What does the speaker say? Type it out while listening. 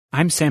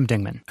I'm Sam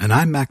Dingman. And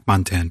I'm Mac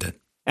Montandon.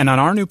 And on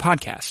our new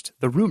podcast,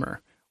 The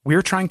Rumor,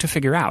 we're trying to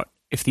figure out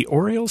if the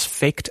Orioles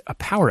faked a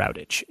power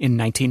outage in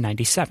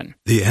 1997.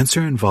 The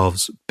answer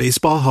involves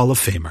Baseball Hall of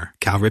Famer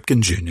Cal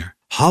Ripken Jr.,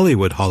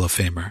 Hollywood Hall of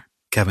Famer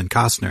Kevin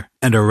Costner,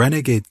 and a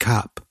renegade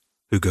cop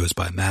who goes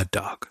by Mad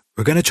Dog.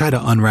 We're going to try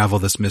to unravel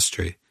this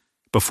mystery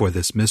before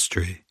this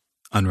mystery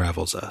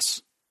unravels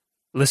us.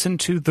 Listen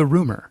to The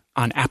Rumor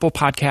on Apple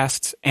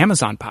Podcasts,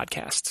 Amazon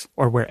Podcasts,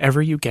 or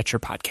wherever you get your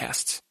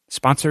podcasts.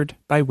 Sponsored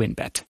by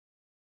WinBet.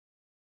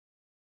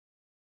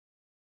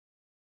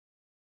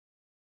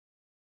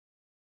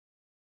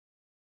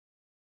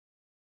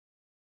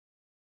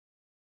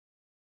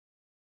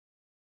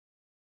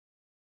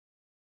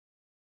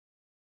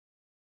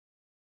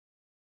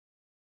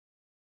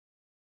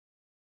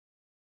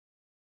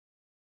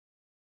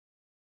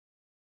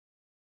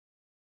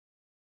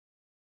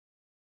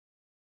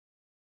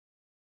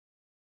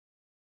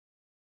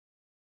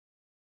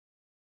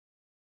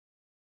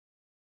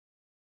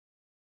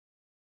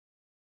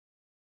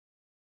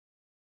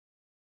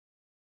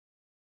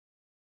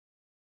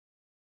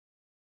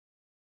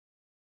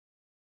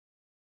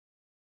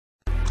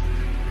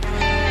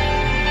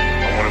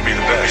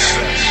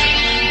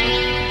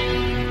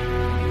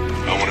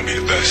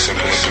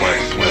 Simple and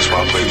plain. That's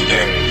why I play the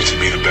game. To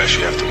be the best,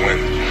 you have to win.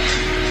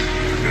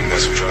 And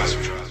that's what drives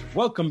me.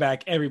 Welcome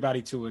back,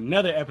 everybody, to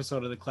another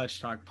episode of the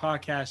Clutch Talk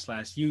podcast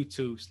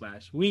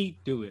 /YouTube/We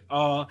Do It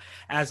All.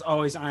 As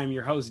always, I am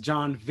your host,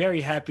 John. Very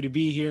happy to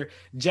be here.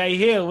 Jay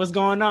Hill, what's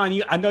going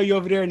on? I know you're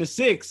over there in the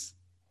 6.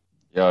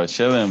 Yo,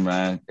 chilling,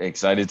 man.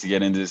 Excited to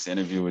get into this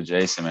interview with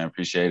Jason, man.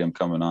 Appreciate him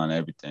coming on,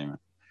 everything, man.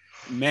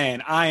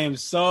 Man, I am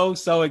so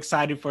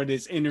excited for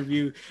this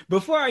interview.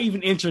 Before I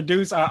even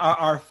introduce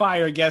our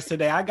fire guest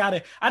today, I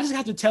just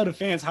have to tell the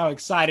fans how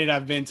excited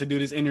I've been to do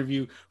this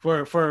interview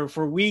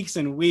for weeks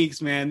and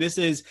weeks, man. This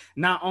is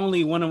not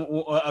only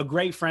a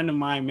great friend of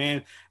mine,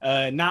 man,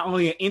 not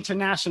only an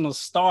international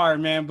star,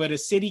 man, but a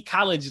City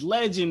College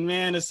legend,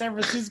 man, a San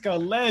Francisco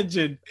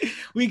legend.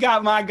 We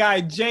got my guy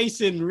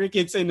Jason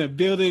Ricketts in the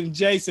building.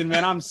 Jason,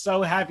 man, I'm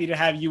so happy to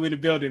have you in the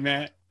building,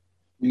 man.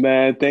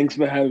 Man, thanks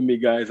for having me,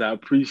 guys. I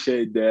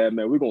appreciate that,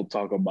 man. We're going to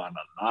talk about a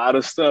lot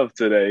of stuff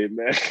today,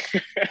 man.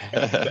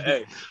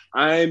 Hey,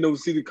 I ain't no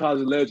City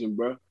College legend,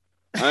 bro.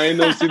 I ain't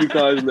no City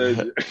College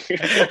legend.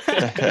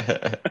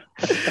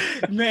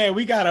 Man,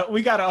 we got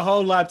a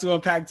whole lot to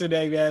unpack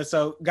today, man.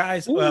 So,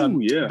 guys,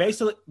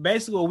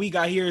 basically what we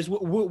got here is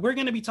we're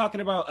going to be talking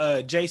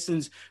about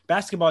Jason's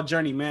basketball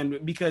journey,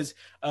 man, because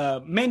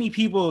many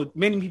people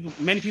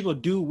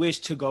do wish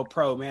to go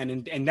pro, man,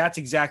 and that's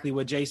exactly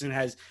what Jason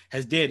has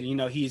did. You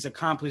know, he's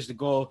accomplished the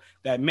goal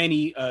that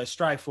many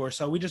strive for.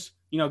 So we just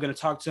going to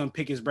talk to him,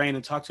 pick his brain,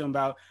 and talk to him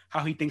about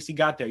how he thinks he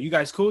got there. You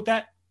guys cool with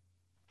that?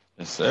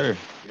 Yes, sir.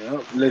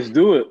 Yeah, let's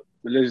do it.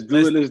 Let's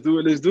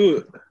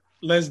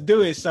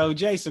do it. So,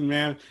 Jason,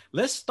 man,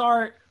 let's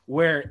start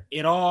where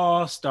it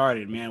all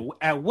started, man.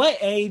 At what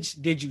age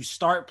did you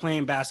start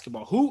playing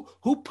basketball?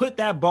 Who put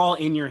that ball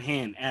in your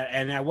hand,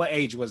 and at what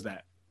age was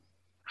that?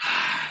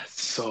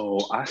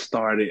 So I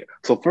started.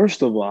 So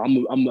first of all,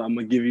 I'm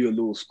gonna give you a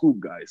little scoop,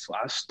 guys. So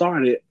I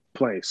started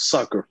playing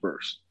soccer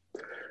first.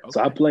 Okay.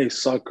 So I played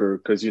soccer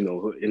because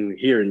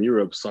here in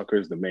Europe, soccer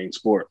is the main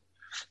sport.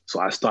 So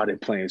I started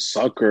playing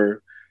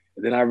soccer,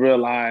 and then I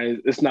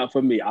realized it's not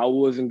for me. I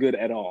wasn't good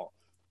at all.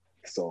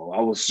 So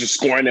I was just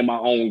scoring in my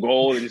own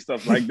goal and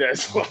stuff like that.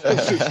 So I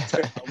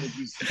was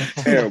just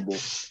terrible.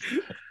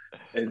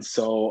 And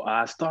so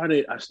I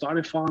started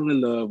falling in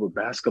love with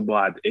basketball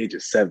at the age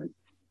of 7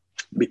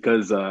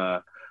 because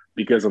of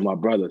my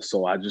brother.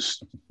 So I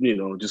just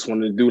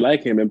wanted to do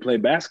like him and play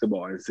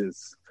basketball. And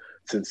since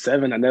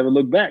 7, I never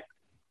looked back.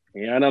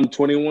 And I'm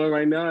 21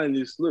 right now, and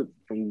just look,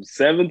 from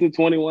 7 to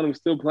 21, I'm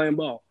still playing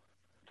ball.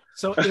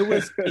 So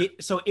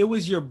it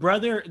was your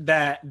brother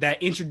that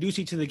introduced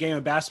you to the game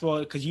of basketball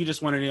because you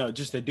just wanted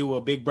just to do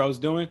what big bro's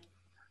doing?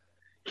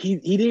 He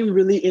didn't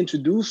really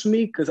introduce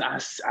me because I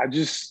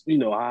just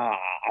I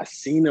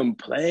seen him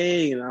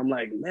play, and I'm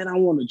like, man, I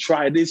want to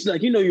try this.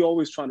 Like, you're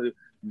always trying to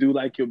do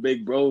like your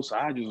big bro. So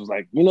I just was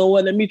like, you know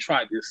what, let me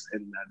try this.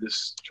 And I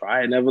just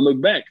try and never look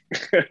back.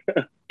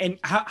 And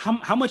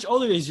how much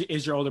older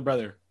is your older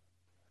brother?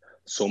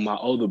 So my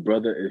older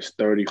brother is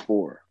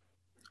 34.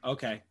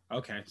 Okay.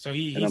 So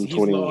he's a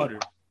 21. little older.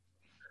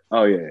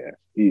 Oh yeah,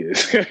 he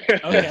is.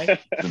 Okay.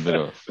 A bit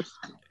of.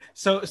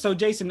 So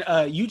Jason,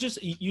 you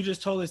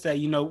just told us that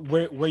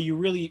where you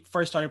really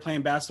first started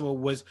playing basketball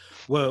was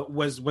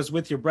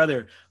with your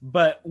brother,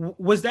 but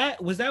was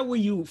that where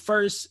you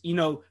first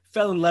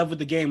fell in love with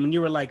the game when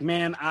you were like,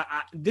 man,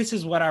 I this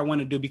is what I want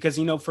to do? Because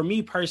for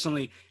me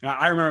personally,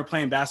 I remember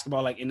playing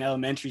basketball like in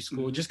elementary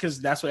school just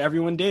because that's what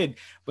everyone did.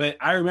 But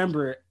I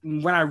remember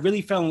when I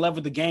really fell in love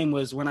with the game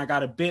was when I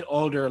got a bit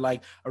older,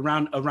 like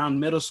around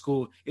middle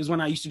school, is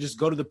when I used to just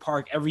go to the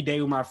park every day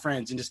with my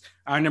friends, and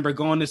I remember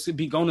going to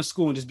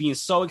school and just being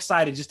so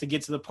excited just to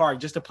get to the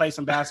park just to play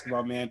some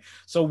basketball, man.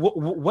 So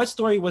what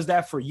story was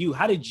that for you?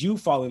 How did you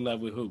fall in love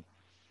with hoop?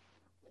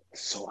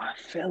 So I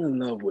fell in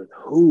love with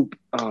hoop.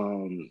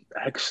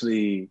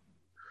 Actually,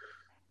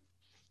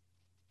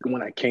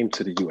 when I came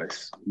to the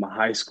US,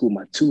 my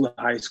 2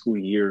 high school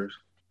years,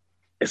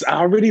 I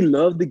already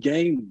loved the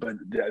game, but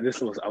I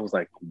was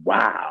like,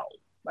 wow,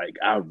 like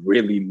I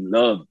really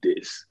love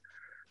this.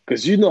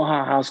 Because you know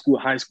how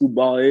high school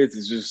ball is.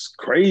 It's just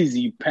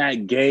crazy,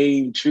 packed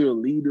game,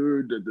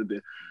 cheerleader,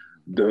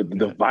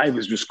 the vibe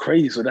is just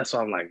crazy. So that's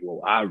why I'm like,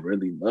 well, I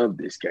really love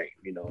this game,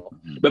 you know.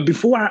 But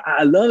before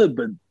I love it,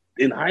 but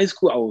in high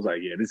school, I was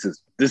like, yeah,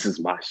 this is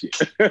my shit.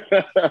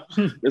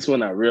 That's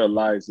when I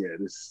realized, yeah,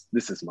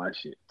 this is my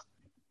shit.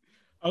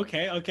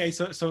 Okay.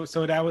 So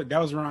that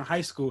was around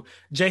high school.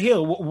 Jay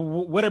Hill,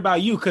 what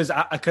about you? Because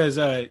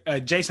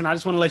Jason, I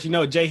just want to let you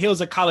know, Jay Hill's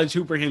a college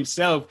hooper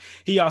himself.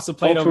 He also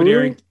played over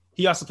there.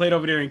 He also played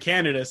over there in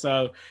Canada.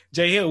 So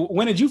Jay Hill,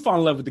 when did you fall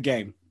in love with the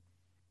game?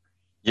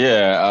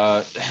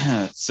 Yeah,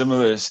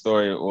 similar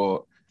story.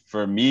 Well,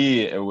 for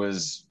me, it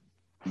was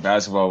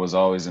basketball was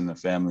always in the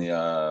family.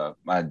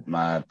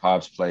 My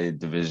pops played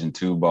Division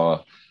II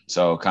ball,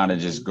 so kind of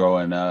just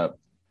growing up,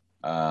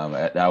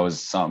 that was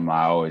something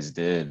I always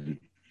did.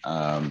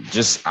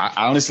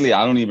 Honestly,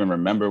 I don't even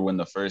remember when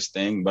the first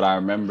thing, but I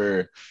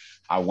remember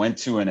I went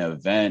to an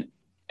event,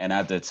 and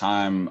at the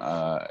time,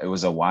 it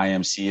was a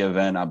YMC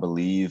event, I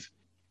believe,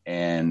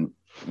 and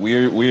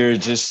we were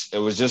just, it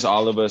was just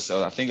all of us.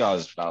 So I think I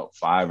was about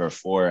 5 or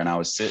 4, and I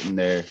was sitting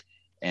there,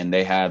 and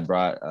they had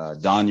brought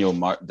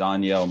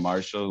Donyell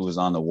Marshall, who was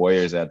on the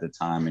Warriors at the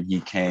time, and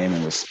he came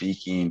and was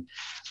speaking.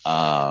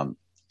 And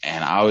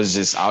I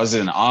was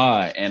in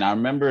awe. And I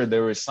remember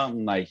there was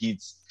something like he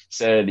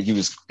said he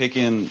was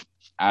picking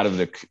out of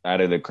the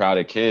crowd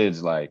of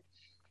kids, like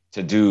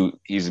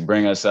he's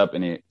bring us up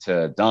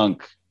to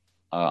dunk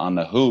on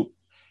the hoop.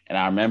 And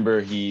I remember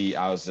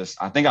I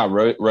think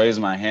I raised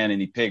my hand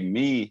and he picked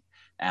me.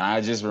 And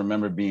I just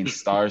remember being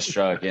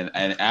starstruck.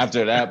 And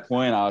after that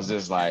point, I was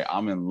just like,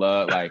 I'm in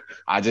love. Like,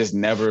 I just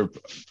never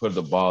put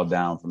the ball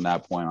down from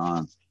that point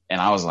on.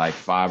 And I was like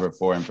 5 or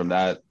 4. And from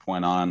that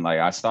point on, like,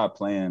 I stopped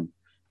playing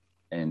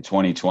in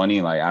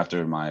 2020, like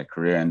after my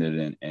career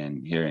ended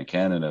in here in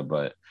Canada.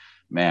 But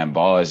man,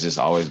 ball has just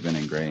always been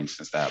ingrained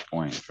since that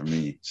point for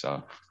me.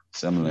 So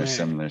similar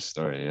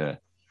story. Yeah.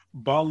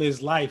 Ball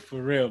is life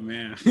for real,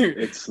 man.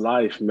 It's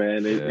life,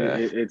 man.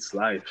 It's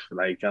life.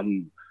 Like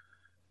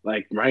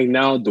like right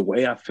now, the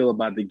way I feel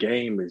about the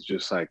game is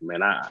just like,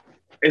 man,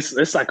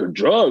 it's like a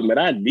drug, man.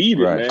 I need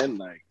it, right, man.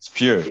 Like it's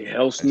pure. It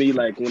helps me.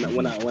 Like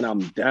when I'm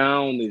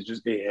down,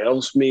 it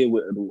helps me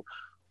with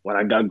what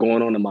I got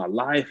going on in my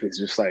life. It's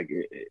just like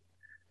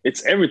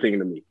it's everything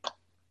to me.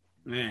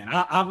 Man,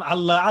 I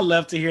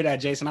love to hear that,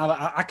 Jason.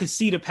 I can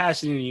see the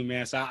passion in you,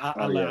 man. So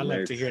I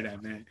love to hear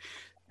that, man.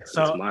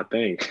 So it's my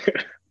thing.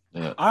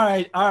 Yeah.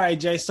 All right,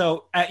 Jay.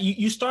 So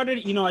you started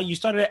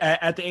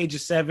at the age of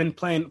 7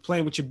 playing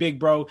with your big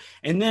bro,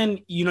 and then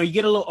you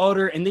get a little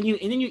older, and then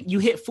you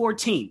hit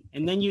 14,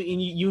 and then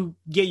you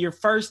get your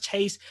first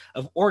taste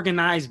of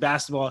organized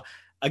basketball.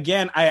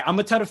 Again, I'm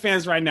gonna tell the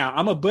fans right now,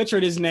 I'm gonna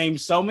butcher this name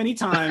so many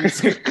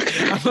times.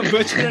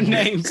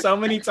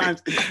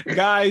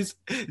 Guys.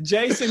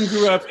 Jason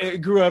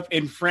grew up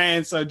in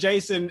France. So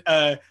Jason,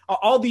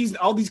 all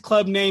these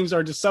club names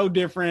are just so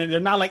different. They're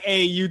not like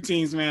AAU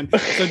teams, man.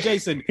 So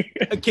Jason,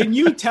 can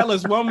you tell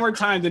us one more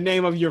time the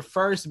name of your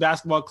first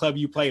basketball club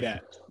you played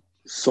at?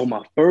 So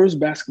my first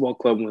basketball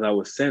club when I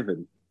was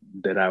 7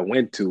 that I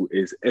went to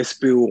is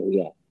Espile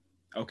Rouen.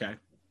 Okay.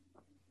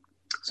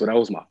 So that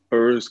was my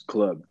first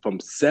club from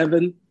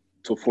 7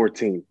 to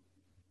 14.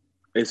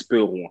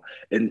 Espile Rouen.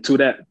 And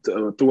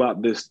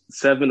throughout this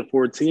 7 to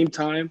 14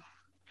 time,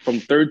 from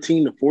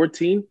 13 to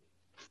 14,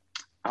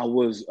 I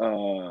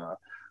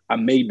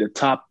made the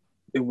top.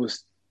 It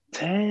was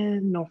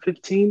 10 or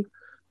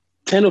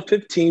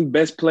 15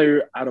 best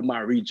player out of my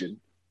region.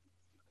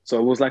 So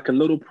it was like a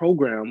little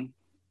program,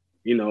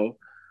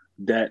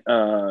 that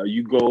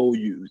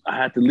I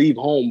had to leave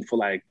home for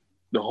like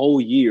the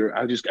whole year.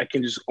 I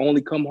can just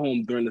only come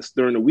home during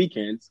the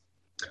weekends.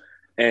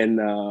 And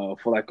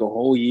for like a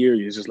whole year,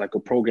 it's just like a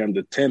program,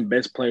 the 10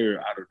 best player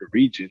out of the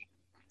region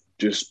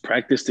just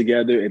practice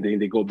together, and then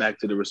they go back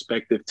to the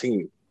respective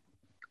team.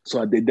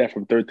 So I did that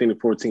from 13 to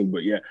 14.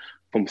 But yeah,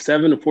 from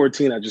 7 to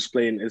 14, I just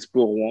played in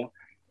Espile Rouen.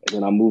 And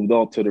then I moved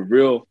on to the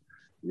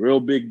real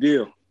big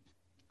deal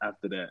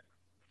after that.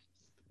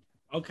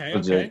 Okay.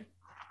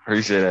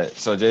 Appreciate that.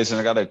 So Jason,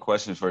 I got a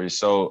question for you.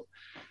 So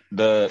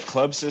the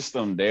club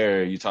system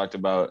there, you talked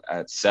about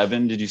at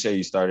 7. Did you say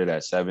you started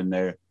at 7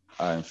 there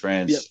in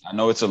France? Yep. I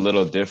know it's a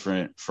little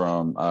different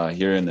from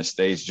here in the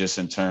States, just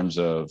in terms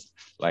of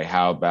like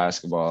how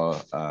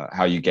basketball,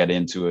 how you get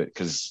into it.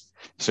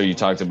 So you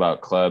talked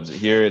about clubs.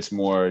 Here it's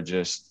more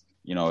just,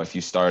 if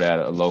you start at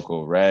a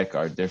local rec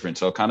are different.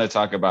 So kind of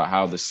talk about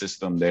how the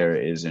system there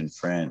is in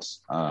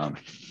France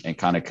and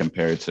kind of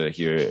compare to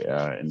here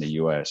in the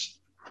US.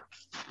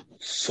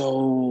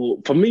 So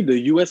for me, the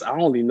US, I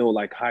only know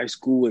like high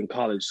school and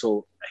college.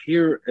 So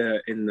here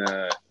in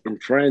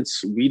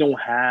France, we don't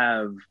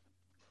have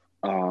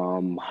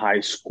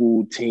high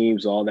school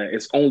teams, all that.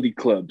 It's only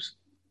clubs.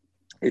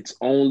 It's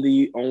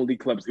only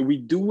clubs. We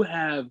do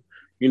have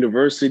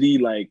university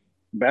like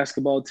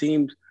basketball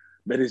teams,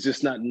 but it's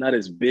just not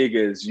as big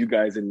as you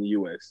guys in the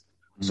US.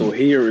 So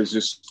here is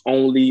just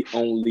only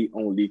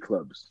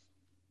clubs.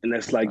 And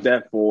that's like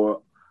that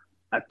for,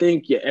 I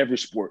think, every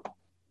sport.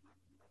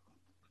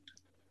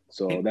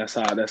 So that's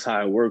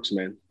how it works,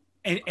 man.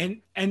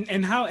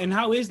 And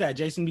how is that,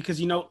 Jason?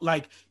 Because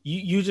like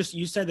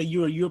you said that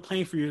you were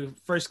playing for your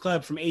first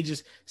club from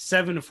ages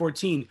 7 to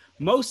 14.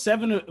 Most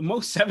 7 to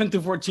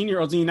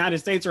 14-year-olds in the United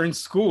States are in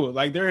school,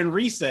 like they're in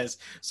recess.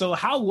 So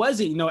how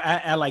was it,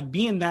 at like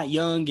being that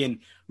young and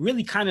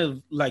really kind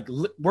of like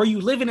were you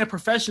living a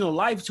professional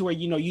life to where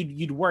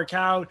you'd work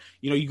out,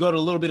 you go to a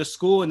little bit of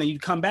school and then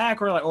you'd come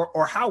back,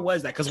 or how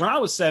was that? Because when I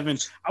was 7,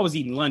 I was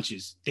eating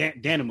lunches,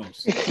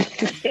 Danimos.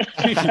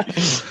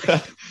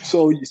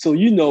 So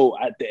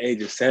at the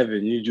age of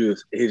 7,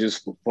 it's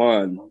just for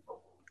fun.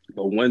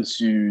 But once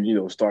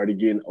you started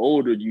getting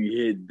older,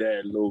 you hit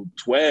that little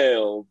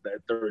 12,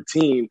 that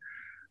 13.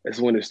 That's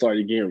when it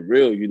started getting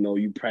real.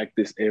 You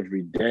practice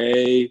every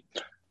day.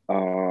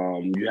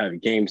 You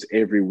have games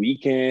every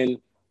weekend.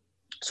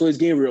 So it's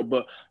getting real.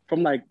 But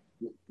from like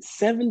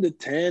 7 to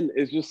 10,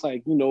 it's just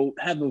like,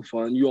 having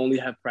fun. You only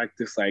have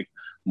practice like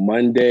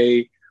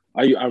Monday.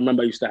 I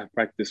remember I used to have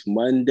practice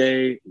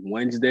Monday,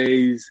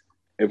 Wednesdays,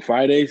 and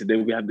Fridays. And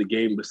then we have the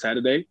game the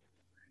Saturday.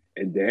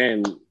 And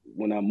then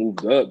when I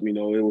moved up,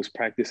 it was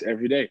practice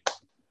every day.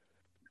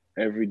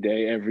 Every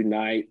day, every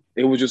night.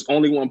 It was just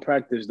only one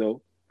practice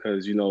though,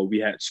 because we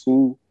had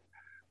school.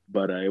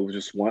 But it was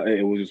just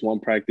one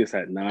practice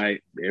at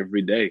night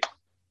every day.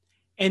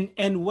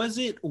 And was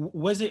it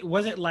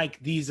like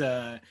these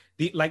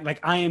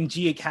like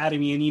IMG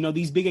Academy and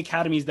these big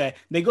academies that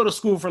they go to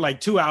school for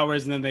like 2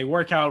 hours and then they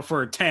work out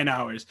for 10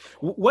 hours?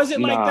 Was it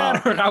like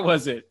that, or how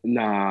was it?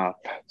 Nah.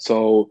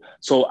 So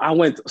I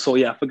went. So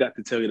yeah, I forgot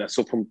to tell you that.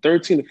 So from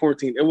 13 to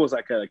 14, it was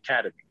like an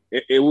academy.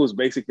 It was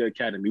basically an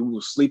academy. We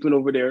were sleeping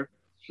over there.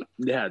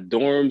 They had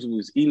dorms. We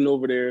was eating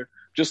over there.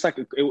 Just like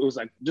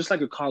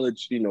a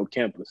college,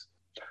 campus.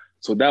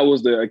 So that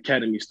was the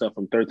academy stuff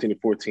from 13 to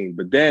 14.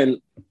 But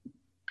then,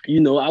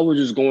 I was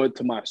just going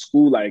to my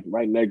school like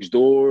right next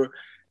door,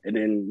 and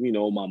then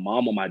my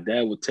mom or my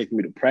dad would take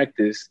me to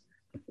practice,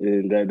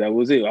 and that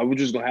was it. I was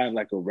just gonna have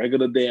like a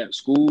regular day at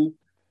school,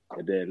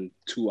 and then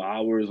 2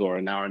 hours or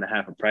an hour and a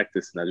half of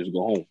practice, and I just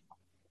go home.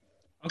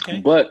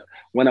 Okay. But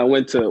when I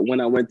went to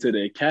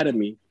the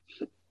academy,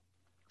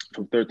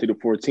 from 13 to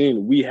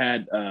 14, we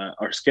had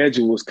our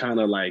schedule was kind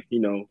of like,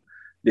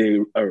 they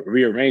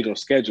rearranged our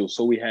schedule.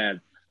 So we had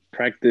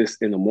practice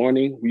in the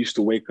morning. We used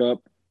to wake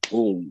up,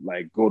 boom,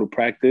 like go to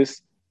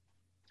practice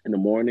in the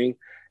morning.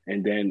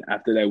 And then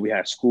after that, we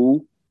had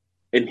school.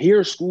 And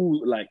here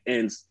school like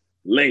ends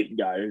late,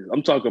 guys.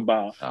 I'm talking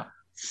about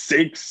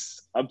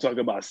 6. I'm talking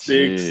about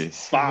 6,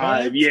 Jeez.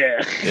 5. What?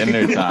 Yeah.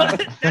 Dinner time.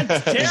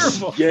 That's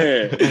terrible.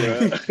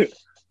 Yeah.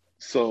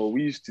 So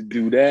we used to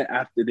do that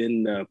after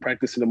then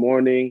practice in the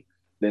morning,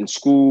 then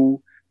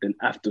school, then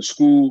after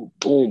school,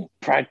 boom,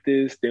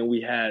 practice. Then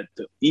we had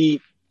to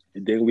eat,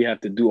 and then we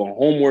had to do our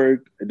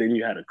homework, and then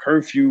you had a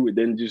curfew, and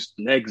then just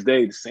next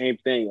day, the same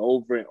thing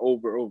over and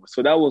over and over.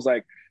 So that was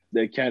like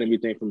the academy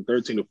thing from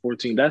 13 to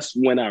 14. That's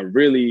when I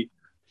really,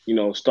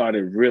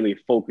 started really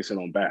focusing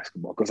on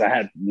basketball because I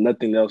had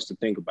nothing else to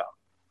think about.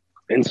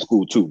 In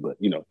school too, but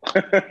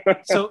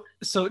So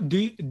do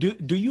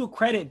you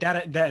credit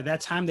that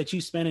time that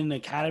you spent in the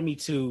academy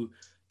to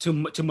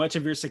much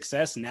of your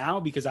success now?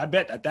 Because I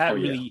bet that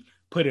really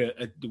put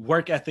a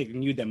work ethic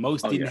in you that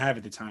most didn't have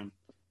at the time.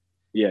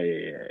 Yeah.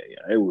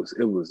 It was.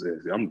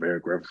 I'm very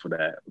grateful for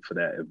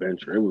that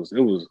adventure. It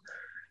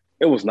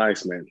was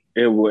nice, man.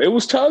 It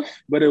was tough,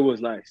 but it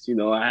was nice.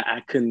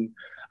 I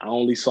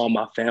only saw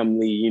my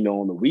family,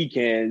 on the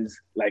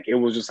weekends. Like it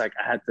was just like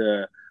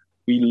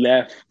we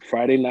left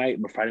Friday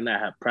night, but Friday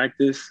night I had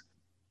practice.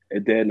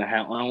 And then I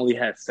only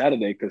had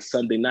Saturday because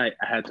Sunday night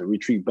I had to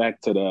retreat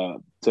back to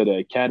the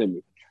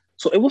academy.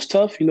 So it was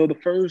tough. The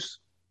first,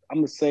 I'm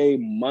going to say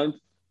month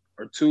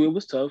or two, it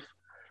was tough.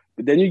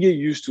 But then you get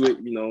used to it,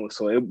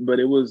 but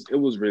it was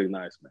really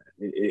nice, man.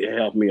 It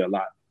helped me a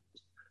lot.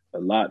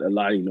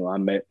 I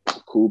met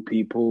cool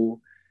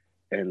people,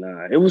 and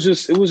it was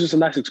just a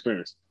nice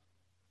experience.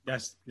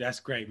 That's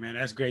great, man.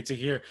 That's great to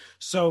hear.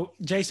 So,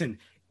 Jason,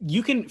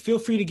 you can feel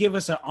free to give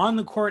us an on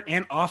the court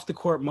and off the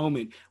court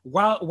moment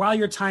while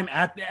your time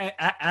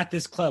at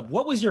this club.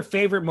 What was your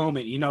favorite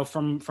moment,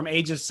 from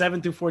ages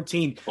 7 through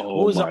 14? Oh,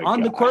 what was an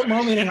on the court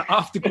moment and an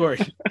off the court?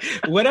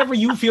 Whatever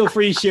you feel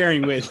free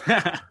sharing with.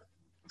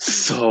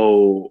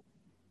 So,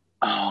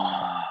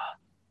 on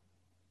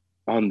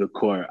the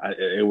court,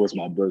 it was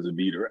my buzzer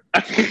beater.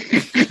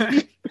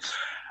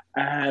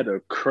 I had a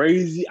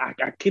crazy, I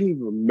can't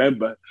even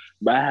remember,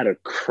 but I had a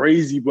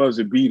crazy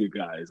buzzer beater,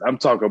 guys. I'm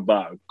talking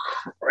about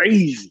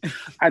crazy.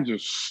 I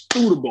just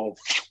threw the ball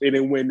and it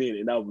went in,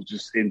 and that was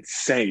just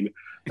insane.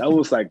 That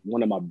was like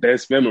one of my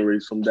best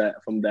memories from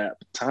that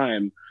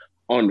time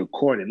on the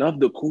court. And off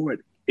the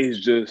court is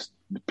just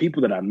the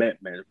people that I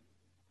met, man.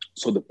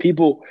 So the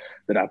people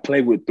that I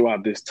played with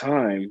throughout this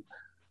time,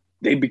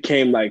 they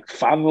became like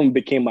 5 of them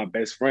became my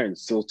best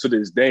friends. So to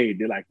this day,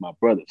 they're like my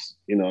brothers,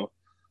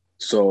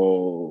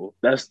 So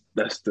that's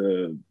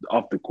the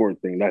off the court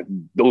thing. That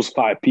those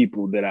 5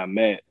 people that I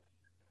met,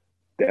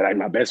 that like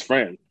my best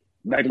friend,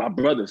 like my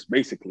brothers,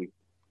 basically.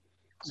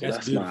 So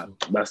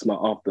that's my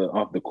off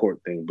the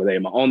court thing. But hey,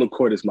 my on the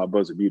court is my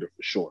brother Buter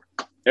for sure.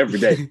 Every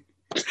day.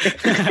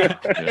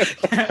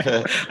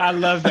 I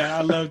love that.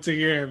 I love to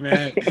hear it,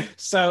 man.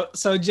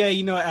 So Jay,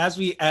 you know, as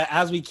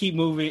we keep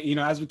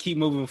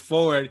moving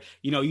forward,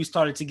 you know, you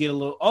started to get a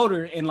little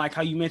older, and like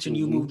how you mentioned,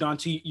 you moved on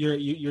to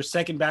your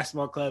second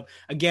basketball club.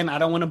 Again, I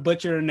don't want to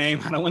butcher the name.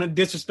 I don't want to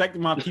disrespect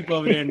my people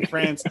over there in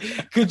France.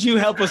 Could you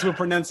help us with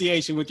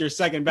pronunciation with your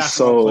second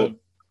basketball club?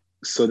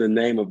 So the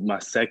name of my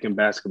second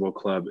basketball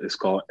club is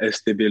called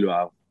STB Le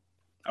Havre.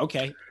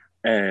 Okay.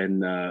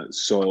 And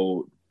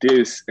so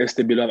this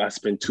STB Le Havre, I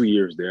spent 2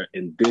 years there,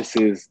 and this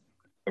is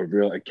a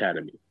real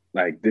academy.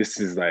 Like, this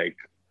is like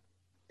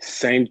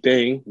same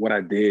thing what I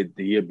did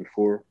the year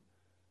before,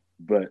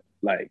 but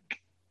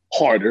like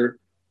harder,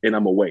 and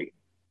I'm away.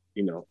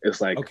 You know, it's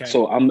like, okay.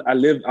 So I'm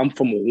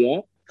from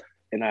Rouen,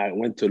 and I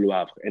went to Le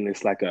Havre, and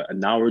it's like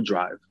an hour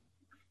drive.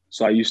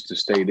 So I used to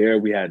stay there.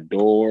 We had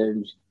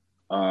dorms.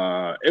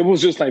 It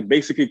was just like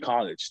basically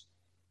college,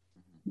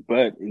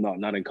 but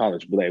not in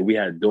college, but like we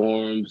had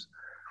dorms.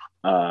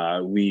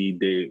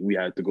 We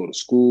had to go to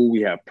school.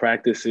 We had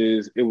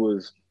practices. It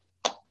was,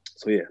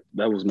 so yeah,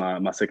 that was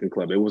my second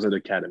club. It was an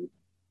academy.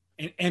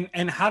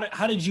 And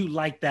how did you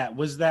like that?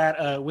 Was that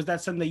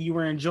something that you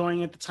were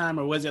enjoying at the time,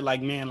 or was it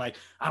like, man, like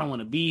I don't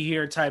want to be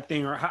here type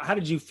thing, or how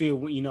did you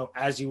feel, you know,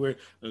 as you were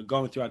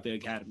going throughout the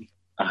academy?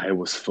 It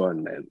was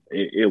fun, man.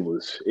 It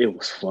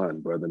was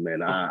fun, brother,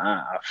 man.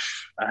 I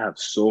have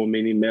so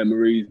many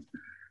memories.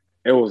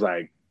 It was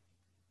like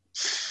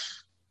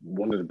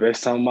one of the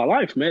best times of my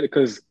life, man,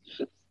 because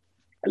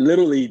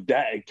literally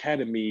that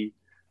academy,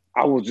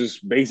 I was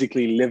just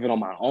basically living on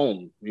my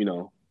own, you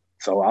know.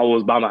 So I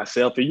was by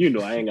myself, and you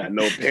know, I ain't got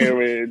no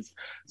parents,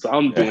 so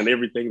I'm doing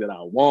everything that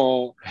I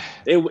want.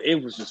 It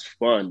was just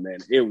fun, man.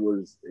 It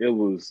was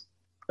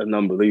an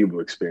unbelievable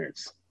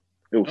experience.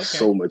 It was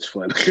so much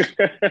fun.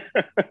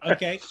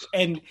 Okay,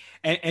 and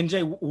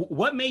Jay,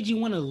 what made you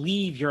want to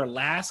leave your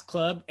last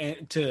club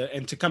and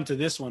to come to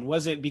this one?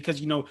 Was it because,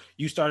 you know,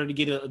 you started to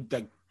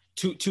get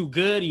too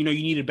good? You know,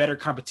 you needed better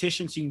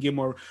competition so you can get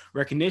more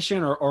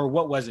recognition, or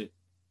what was it?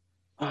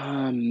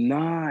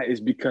 Nah, it's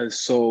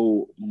because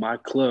my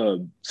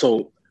club.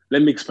 So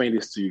let me explain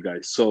this to you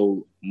guys.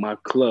 So my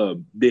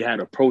club, they had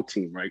a pro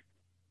team, right?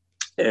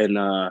 And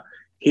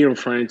here in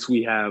France,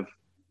 we have a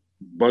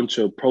bunch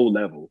of pro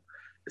level.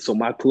 So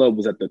my club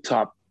was at the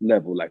top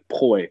level, like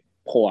Poi,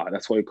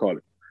 that's what we call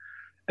it.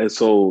 And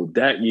so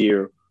that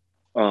year,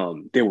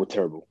 they were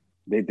terrible.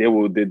 They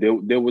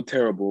were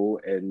terrible,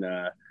 and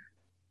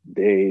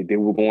they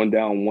were going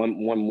down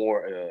one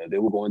more. They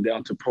were going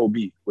down to Pro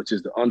B, which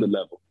is the under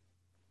level.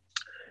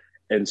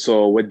 And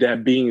so, with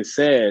that being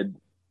said,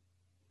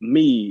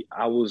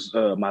 I was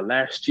my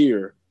last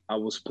year, I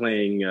was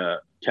playing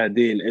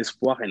Cadet and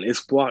Espoir, and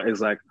Espoir is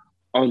like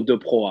under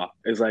Pro.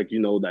 It's like, you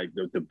know, like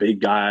the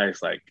big guys,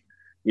 like,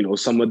 you know,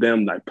 some of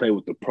them like play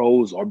with the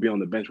pros or be on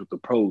the bench with the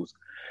pros.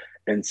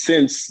 And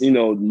since, you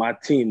know, my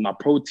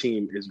pro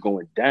team is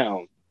going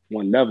down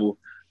one level,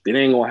 they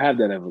ain't gonna have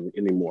that level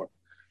anymore.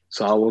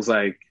 So I was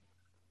like,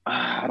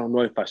 I don't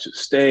know if I should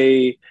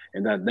stay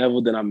in that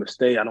level that I'm gonna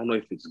stay. I don't know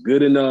if it's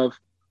good enough.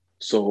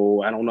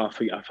 So I don't know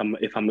if I'm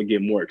gonna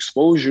get more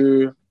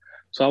exposure.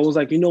 So I was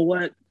like, you know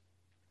what?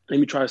 Let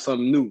me try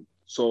something new.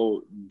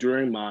 So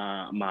during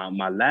my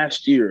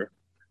last year,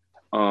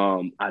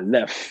 I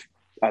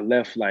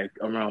left like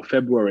around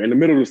February, in the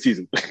middle of the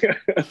season.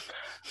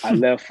 I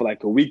left for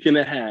like a week and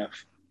a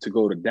half to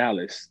go to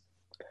Dallas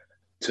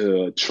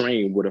to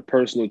train with a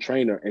personal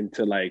trainer and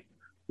to, like,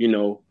 you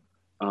know,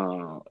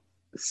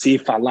 see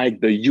if I like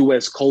the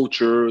U.S.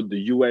 culture, the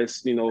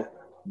U.S., you know,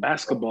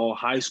 basketball,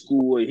 high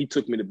school. He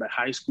took me to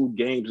high school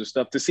games and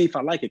stuff to see if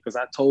I like it. Because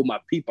I told my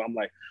people, I'm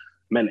like,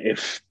 man,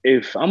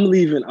 if I'm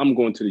leaving, I'm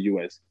going to the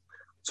U.S.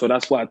 So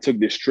that's why I took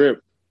this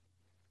trip.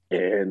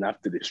 And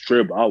after this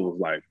trip, I was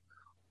like,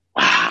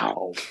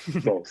 wow.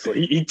 So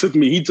he took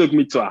me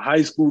to a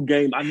high school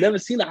game. I've never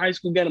seen a high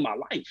school game in my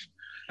life.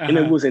 Uh-huh. And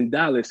it was in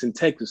Dallas, in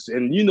Texas.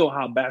 And you know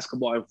how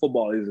basketball and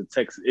football is in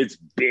Texas. It's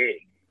big.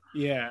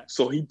 Yeah.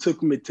 So he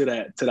took me to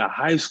that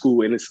high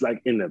school, and it's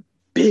like in a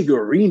big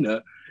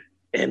arena,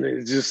 and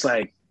it's just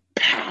like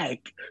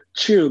packed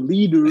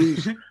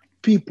cheerleaders.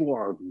 People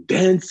are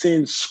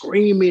dancing,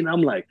 screaming.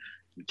 I'm like,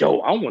 yo,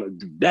 I want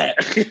to do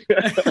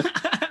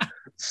that.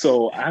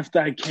 So after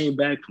I came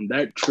back from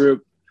that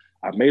trip,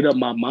 I made up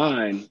my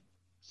mind,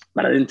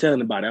 but I didn't tell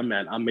anybody.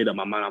 I made up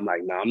my mind. I'm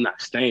like, nah, I'm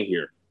not staying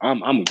here.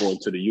 I'm going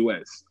to the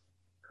U.S.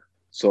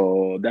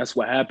 So that's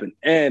what happened.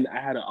 And I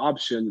had an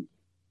option.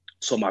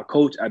 So my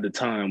coach at the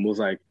time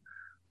was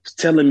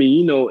telling me,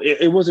 you know,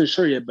 it wasn't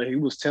sure yet, but he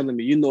was telling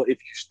me, you know, if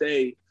you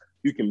stay,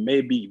 you can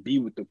maybe be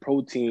with the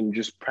pro team,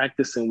 just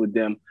practicing with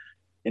them,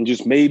 and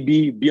just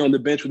maybe be on the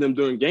bench with them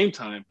during game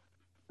time.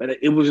 But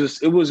it was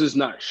just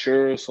not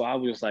sure. So I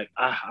was just like,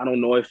 I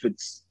don't know if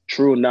it's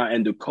true or not.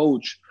 And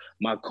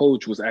my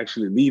coach was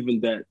actually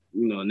leaving that,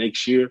 you know,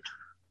 next year.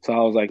 So I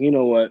was like, you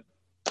know what?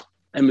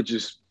 I'm gonna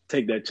just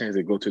take that chance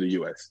and go to the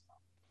US.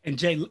 And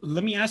Jay,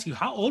 let me ask you,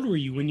 how old were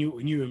you when you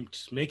were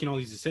just making all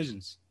these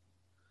decisions?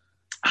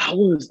 I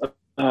was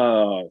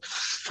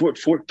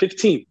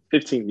 15.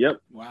 Yep.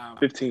 Wow.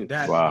 15.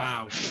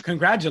 Wow.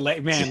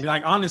 Congratulations, man.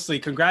 Like, honestly,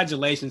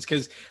 congratulations.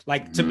 Cause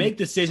like to make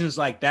decisions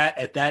like that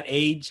at that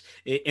age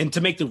and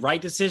to make the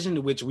right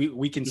decision, which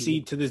we can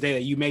see to this day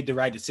that you made the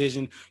right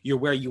decision, you're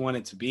where you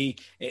wanted to be.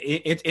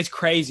 It's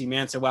crazy,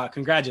 man. So wow,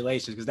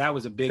 congratulations. Cause that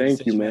was a big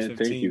decision.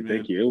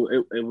 Thank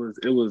you. It was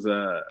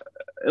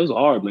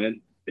hard,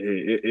 man.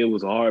 It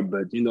was hard,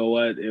 but you know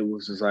what? It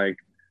was just like,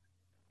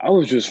 I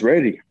was just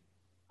ready.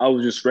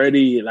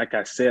 Like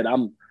I said,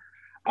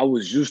 I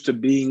was used to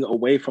being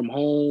away from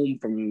home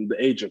from the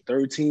age of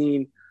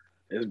 13.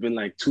 It's been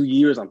like 2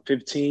 years. I'm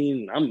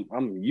 15.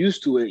 I'm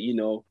used to it, you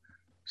know.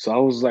 So I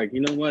was like, you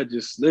know what?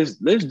 Just let's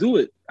do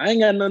it. I ain't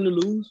got nothing to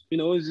lose. You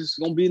know, it's just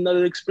gonna be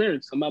another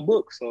experience in my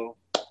book. So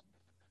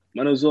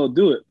might as well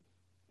do it.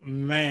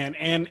 Man,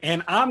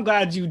 and I'm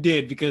glad you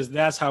did, because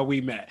that's how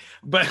we met.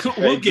 But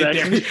we'll get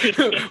there.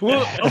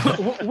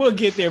 we'll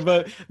get there.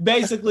 But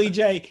basically,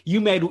 Jay,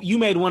 you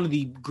made one of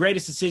the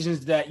greatest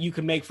decisions that you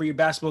could make for your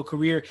basketball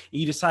career.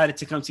 You decided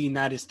to come to the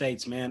United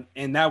States, man,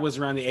 and that was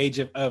around the age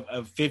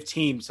of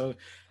 15. So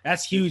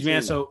that's huge,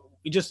 man. So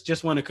we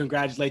just want to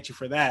congratulate you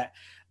for that.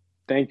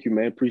 Thank you,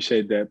 man.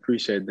 Appreciate that.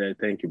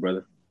 Thank you,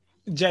 brother.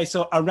 Jay,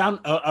 so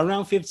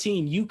around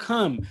 15, you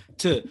come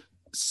to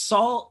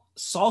Salt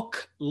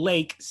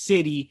Lake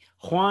City,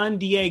 Juan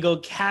Diego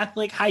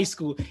Catholic High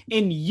School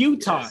in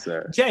Utah. Yes,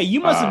 sir. Jay, you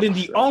must have been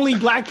the only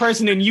black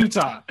person in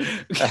Utah.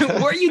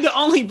 Were you the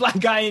only black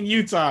guy in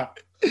Utah?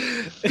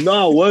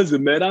 No, I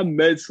wasn't, man. I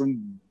met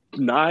some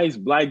nice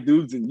black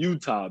dudes in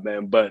Utah,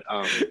 man. But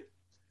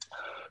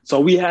so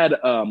we had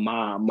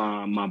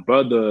my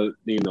brother,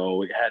 you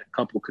know, had a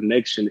couple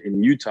connection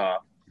in Utah.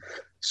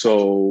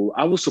 So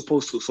I was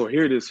supposed to, so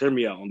here it is, hear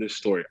me out on this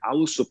story. I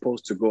was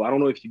supposed to go, I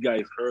don't know if you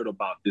guys heard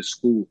about this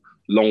school,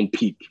 Lone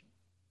Peak.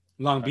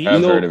 Long Beach?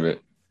 I've heard of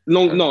it.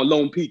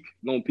 Lone Peak.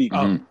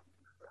 Mm-hmm.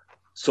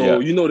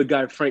 So you know the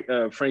guy,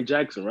 Frank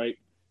Jackson, right?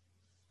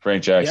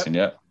 Frank Jackson,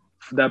 yep.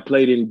 That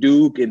played in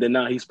Duke, and then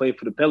now he's playing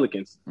for the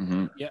Pelicans.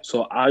 Mm-hmm. Yep.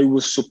 So I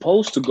was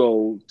supposed to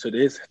go to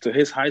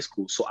his high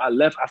school. So I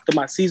left after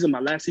my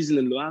last season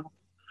in Louisville.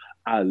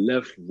 I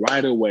left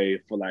right away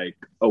for like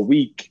a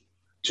week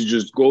to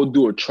just go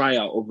do a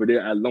tryout over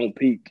there at Lone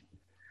Peak.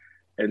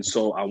 And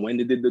so I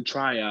went and did the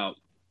tryout,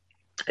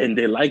 and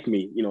they liked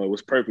me. You know, it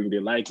was perfect. They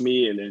liked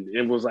me, and then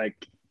it was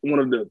like one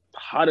of the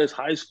hottest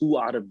high school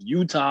out of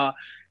Utah,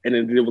 and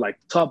then they were like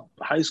top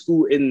high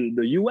school in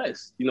the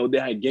U.S. You know, they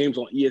had games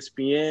on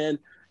ESPN.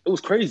 It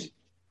was crazy.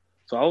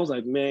 So I was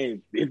like,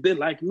 man, if they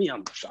like me,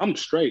 I'm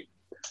straight.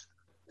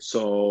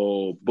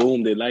 So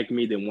boom, they liked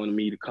me. They wanted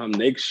me to come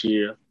next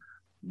year.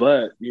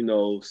 But, you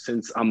know,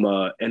 since I'm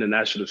an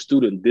international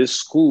student, this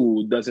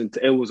school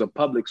it was a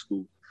public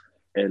school.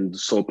 And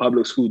so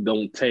public school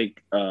don't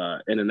take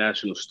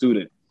international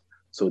student.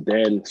 So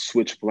then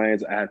switch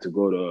plans. I had to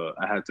go to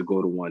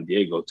Juan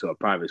Diego, to a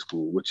private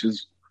school, which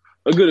is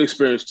a good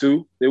experience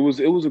too. It was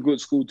a good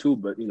school too,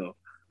 but you know,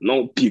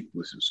 Lone Peak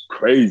was just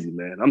crazy,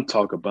 man. I'm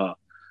talking about,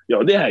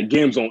 they had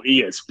games on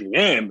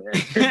ESPN,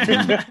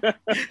 man.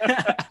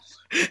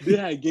 They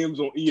had games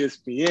on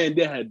ESPN.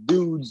 They had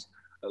dudes,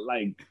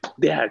 like,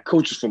 they had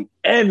coaches from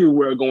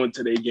everywhere going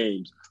to their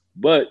games.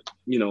 But,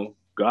 you know,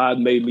 God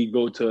made me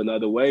go to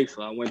another way.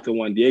 So I went to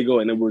Juan Diego,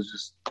 and it was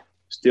just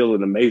still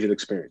an amazing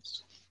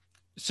experience.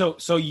 So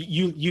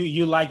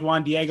you liked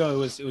Juan Diego? It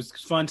was a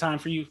fun time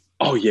for you?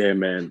 Oh yeah,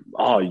 man.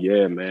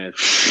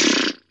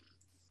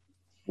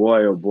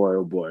 Boy, oh boy,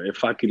 oh boy.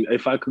 If I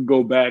could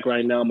go back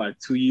right now, my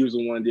 2 years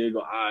in Juan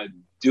Diego, I'd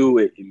do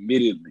it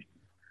immediately.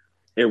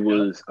 It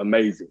was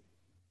amazing.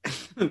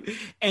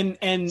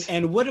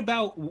 and what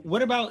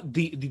about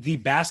the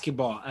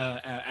basketball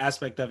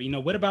aspect of it? You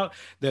know, what about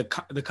the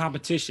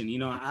competition? You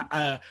know,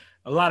 a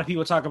lot of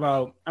people talk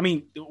about, I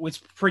mean, it's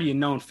pretty a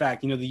known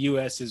fact, you know, the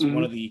US is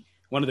one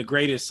of the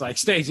greatest like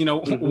states, you know,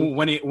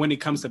 when it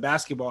comes to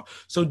basketball.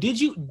 So did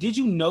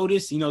you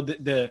notice, you know,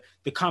 the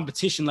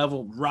competition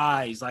level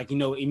rise, like, you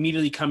know,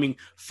 immediately coming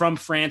from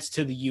France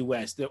to the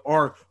US,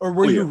 or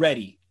were you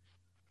ready?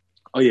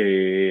 Oh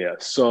yeah.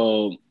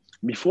 So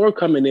before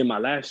coming in my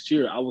last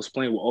year, I was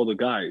playing with all the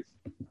guys.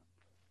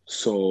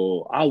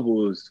 So I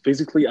was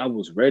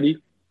ready,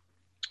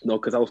 you know,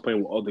 because I was playing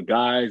with all the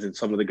guys, and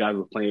some of the guys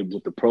were playing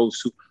with the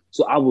pros too.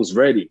 So I was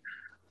ready.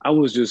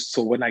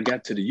 So when I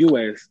got to the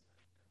US,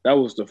 that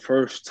was the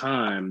first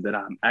time that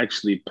I'm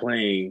actually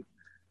playing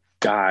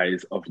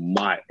guys of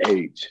my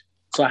age.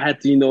 So I had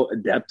to, you know,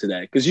 adapt to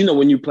that. Because, you know,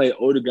 when you play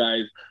older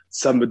guys,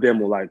 some of them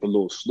were like a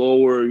little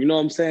slower. You know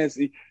what I'm saying?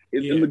 See,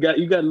 you got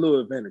a little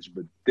advantage.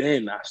 But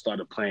then I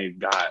started playing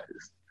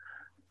guys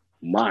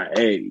my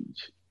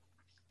age.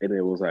 And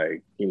it was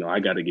like, you know, I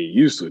got to get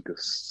used to it,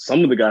 because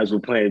some of the guys were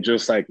playing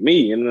just like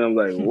me. And then I'm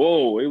like,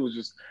 whoa, it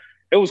was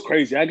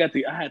crazy. I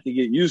had to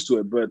get used to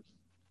it. But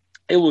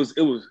it was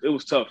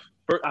tough.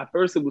 At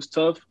first it was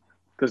tough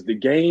because the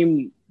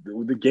game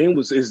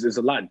is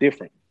a lot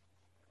different.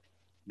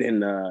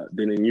 than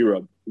in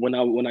Europe. When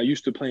I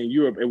used to play in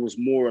Europe, it was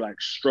more like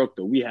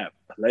structured. We had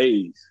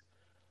plays.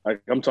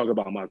 Like I'm talking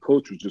about, my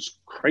coach was just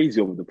crazy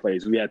over the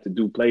plays. We had to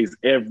do plays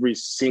every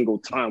single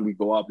time we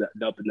go up and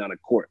down the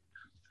court.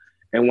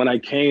 And when I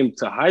came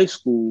to high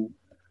school,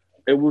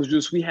 it was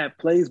just, we had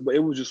plays, but it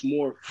was just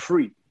more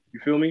free. You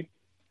feel me?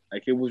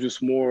 Like it was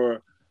just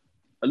more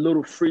a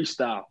little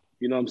freestyle.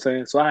 You know what I'm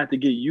saying? So I had to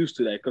get used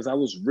to that because I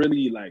was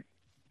really like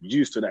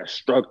used to that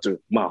structure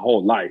my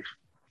whole life.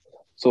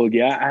 So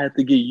yeah, I had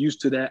to get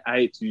used to that.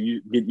 I had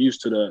to get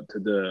used to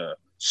the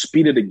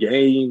speed of the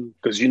game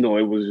because, you know,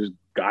 it was just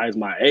guys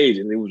my age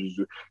and it was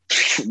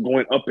just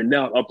going up and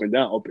down, up and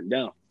down, up and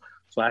down.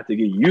 So I had to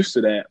get used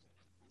to that.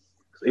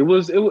 It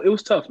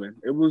was tough, man.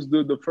 It was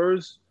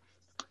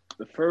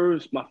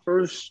my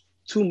first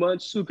 2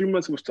 months, 2-3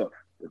 months was tough.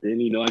 But then,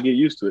 you know, I get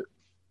used to it.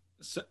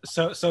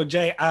 So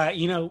Jay,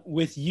 you know,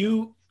 with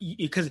you,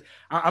 because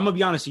I'm gonna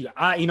be honest with you,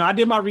 I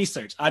did my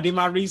research. I did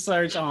my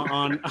research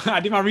on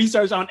I did my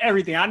research on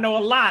everything. I know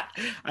a lot.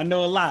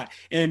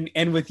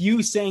 And with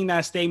you saying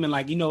that statement,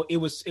 like, you know, it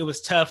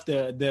was tough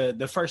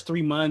the first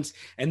 3 months,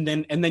 and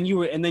then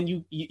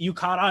you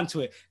caught on to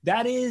it.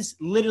 That is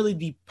literally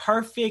the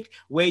perfect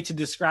way to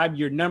describe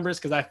your numbers,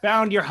 because I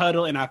found your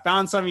huddle and I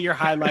found some of your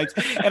highlights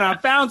and I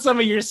found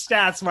some of your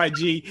stats, my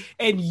G.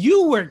 And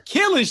you were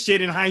killing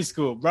shit in high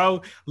school,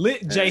 bro.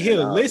 Jay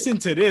Hill, listen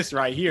to this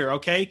right here,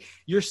 okay?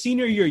 Your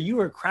senior year, you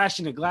were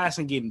crashing the glass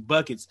and getting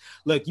buckets.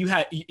 Look, you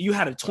had a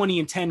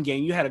 20-10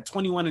 game. You had a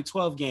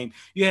 21-12 game.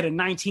 You had a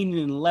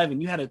 19-11.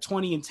 You had a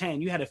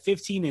 20-10. You had a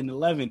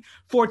 15-11,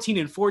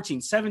 14-14,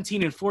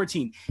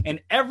 17-14.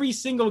 And every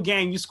single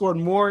game, you scored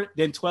more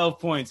than 12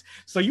 points.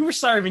 So you were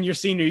serving your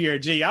senior year,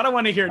 G. I don't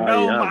want to hear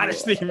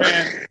modesty,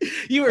 man.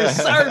 You were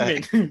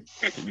serving.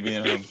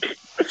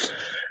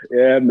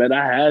 Yeah, man,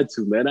 I had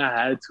to.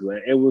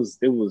 It was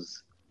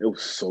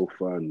so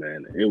fun,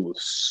 man. It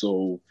was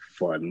so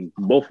fun.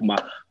 Both my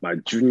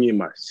junior and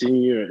my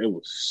senior, it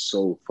was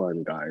so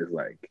fun, guys.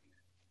 Like,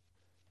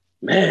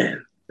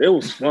 man, it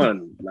was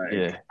fun. Like,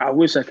 yeah. I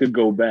wish I could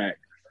go back.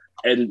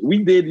 And we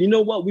did, you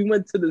know what? We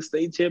went to the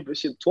state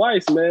championship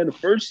twice, man. The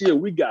first year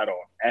we got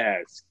our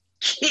ass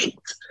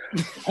kicked.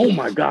 Oh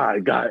my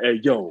God. Hey,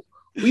 yo,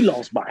 we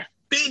lost by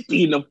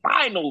 50 in the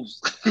finals.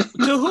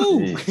 To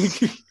who?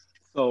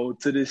 So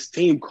to this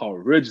team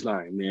called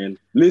Ridgeline, man.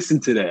 Listen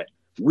to that.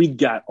 We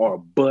got our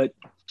butt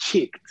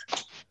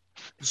kicked.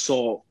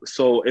 So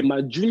in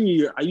my junior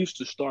year, I used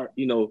to start,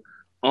 you know,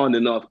 on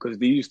and off because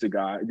they used to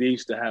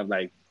have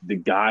like the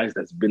guys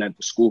that's been at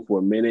the school for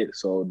a minute.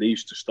 So they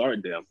used to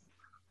start them.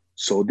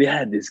 So they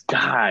had this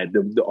guy,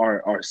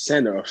 our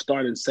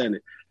starting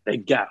center, they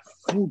got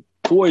food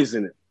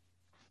poisoning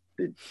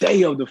the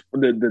day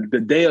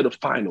of the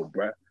final,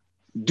 bro.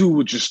 Dude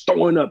was just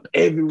throwing up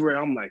everywhere.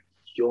 I'm like,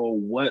 yo,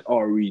 what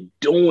are we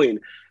doing?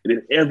 And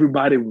then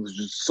everybody was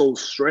just so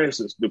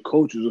stressed. The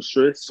coaches were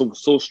stressed,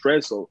 so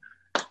stressed. So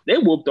they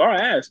whooped our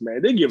ass,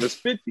 man. They give us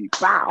 50.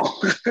 Wow.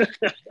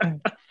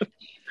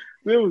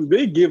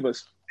 They give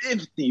us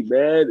 50,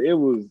 man. It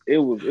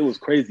was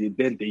crazy. And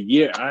then the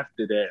year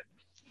after that,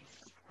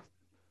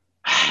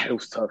 it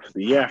was tough.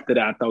 The year after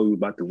that, I thought we were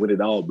about to win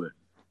it all, but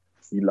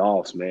we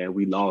lost, man.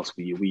 We lost.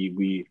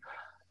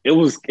 It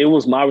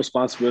was my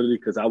responsibility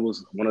because I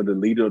was one of the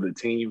leader of the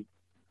team.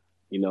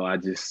 You know, I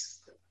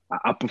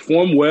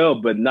performed well,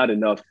 but not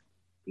enough,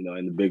 you know,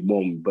 in the big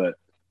moment. But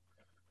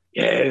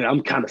yeah,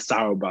 I'm kind of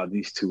sorry about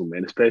these two,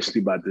 man,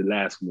 especially about the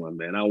last one,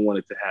 man. I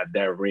wanted to have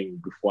that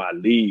ring before I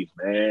leave,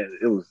 man.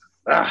 It was,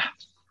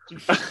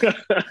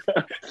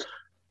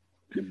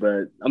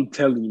 But I'm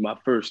telling you, my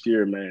first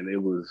year, man,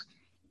 it was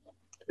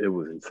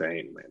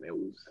insane, man. It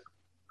was,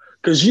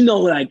 because, you know,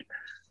 like,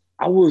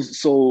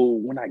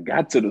 when I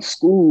got to the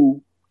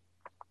school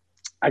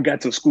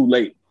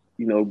late,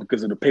 you know,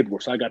 because of the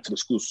paperwork. So I got to the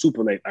school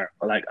super late,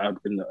 like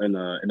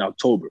in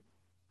October.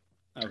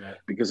 Okay.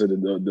 Because of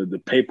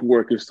the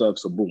paperwork and stuff.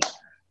 So boom,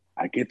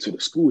 I get to the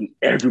school and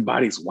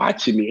everybody's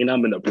watching me, and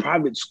I'm in a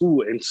private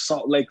school in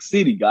Salt Lake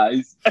City,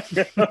 guys.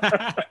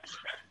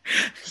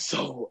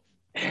 So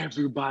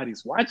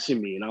everybody's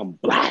watching me, and I'm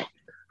black.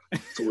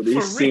 So they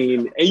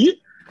seen,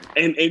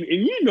 and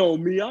you know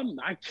me,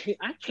 I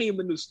came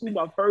into school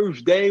my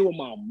first day with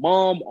my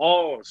mom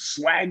all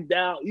swagged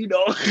out, you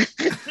know,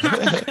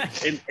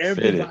 and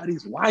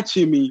everybody's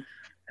watching me,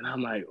 and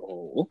I'm like,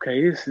 oh,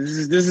 okay, this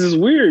is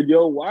weird,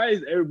 yo. Why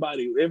is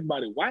everybody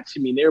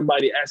watching me and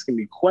everybody asking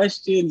me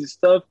questions and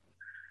stuff?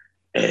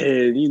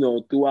 And you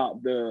know,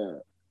 throughout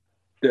the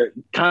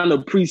kind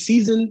of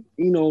preseason,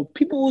 you know,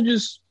 people were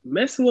just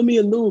messing with me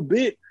a little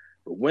bit,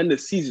 but when the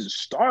season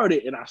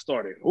started and I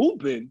started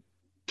hooping,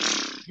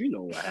 you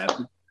know what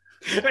happened.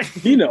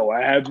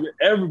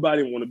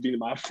 Everybody want to be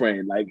my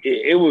friend. Like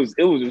it was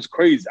just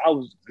crazy. I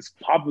was this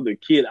popular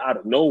kid out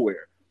of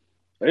nowhere.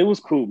 It was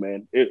cool,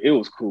 man. It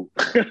was cool.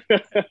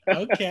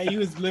 Okay, you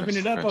was living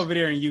it up over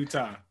there in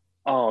Utah.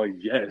 Oh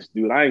yes,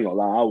 dude. I ain't gonna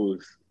lie.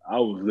 I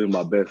was living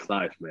my best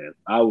life, man.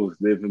 I was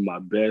living my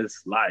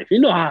best life. You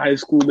know how high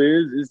school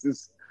is. It's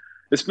just,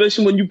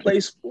 especially when you play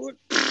sport.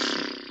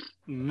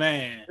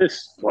 Man,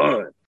 it's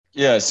fun.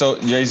 Yeah, so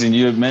Jason,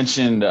 you had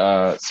mentioned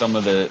some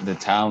of the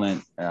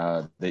talent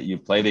that you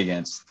played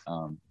against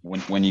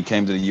when you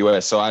came to the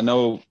U.S. So I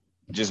know,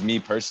 just me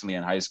personally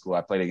in high school,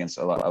 I played against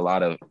a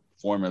lot of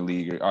former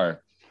league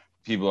or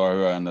people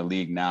who are in the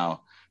league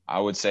now. I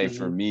would say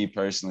for me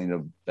personally,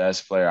 the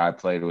best player I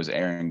played was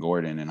Aaron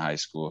Gordon in high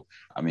school.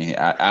 I mean,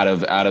 out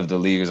of the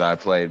leagues I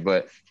played,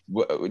 but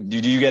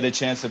did you get a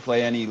chance to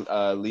play any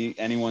league?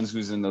 Anyone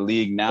who's in the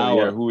league now,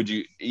 or who would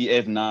you?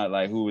 If not,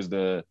 like who was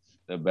the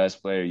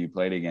best player you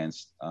played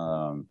against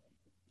out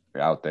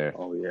there?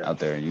 Out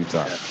there in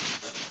Utah. Yeah.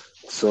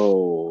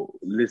 So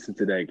listen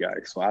to that,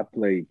 guys. So I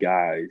played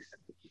guys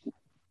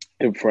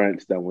in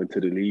France that went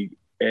to the league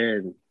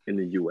and in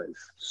the US.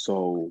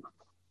 So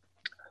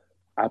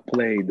I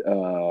played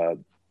a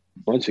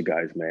bunch of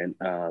guys, man.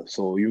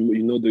 So you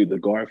know the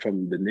guard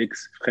from the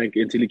Knicks, Frank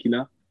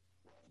Ntilikina?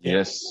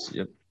 Yes.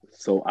 Yep.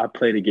 So I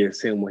played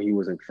against him when he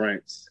was in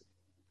France,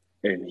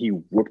 and he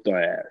whooped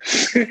our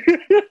ass.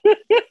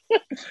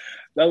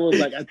 That was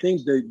like, I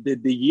think the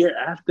year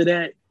after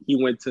that,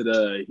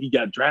 he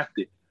got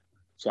drafted.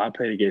 So I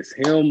played against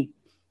him.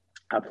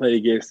 I played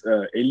against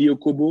Elio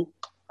Kobo.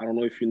 I don't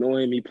know if you know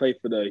him. He played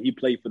for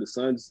the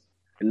Suns,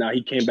 and now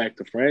he came back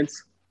to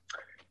France.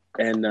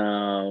 And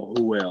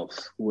who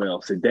else?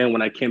 And then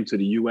when I came to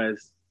the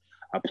US,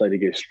 I played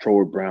against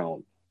Troy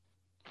Brown.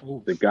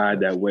 Ooh, the guy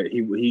that went,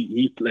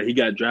 he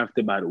got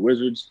drafted by the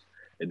Wizards,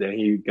 and then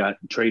he got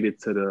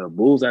traded to the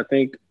Bulls, I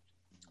think.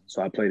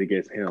 So I played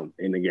against him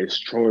and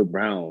against Troy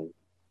Brown.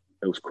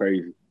 It was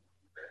crazy.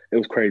 It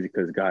was crazy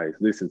because, guys,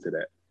 listen to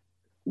that.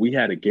 We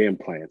had a game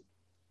plan.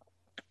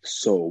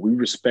 So we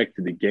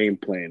respected the game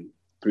plan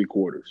 3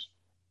 quarters.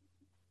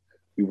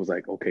 He was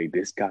like, okay,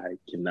 this guy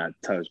cannot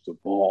touch the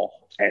ball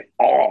at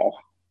all.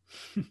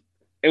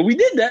 And we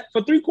did that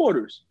for 3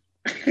 quarters.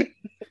 The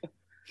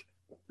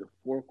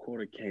 4th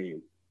quarter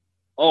came.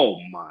 Oh,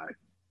 my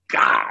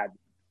God.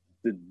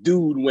 The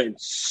dude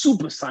went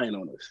Super Saiyan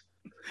on us.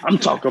 I'm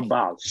talking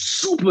about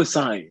Super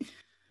Saiyan.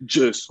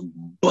 Just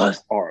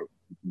bust our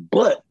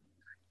butt.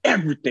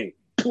 Everything.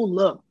 Pull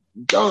up.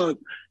 Dunk.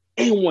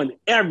 A1.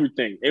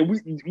 Everything. And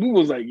we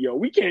was like, yo,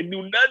 we can't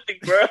do nothing,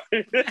 bro.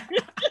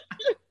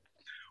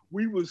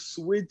 We was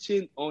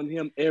switching on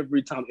him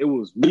every time. It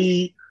was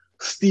me,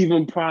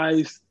 Stephen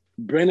Price,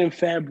 Brennan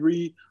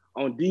Fabry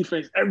on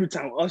defense. Every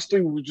time us 3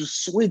 were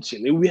just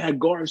switching. And we had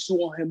Garsu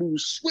on him. We were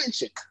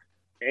switching.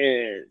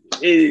 And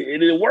it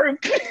didn't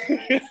work.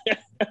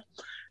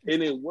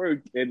 And it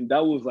worked. And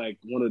that was like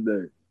one of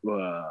the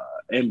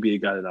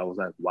NBA guys that I was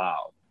like,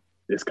 wow,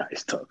 this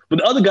guy's tough. But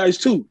the other guys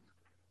too.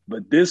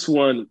 But this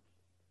one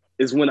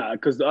is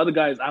because the other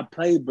guys I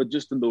played, but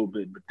just a little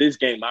bit. But this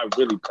game I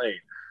really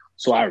played.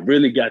 So I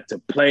really got to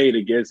play it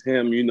against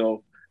him,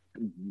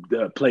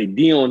 play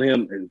D on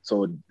him. And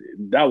so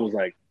that was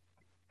like,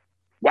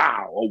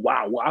 wow. Oh,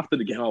 wow. Well, after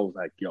the game, I was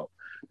like, yo,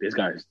 this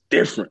guy's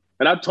different.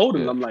 And I told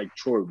him, I'm like,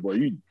 Troy, boy,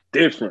 you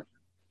different.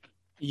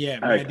 Yeah,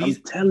 man. I'm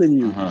telling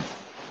you.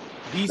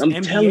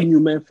 Telling you,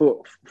 man,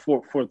 for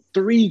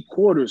 3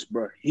 quarters,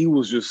 bro, he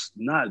was just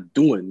not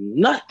doing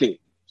nothing.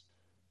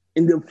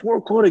 And the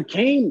 4th quarter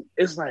came,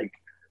 it's like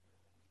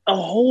a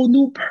whole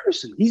new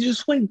person. He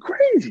just went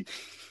crazy.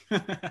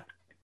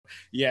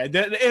 Yeah,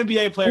 the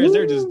NBA players,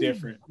 they're just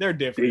different. They're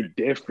different.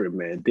 They different,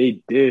 man.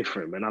 They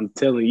different, man. I'm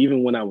telling you,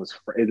 even when I was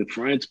in the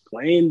French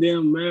playing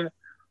them, man,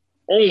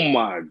 oh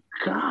my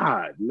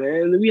God,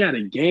 man. We had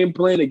a game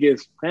plan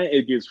against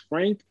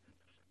Frank.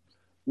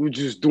 We were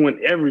just doing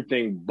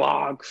everything,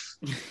 box,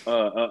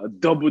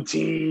 double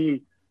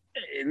team,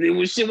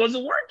 and shit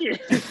wasn't working.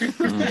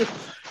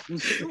 We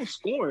was still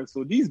scoring.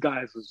 So these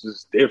guys was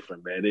just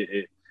different, man.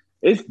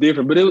 It's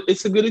different, but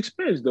it's a good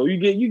experience though. You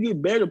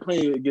get better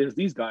playing against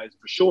these guys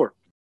for sure.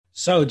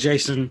 So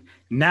Jason,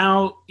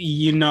 now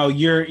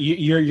you're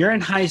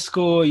in high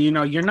school.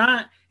 You're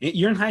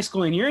in high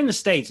school and you're in the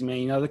States,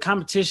 man. The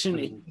competition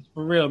is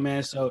for real,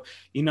 man. So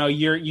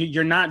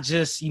you're not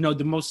just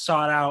the most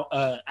sought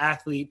out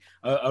athlete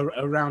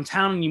around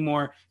town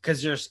anymore,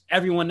 because there's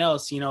everyone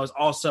else is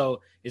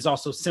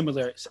also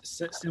similar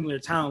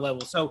talent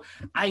level. So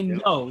I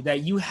know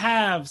that you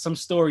have some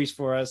stories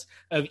for us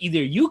of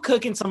either you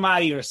cooking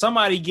somebody or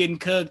somebody getting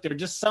cooked or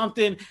just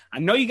something. I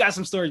know you got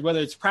some stories, whether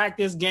it's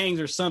practice, games,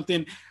 or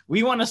something.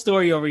 We want a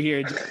story over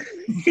here.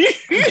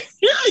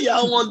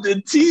 Y'all want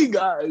the tea,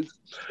 guys.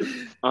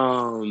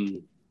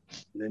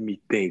 Let me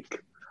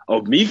think.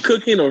 Of me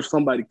cooking or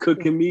somebody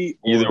cooking me?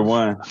 Either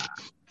one.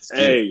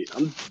 Hey,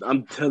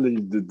 I'm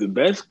telling you, the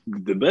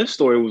best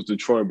story was the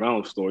Troy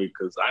Brown story,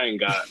 because I ain't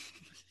got.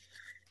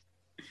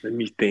 Let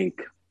me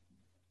think.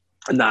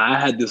 Nah, I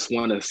had this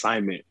one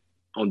assignment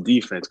on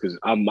defense, because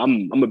I'm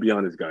gonna be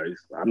honest, guys.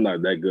 I'm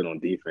not that good on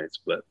defense,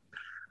 but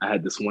I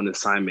had this one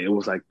assignment. It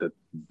was like the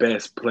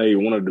best play,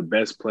 one of the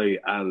best play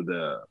out of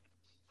the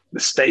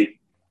state.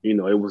 It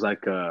was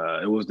like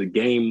it was the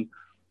game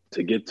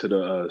to get to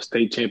the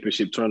state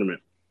championship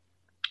tournament.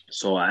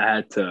 So I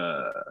had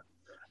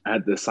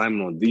the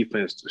assignment on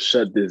defense to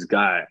shut this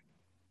guy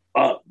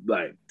up,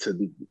 like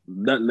to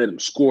not let him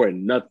score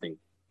nothing.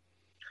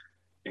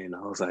 And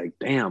I was like,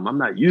 damn, I'm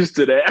not used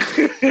to that.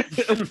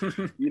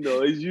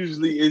 It's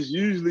usually,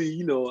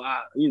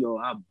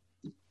 I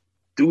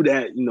do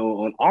that,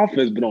 on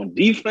offense, but on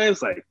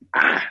defense, like,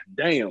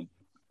 damn.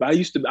 But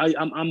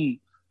I'm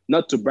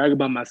not to brag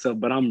about myself,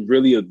 but I'm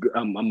really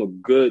I'm a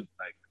good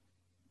like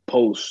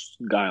post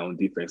guy on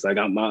defense. Like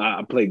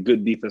I play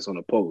good defense on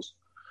the post.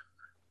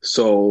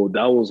 So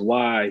that was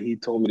why he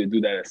told me to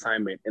do that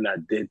assignment, and I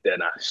did that.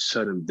 And I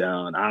shut him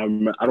down. I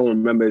don't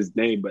remember his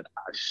name, but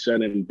I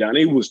shut him down.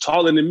 He was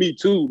taller than me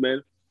too,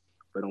 man.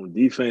 But on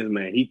defense,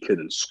 man, he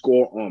couldn't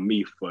score on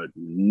me for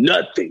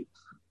nothing.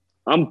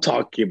 I'm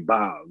talking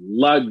about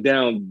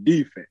lockdown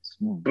defense,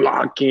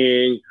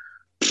 blocking,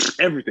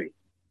 everything.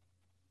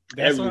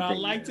 That's everything, what I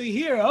like to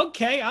hear.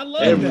 Okay, I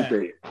love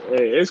everything. That.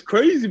 Hey, it's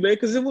crazy, man,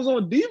 because it was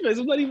on defense.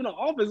 It was not even on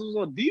offense. It was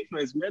on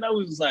defense, man. I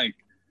was just like,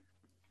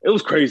 it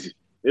was crazy.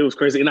 It was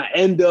crazy. And I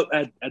end up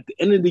at the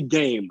end of the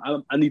game,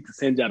 I need to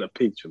send y'all a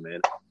picture,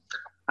 man.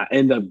 I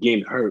end up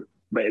getting hurt,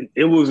 but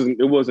it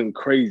wasn't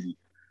crazy.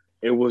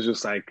 It was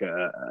just like,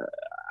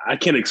 I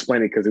can't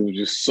explain it because it was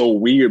just so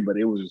weird, but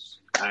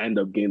I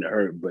ended up getting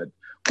hurt, but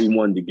we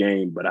won the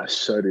game, but I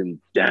shut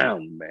him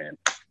down, man.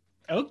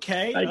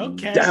 Okay, like,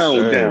 okay.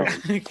 Down.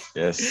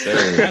 Yes,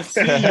 sir.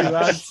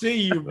 I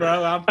see you,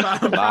 bro. I'm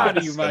proud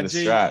of you, my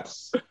G.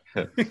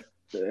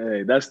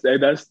 Hey, that's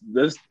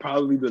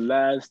probably the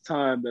last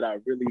time that I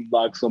really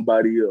locked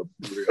somebody up.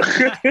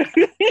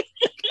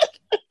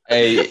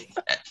 Hey,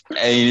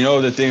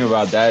 the thing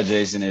about that,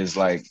 Jason, is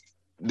like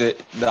the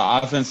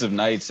offensive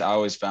nights. I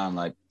always found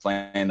like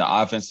playing the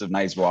offensive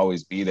nights will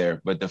always be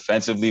there, but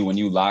defensively, when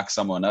you lock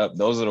someone up,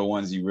 those are the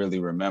ones you really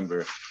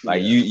remember.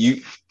 Like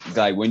you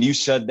like when you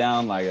shut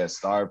down like a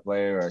star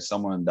player or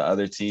someone, the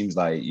other teams,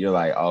 like you're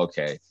like,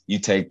 okay, you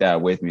take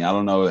that with me. I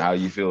don't know how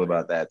you feel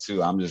about that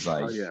too. I'm just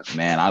like,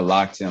 man, I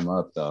locked him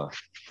up though.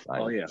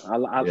 Like, I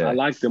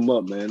locked him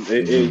up, man.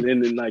 And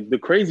then like the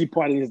crazy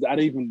part is that I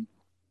didn't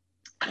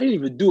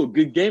even do a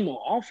good game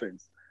on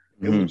offense.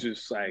 It was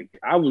just like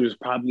I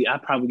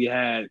probably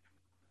had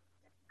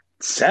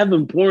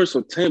 7 points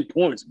or 10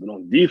 points, but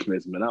on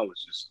defense, man, I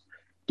was just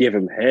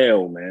giving him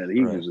hell, man.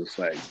 He was just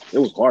like, it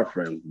was hard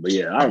for him. But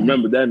yeah, I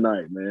remember that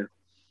night, man.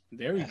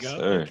 There we go.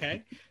 Sir.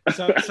 Okay.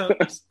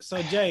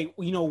 So Jay,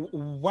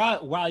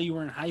 while you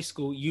were in high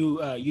school,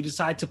 you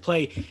decided to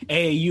play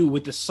AAU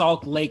with the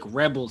Salt Lake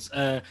Rebels.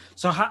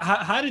 So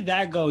how did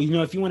that go?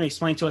 If you want to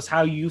explain to us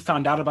how you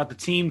found out about the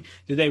team,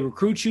 did they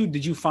recruit you?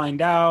 Did you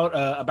find out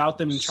about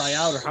them and try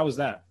out, or how was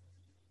that?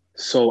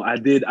 So I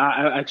did.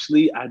 I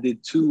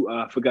did two.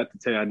 I forgot to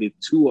tell you, I did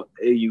 2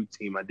 AAU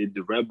team. I did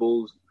the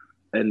Rebels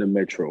and the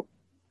Metro.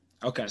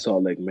 Okay.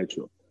 Salt Lake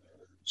Metro.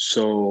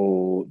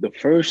 So the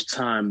first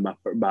time, the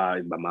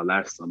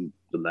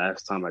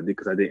last time I did,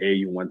 because I did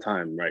AAU one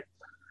time, right?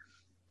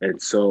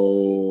 And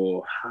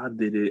so how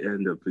did it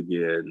end up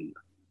again?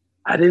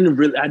 I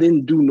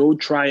didn't do no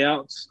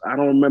tryouts. I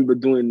don't remember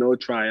doing no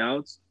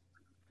tryouts.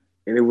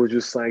 And it was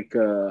just like,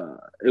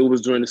 it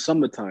was during the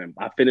summertime.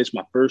 I finished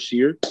my first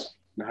year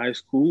in high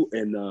school,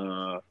 and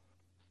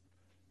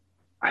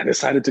I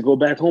decided to go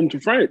back home to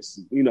France.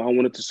 I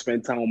wanted to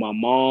spend time with my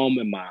mom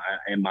and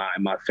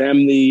my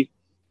family.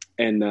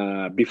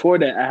 And before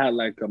that, I had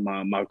like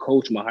my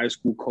coach, my high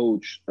school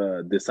coach,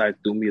 decided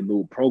to do me a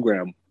little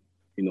program,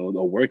 a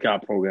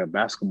workout program,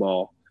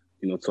 basketball,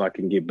 so I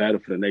can get better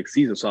for the next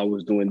season. So I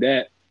was doing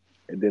that.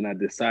 And then I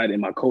decided,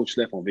 and my coach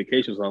left on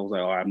vacation. So I was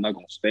like, all right, I'm not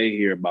going to stay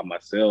here by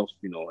myself.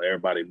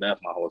 Everybody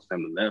left, my whole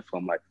family left. So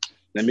I'm like,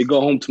 let me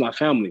go home to my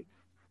family.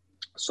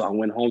 So I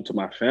went home to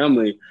my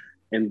family.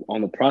 And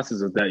on the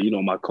process of that,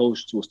 my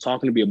coach was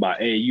talking to me about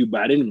AAU,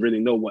 but I didn't really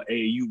know what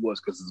AAU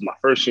was because it's my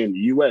first year in the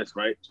U.S.,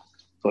 right?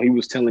 So he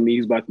was telling me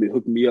he's about to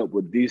hook me up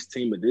with this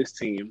team and this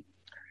team.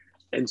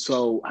 And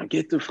so I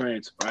get to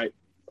France, right?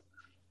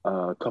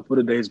 A couple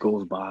of days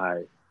goes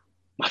by.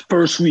 My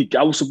first week,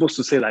 I was supposed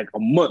to say like a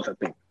month, I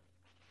think.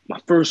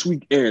 My first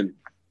week in,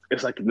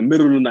 it's like in the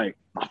middle of the night,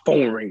 my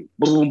phone rings.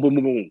 Boom, boom,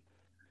 boom, boom.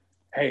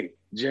 Hey,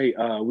 Jay,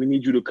 we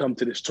need you to come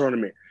to this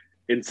tournament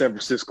in San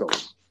Francisco.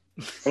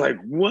 I'm like,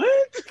 what?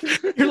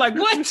 You're like,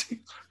 what?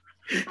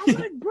 I'm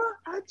like, bro,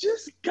 I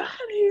just got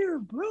here,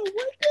 bro.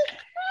 What the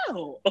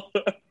hell?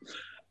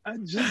 I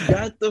just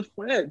got to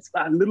France.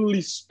 I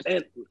literally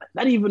spent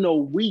not even a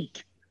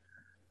week.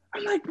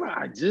 I'm like, bro,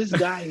 I just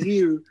got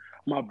here.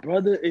 My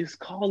brother is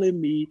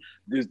calling me.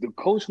 There's the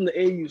coach from the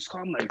AAU is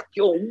calling. I'm like,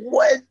 yo,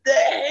 what the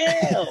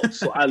hell?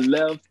 So I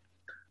left.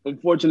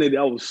 Unfortunately,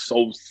 I was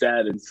so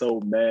sad and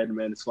so mad,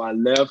 man. So I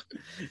left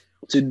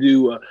to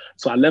do.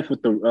 So I left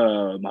with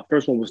the. My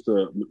first one was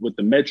with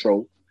the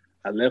Metro.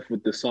 I left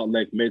with the Salt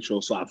Lake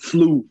Metro. So I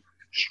flew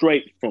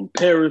straight from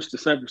Paris to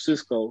San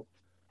Francisco.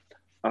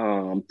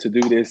 To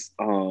do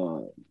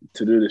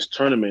this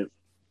tournament.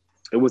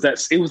 It was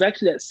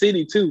actually at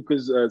City too,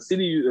 because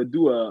City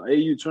do a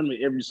AAU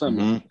tournament every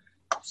summer. Mm-hmm.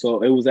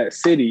 So it was at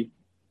City,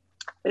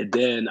 and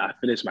then I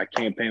finished my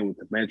campaign with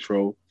the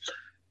Metro.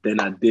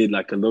 Then I did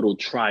like a little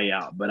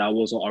tryout, but I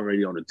wasn't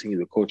already on the team.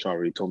 The coach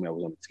already told me I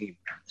was on the team.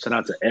 Shout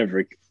out to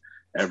Everett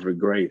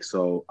Gray.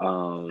 So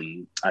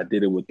I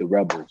did it with the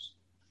Rebels.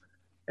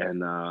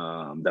 and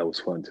that was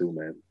fun too,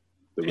 man.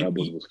 The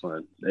Rebels was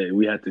fun.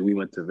 We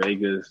went to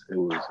Vegas. It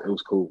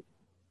was cool.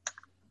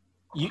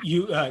 Do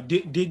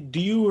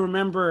you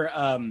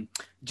remember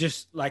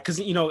just like, because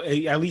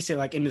at least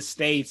like in the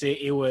States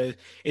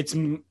it's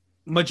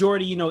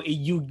majority,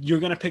 you're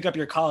going to pick up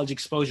your college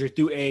exposure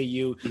through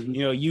AAU.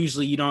 Mm-hmm.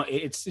 Usually you don't,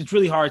 it's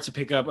really hard to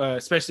pick up,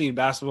 especially in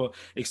basketball,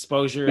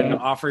 exposure and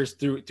offers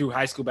through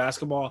high school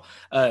basketball.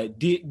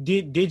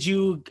 Did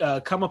you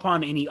come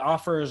upon any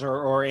offers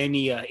or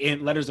any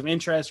letters of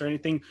interest or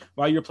anything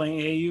while you're playing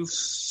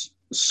AAU?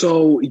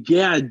 So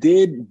yeah, I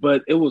did,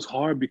 but it was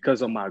hard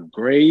because of my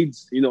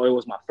grades. It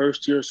was my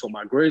first year, so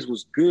my grades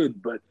was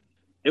good, but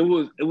it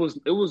was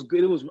good.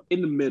 It was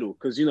in the middle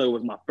because it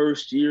was my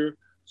first year.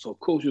 So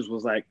coaches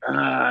was like,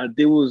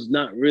 they was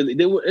not really,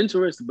 they were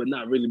interested, but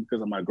not really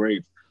because of my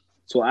grades.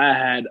 So I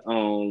had,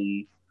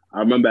 I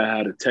remember I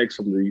had a text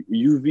from the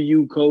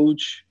UVU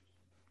coach,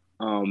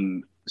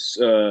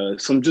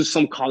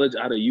 some college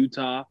out of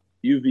Utah,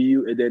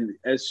 UVU, and then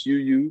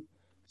SUU.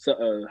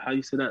 So, how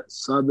you say that?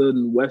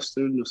 Southern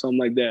Western or something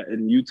like that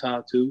in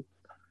Utah too.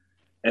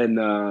 And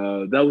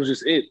that was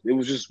just it. It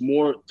was just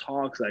more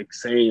talks like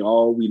saying,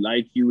 "Oh, we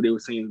like you." They were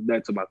saying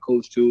that to my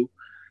coach too,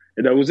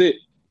 and that was it.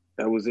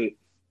 That was it.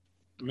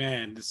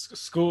 Man, the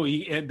school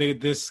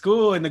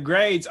and the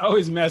grades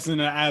always messing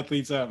the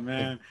athletes up,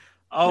 man.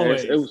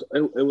 Always. It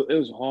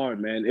was hard,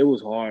 man. It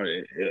was hard.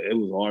 It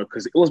was hard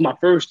because it was my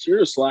first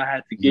year, so I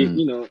had to get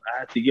I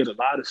had to get a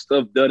lot of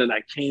stuff done, and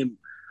I came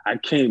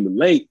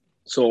late,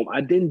 so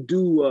I didn't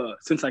do.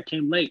 Since I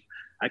came late,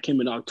 I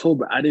came in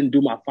October. I didn't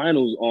do my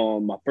finals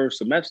on my first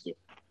semester.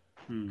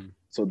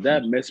 So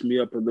that messed me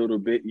up a little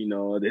bit.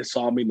 They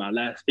saw me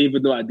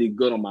even though I did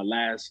good on my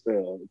last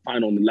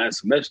final in the last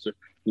semester.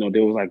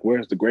 They was like,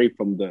 "Where's the grade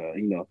from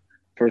the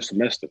first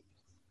semester?"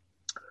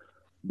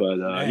 But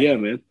yeah,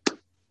 man.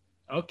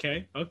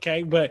 Okay,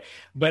 but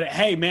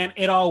hey, man,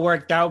 it all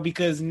worked out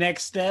because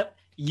next step,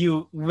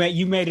 you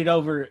made it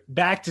over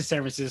back to San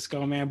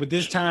Francisco, man. But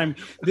this time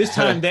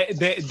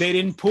they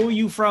didn't pull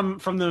you from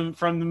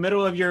the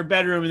middle of your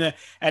bedroom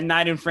at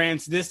night in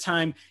France. This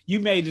time you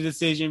made the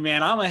decision,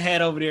 man. I'm gonna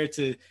head over there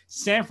to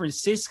San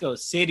Francisco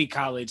City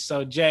College.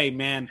 So Jay,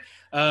 man.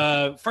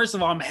 First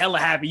of all, I'm hella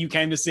happy you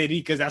came to City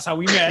because that's how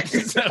we met.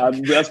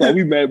 That's how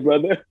we met,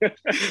 brother.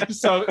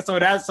 so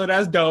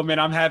that's dope, man.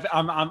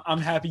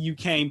 I'm happy you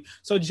came.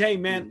 So Jay,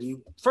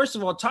 man, first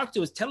of all, talk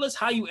to us. Tell us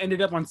how you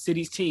ended up on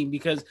City's team,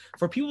 because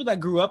for people that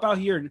grew up out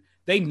here,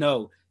 they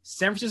know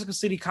San Francisco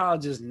City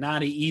College is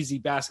not an easy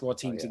basketball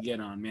team to get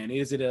on, man.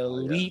 It is an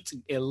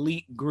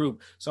elite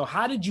group. So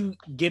how did you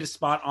get a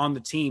spot on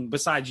the team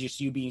besides just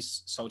you being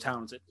so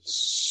talented?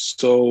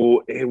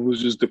 So it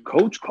was just the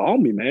coach called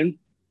me, man.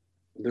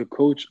 The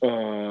coach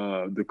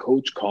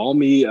called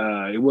me.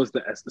 It was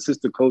the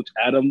assistant coach,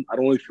 Adam. I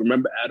don't know if you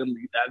remember Adam.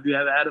 Have you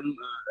ever had him?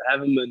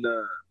 Have him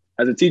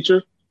as a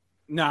teacher?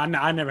 No,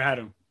 I never had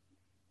him.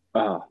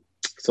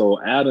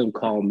 So Adam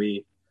called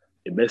me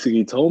and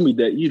basically told me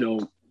that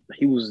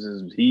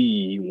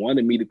he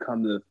wanted me to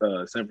come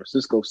to San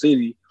Francisco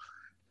City,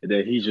 and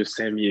that he just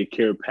sent me a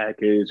care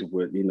package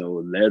with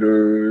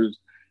letters,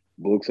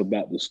 books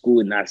about the school,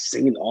 and I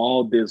seen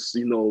all this,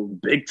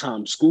 big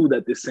time school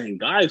that they're sending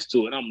guys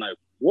to, and I'm like,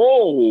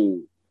 whoa,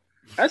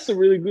 that's a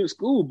really good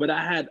school. But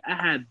I had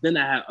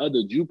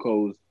other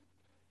JUCOs,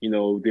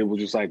 they were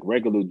just like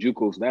regular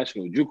JUCOs,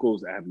 national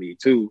JUCOs at me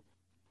too.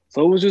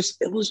 So it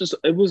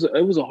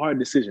was a hard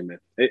decision, man.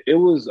 It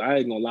was, I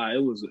ain't gonna lie,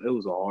 it was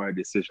a hard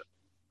decision.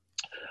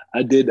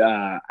 I did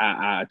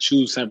I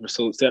choose San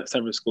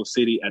Francisco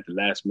City at the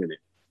last minute,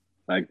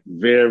 like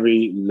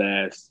very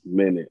last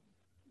minute.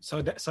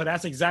 So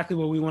that's exactly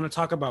what we want to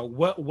talk about.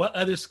 What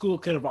other school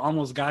could have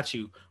almost got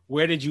you?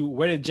 Where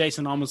did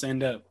Jason almost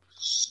end up?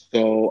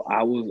 So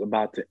I was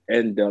about to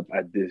end up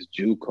at this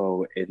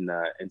JUCO in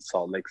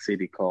Salt Lake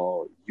City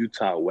called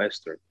Utah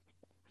Western.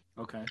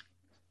 Okay.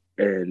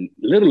 And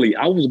literally,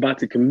 I was about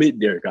to commit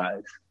there,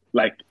 guys.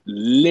 Like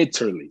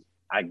literally,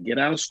 I get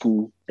out of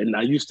school, and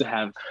I used to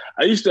have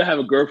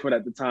a girlfriend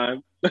at the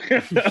time.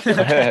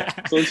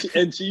 So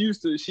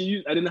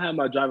I didn't have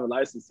my driver's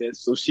license yet,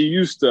 so she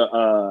used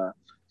to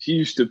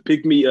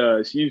pick me.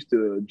 She used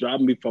to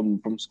drop me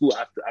from school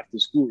after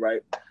school,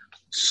 right?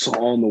 So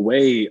on the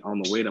way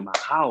to my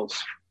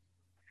house,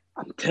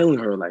 I'm telling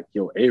her like,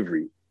 "Yo,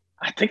 Avery,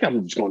 I think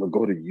I'm just going to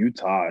go to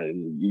Utah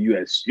and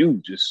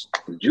USU just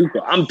for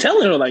JUCO." I'm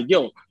telling her like,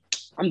 "Yo,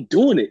 I'm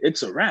doing it.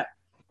 It's a wrap.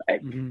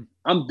 Like, I'm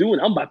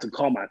about to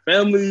call my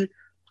family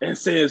and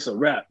say it's a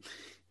wrap."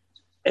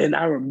 And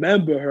I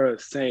remember her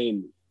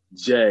saying,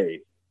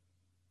 "Jay,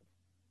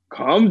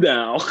 calm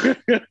down.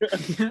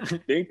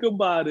 Think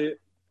about it.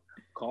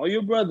 Call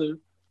your brother,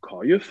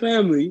 call your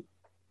family,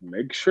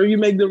 make sure you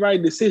make the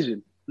right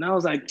decision." And I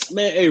was like,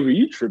 "Man, Avery,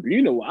 you tripping.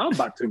 You know what?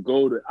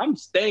 I'm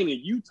staying in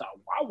Utah.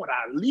 Why would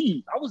I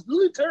leave?" I was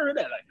literally telling her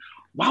that. Like,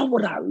 why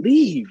would I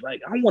leave?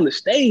 Like, I want to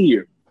stay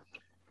here.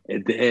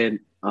 And then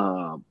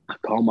I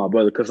called my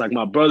brother because like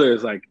my brother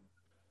is like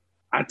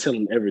I tell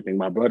him everything.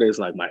 My brother is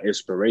like my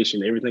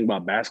inspiration. Everything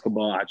about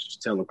basketball, I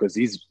just tell him because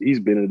he's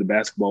been in the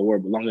basketball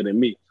world longer than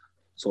me.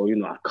 So,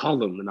 I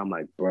call him and I'm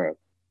like, bro,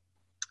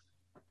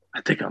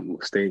 I think I'm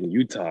gonna stay in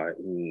Utah.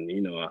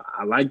 And,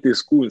 I like this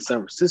school in San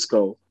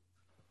Francisco,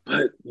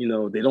 but they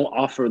don't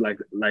offer like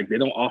they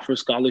don't offer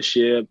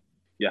scholarship.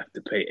 You have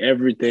to pay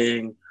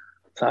everything.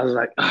 So I was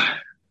like, I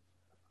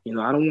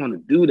don't want to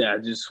do that. I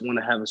just want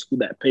to have a school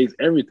that pays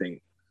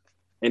everything.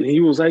 And he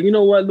was like, you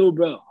know what, little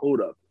bro, hold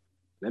up.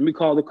 Let me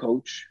call the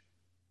coach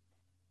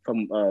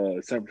from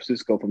San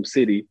Francisco, from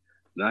City,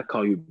 and I'll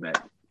call you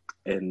back.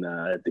 And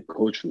the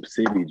coach from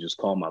City just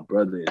called my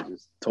brother and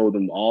just told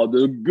him all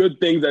the good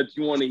things that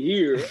you want to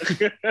hear.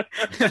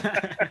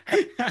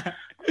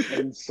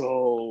 And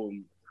so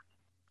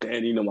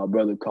then, my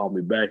brother called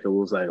me back and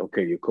was like,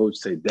 okay, your coach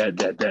said that.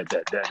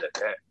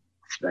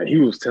 Now he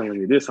was telling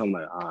me this. I'm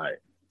like, all right,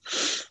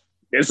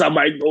 guess I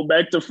might go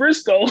back to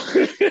Frisco.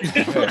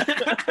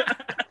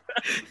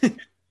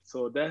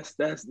 So that's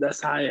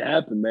how it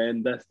happened,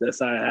 man. That's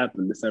how it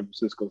happened to San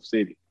Francisco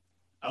City.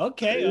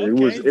 Okay.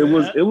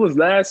 It was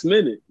last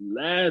minute,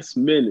 man.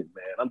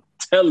 I'm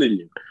telling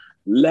you,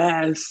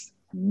 last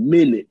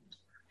minute.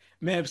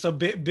 Man, so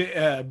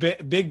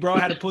big bro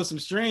had to pull some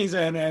strings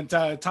and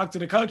talk to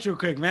the coach real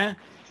quick, man.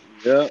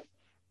 Yep.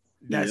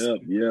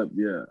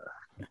 Yeah.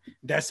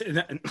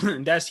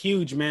 That's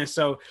huge, man.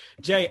 So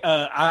Jay,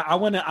 I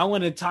want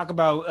to talk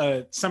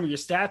about some of your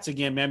stats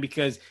again, man,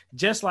 because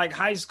just like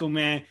high school,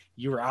 man,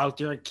 you were out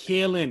there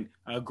killing,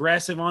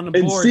 aggressive on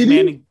the boards,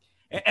 man.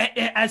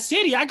 At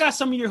City, I got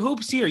some of your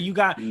hoops here. You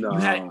had a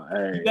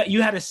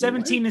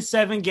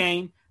 17-7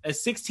 game, a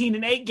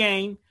 16-8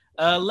 game,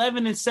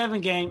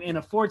 11-7 game, and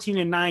a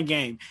 14-9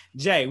 game.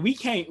 Jay, we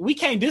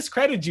can't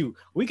discredit you.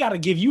 We got to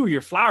give you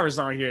your flowers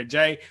on here,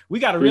 Jay. We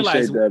got to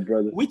realize that,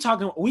 brother.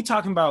 we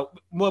talking about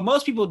what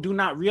most people do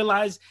not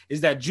realize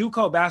is that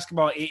JUCO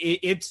basketball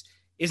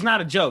it's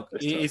not a joke.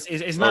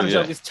 It's not a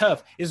joke. It's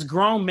tough. It's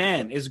grown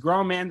men. It's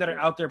grown men that are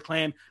out there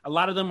playing. A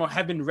lot of them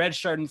have been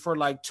redshirting for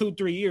like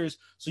 2-3 years.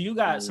 So you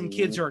got some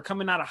kids who are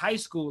coming out of high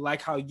school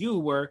like how you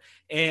were,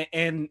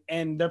 and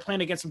they're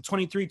playing against some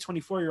 23,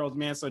 24-year-olds,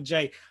 man. So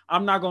Jay,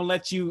 I'm not gonna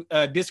let you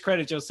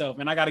discredit yourself,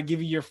 and I got to give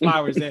you your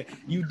flowers that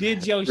you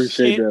did your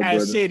shit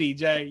at City,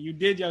 Jay. You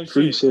did your shit.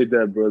 Appreciate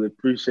that, brother.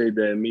 Appreciate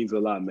that. It means a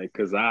lot, man.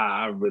 Because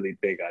I really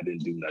think I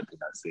didn't do nothing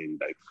at City,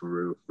 like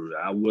for real.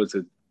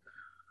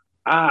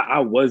 I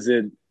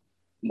wasn't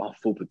my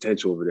full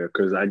potential over there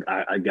because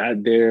I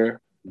got there,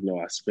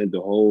 I spent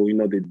the whole,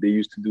 they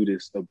used to do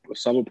this a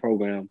summer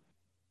program.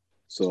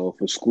 So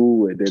for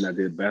school, and then I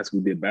did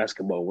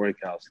basketball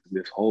workouts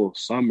this whole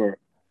summer.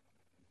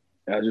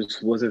 I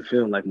just wasn't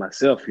feeling like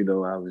myself, I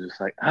was just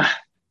like,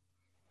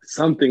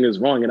 something is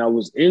wrong. And I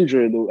was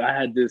injured. I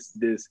had this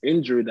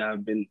injury that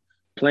I've been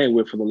playing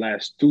with for the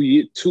last 2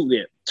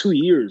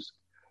 years.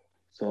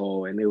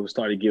 So, and it was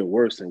starting to get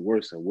worse and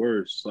worse and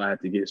worse. So I had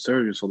to get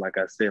surgery. So like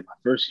I said, my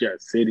first year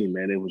at City,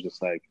 man, it was just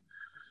like,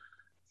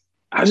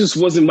 I just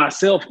wasn't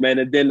myself, man.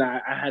 And then I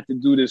had to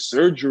do this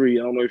surgery.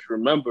 I don't know if you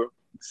remember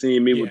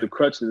seeing me with the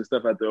crutches and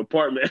stuff at the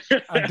apartment.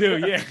 I do,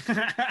 yeah.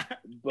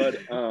 But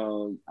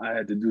I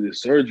had to do the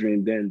surgery,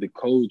 and then the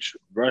coach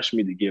rushed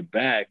me to get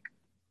back.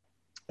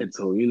 And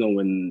so,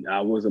 when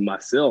I wasn't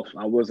myself,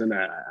 I wasn't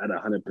at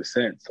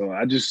 100%. So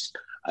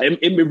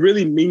it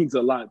really means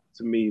a lot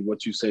to me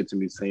what you said to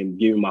me, saying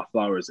giving my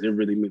flowers. It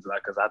really means a lot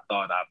because I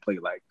thought I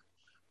played like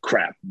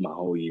crap my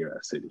whole year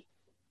at City.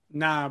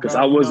 Nah, because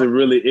I wasn't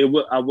really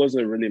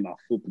my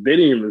football. They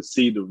didn't even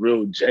see the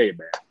real Jay,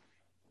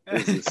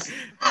 man.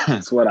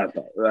 That's what I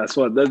thought. That's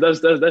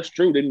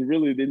true. They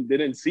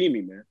didn't see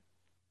me, man.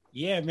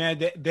 Yeah, man,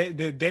 you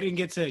didn't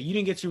get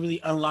to really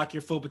unlock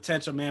your full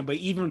potential, man. But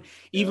even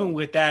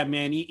with that,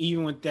 man,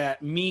 even with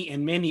that, me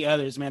and many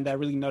others, man, that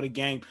really know the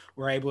game,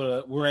 we're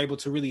able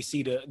to really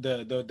see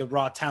the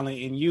raw talent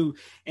in you.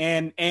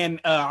 And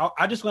I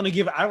want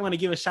to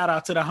give a shout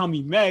out to the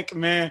homie Mech,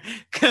 man,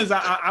 because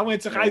I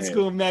went to high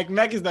school.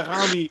 Mech is the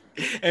homie,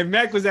 and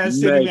Mech was at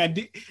City, man.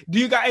 Do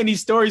you got any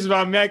stories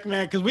about Mech,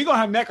 man? Because we gonna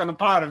have Mech on the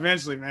pod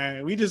eventually,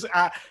 man.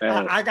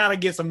 I gotta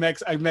get some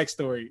a Mech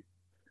story.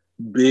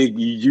 Big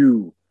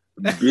U.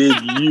 Big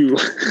U,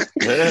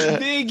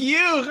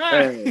 huh?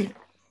 Hey,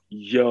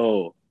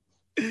 yo,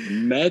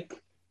 Mech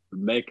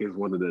is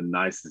one of the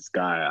nicest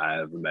guy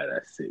I ever met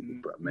at City,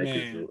 bro.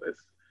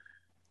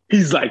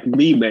 He's like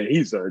me, man.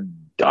 He's a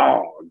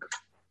dog.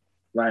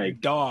 Like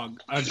dog.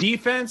 A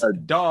defense, a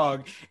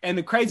dog. And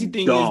the crazy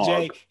thing is,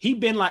 Jay, he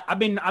been like I've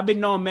been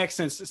knowing Mech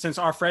since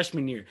our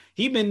freshman year.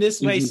 He been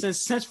this way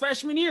since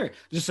freshman year.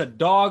 Just a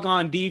dog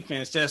on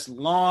defense, just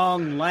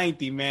long,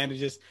 lengthy, man.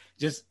 To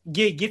just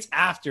gets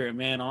after it,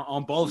 man,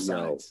 on both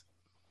sides.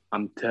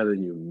 I'm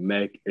telling you,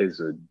 Mech is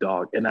a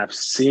dog. And I've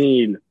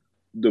seen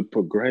the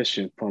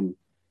progression from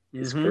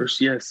his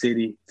first year at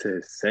City to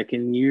his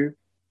second year.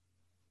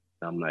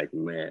 I'm like,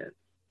 man,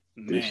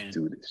 this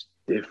dude is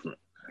different.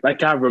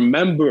 Like I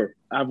remember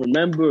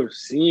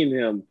seeing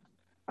him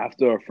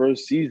after our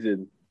first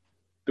season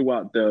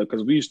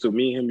because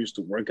me and him used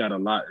to work out a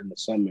lot in the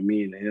summer,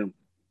 me and him.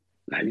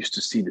 And I used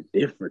to see the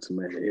difference,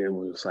 man. It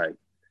was like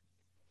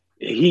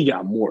he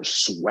got more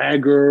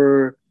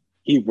swagger.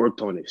 He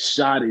worked on his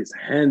shot, his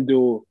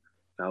handle.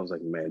 And I was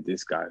like, man,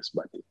 this guy's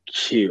about to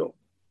kill.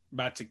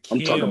 About to kill.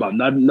 I'm talking about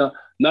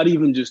not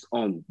even just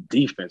on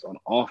defense, on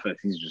offense.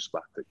 He's just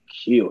about to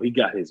kill. He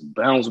got his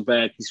bounce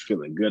back. He's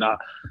feeling good.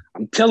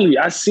 I'm telling you,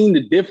 I seen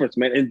the difference,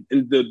 man.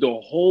 And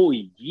the whole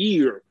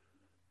year,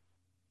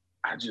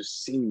 I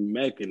just seen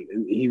Mac,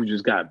 and he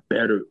just got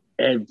better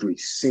every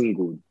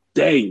single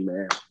day,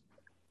 man.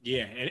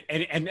 Yeah,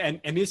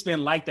 and it's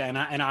been like that.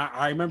 And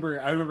I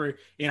remember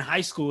in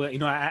high school, you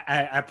know,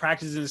 I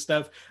practiced and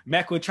stuff.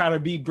 Mac would try to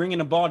be bringing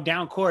the ball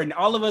down court, and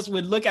all of us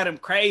would look at him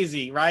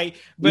crazy, right?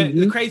 But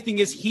the crazy thing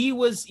is, he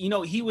was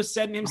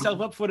setting himself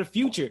up for the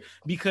future,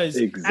 because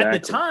at the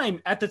time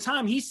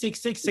he's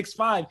 6'6",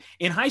 6'5".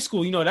 In high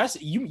school, you know,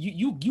 that's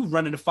you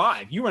running the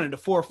 5, you running the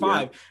 4 or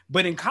 5. Yeah.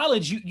 But in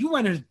college, you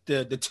running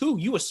the 2.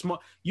 You're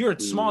a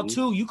small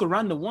 2. You could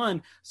run the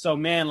 1. So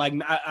man, like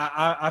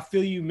I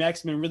feel you,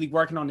 Mac's been really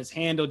working on his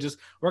handle, just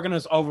working on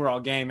his overall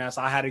game, man.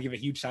 So I had to give a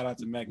huge shout out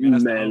to Mac,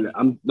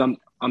 man.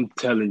 I'm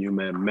telling you,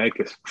 man, Mac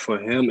is, for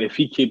him, if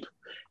he keep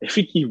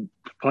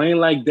playing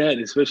like that,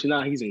 especially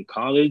now he's in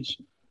college,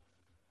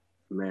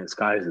 man,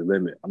 sky's the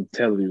limit. I'm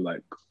telling you,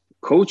 like,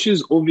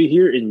 coaches over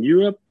here in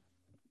Europe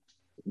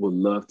would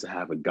love to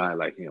have a guy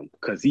like him,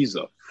 because he's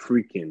a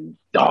freaking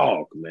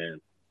dog, man.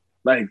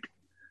 Like,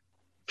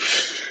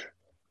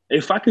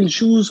 if I can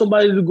choose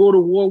somebody to go to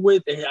war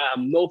with, and I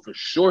know for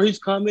sure he's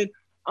coming,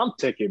 I'm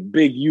taking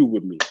Big U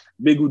with me.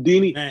 Big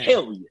Houdini, man.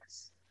 Hell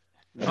yes.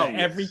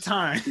 Every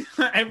time,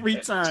 man. Every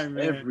time,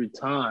 man.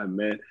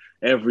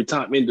 Every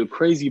time. And the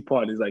crazy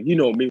part is, like, you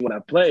know me, when I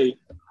play,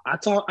 I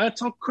talk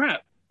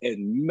crap,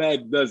 and Mac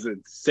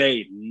doesn't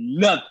say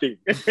nothing.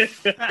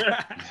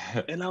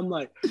 And I'm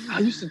like,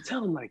 I used to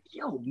tell him, like,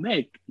 yo,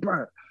 Mac,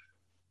 bro,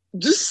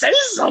 just say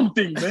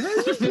something, man.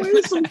 You're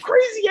playing some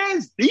crazy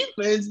ass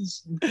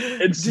defense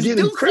and just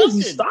getting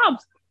crazy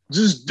stops.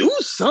 Just do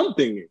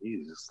something.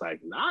 He's just like,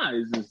 nah,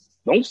 it's just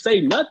don't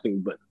say nothing.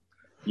 But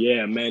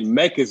yeah, man,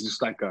 Mac is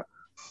just like a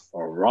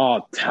raw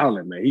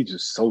talent, man. He's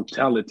just so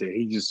talented.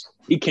 He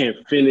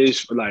can't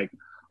finish, like,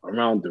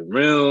 around the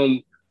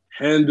rim,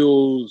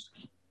 handles.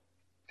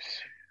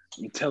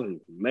 I'm telling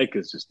you, Mac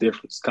is just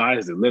different. Sky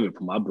is the limit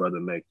for my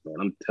brother Mac, man.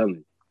 I'm telling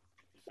you.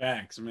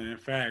 Facts, man.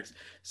 Facts.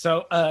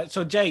 So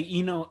Jay,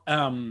 you know,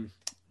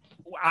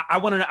 I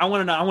want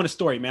a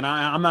story, man.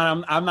 I'm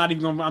not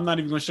even gonna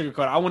sugarcoat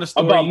it. I want a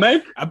story about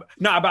Mac.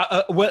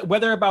 About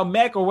whether about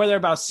Mac or whether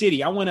about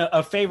City. I want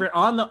a favorite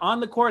on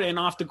the court and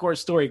off the court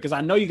story, because I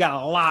know you got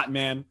a lot,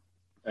 man.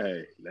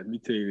 Hey, let me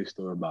tell you the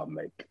story about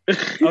Mac.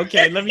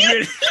 Okay, let me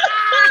hear it.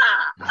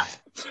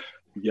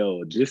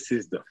 Yo, this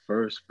is the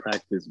first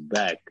practice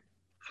back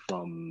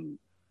from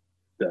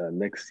the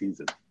next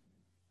season.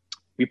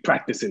 We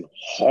practicing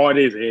hard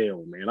as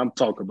hell, man. I'm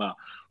talking about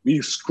we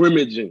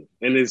scrimmaging,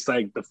 and it's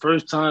like the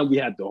first time we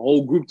had the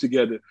whole group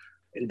together.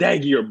 And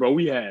that year, bro,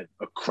 we had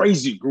a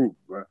crazy group,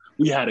 bro.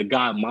 We had a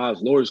guy,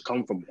 Miles Norris,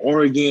 come from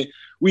Oregon.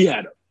 We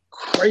had a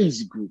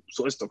crazy group.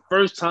 So it's the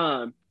first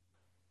time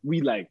we,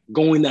 like,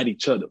 going at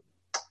each other.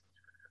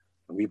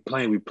 And we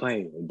playing.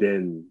 And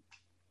then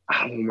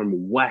I don't remember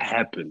what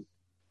happened.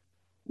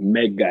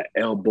 Meg got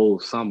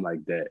elbowed, something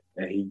like that.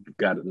 And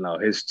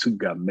his tooth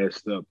got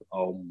messed up.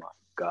 Oh, my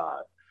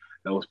God.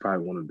 That was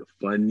probably one of the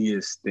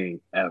funniest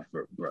things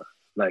ever, bro.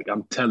 Like,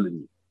 I'm telling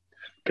you.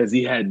 Because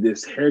he had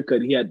this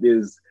haircut. He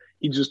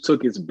just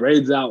took his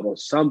braids out or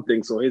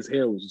something, so his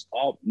hair was just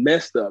all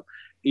messed up.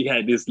 He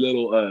had this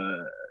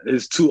little,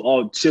 his tooth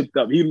all chipped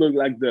up. He looked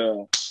like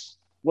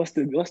what's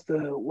the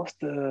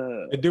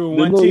doing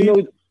one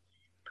team?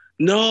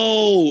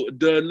 No,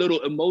 the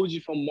little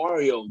emoji from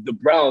Mario, the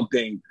brown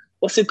thing.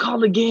 What's it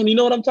called again? You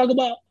know what I'm talking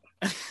about?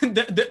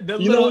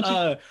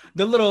 the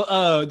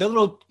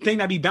little thing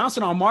that be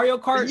bouncing on Mario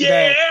Kart.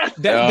 Yeah.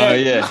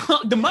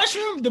 The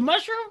mushroom.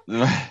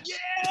 Yeah.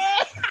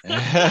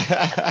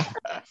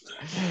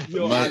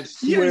 Yo, I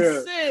swear.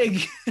 You're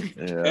sick.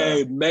 Yeah.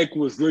 Hey, Mac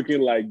was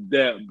looking like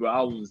that, bro.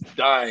 I was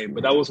dying,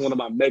 but that was one of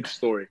my Mac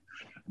story.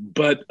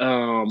 But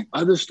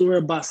other story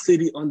about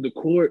City on the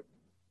court,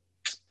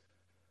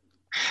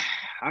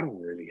 I don't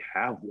really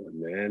have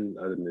one, man,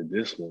 other than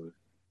this one.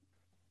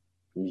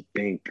 You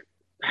think?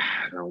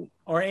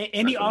 Or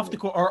any off the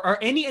court, or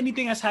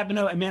anything that's happened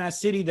to at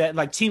City, that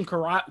like team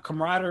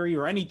camaraderie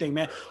or anything,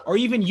 man, or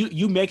even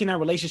you making that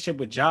relationship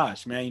with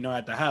Josh, man, you know,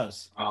 at the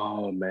house.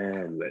 Oh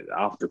man,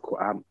 off the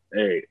court,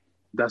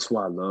 that's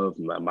why I love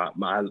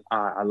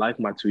I like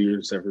my 2 years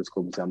in San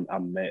Francisco, because I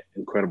met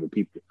incredible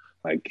people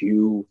like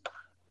you,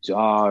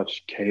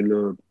 Josh,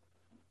 Caleb,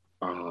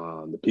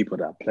 the people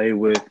that I play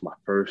with my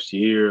first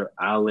year,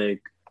 Alec,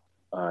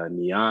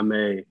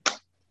 Niame.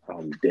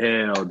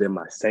 Dale. Then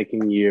my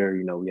second year,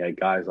 you know, we had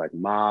guys like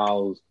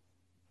Miles,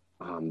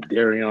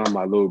 Darion,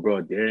 my little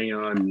bro,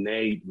 Darion,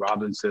 Nate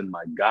Robinson,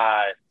 my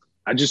guy.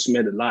 I just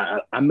met a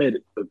lot. I met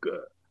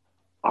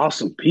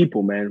awesome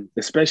people, man.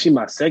 Especially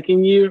my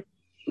second year,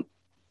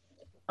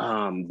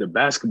 the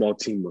basketball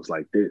team was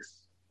like this.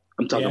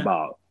 I'm talking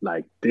about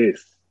like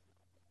this.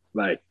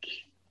 Like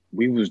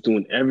we was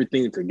doing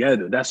everything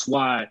together. That's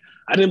why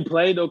I didn't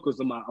play though because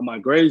of my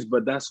grades,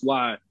 but that's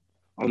why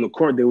on the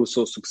court they were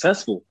so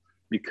successful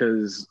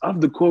because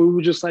of the court we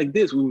were just like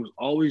this. We was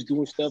always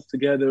doing stuff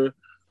together.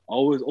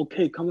 Always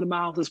okay. Come to my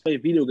house. Let's play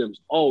video games.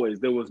 Always.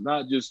 There was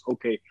not just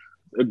okay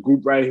a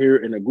group right here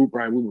and a group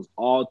right here. We was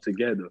all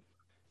together,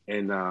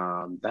 and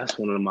that's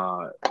one of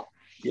my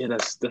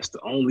that's the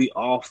only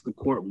off the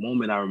court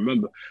moment I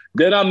remember.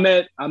 Then I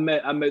met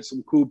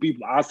some cool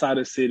people outside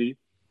the city.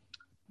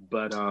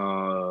 But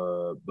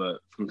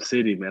from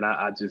city, man,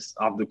 I just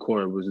off the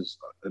court, it was just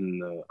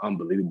an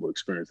unbelievable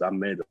experience. I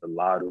met a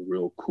lot of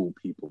real cool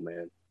people,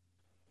 man.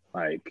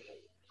 Like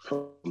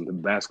from the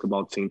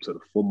basketball team to the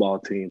football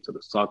team to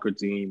the soccer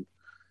team,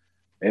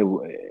 I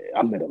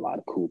met a lot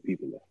of cool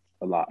people, man.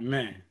 A lot,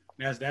 man.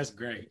 That's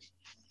great.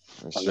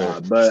 A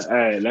lot. But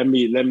hey, let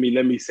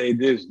me say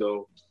this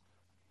though.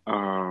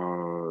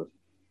 I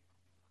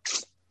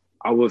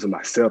wasn't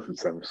myself in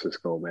San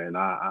Francisco, man.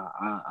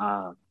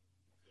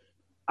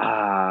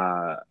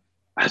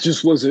 I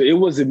just wasn't. It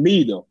wasn't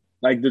me though.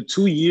 Like the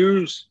 2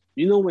 years,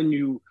 you know,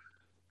 when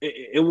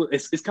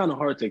it's kind of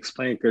hard to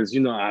explain because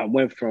you know I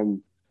went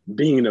from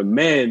being a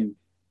man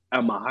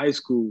at my high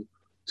school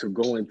to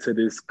going to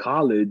this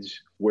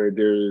college where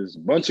there's a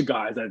bunch of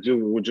guys that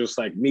were just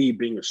like me,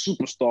 being a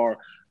superstar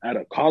at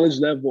a college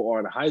level or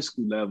at a high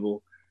school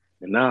level,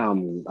 and now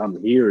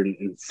I'm here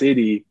in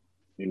city,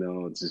 you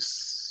know,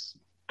 just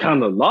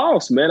kind of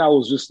lost, man. I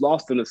was just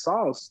lost in the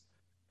sauce.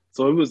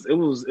 So it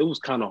was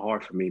kind of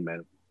hard for me,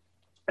 man.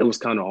 It was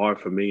kind of hard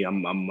for me.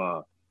 I'm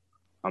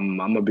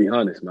gonna be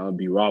honest, man. I'm gonna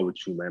be raw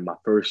with you, man. My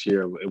first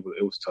year, it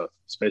was tough,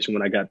 especially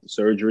when I got the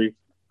surgery.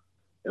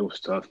 It was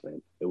tough,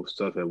 man. It was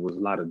tough. It was a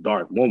lot of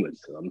dark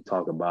moments. I'm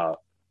talking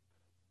about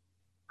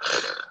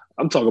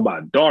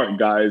dark,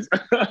 guys.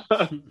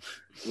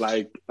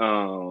 Like,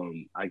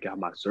 I got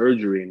my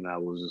surgery, and I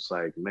was just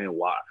like, man,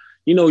 why?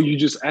 You know, you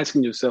just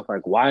asking yourself,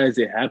 like, why is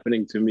it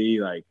happening to me?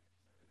 Like,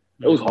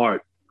 it was hard.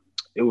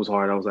 It was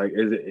hard. I was like,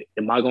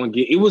 am I going to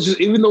get, it was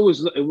just, even though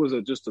it was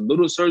just a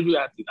little surgery,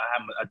 I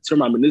tore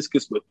my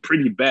meniscus, but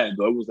pretty bad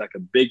though. It was like a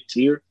big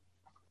tear.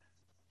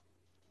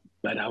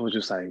 But I was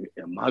just like,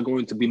 am I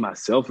going to be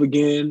myself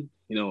again?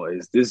 You know,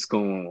 is this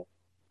going to,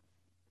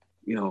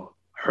 you know,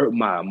 hurt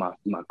my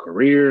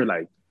career?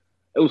 Like,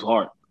 it was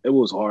hard. It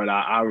was hard.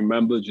 I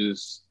remember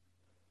just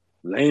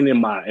laying in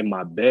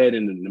my bed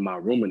in my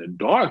room in the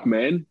dark,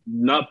 man,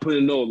 not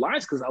putting no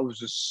lights because I was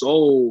just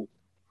so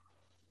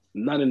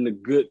not in a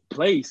good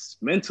place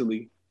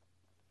mentally.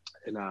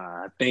 And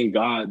I thank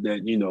God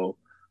that, you know,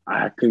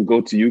 I can go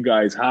to you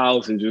guys'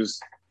 house and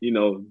just, you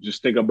know,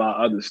 just think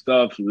about other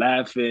stuff,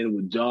 laughing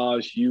with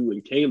Josh, you,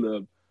 and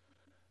Caleb.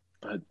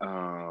 But,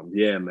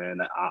 yeah,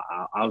 man,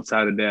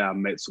 outside of that, I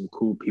met some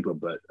cool people.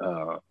 But,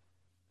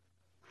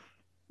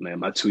 man,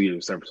 my 2 years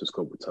in San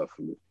Francisco were tough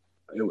for me.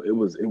 It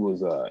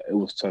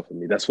was tough for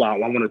me. That's why I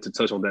wanted to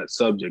touch on that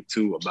subject,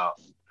 too, about,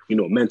 you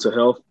know, mental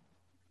health.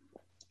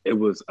 It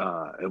was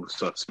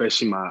tough,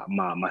 especially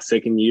my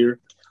second year.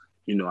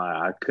 You know,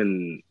 I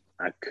couldn't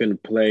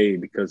play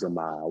because of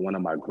one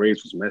of my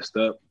grades was messed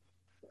up.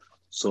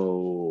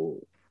 So,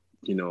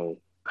 you know,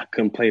 I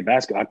couldn't play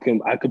basketball.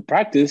 I could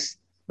practice,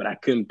 but I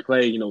couldn't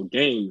play, you know,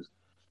 games.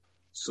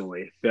 So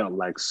it felt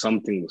like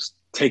something was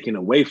taken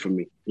away from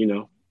me, you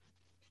know.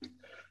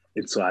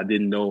 And so I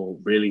didn't know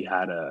really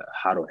how to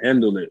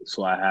handle it.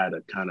 So I had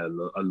a kind of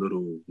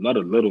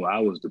I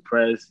was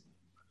depressed.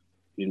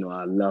 You know,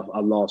 I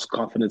lost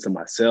confidence in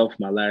myself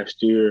my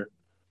last year.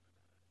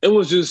 It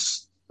was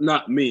just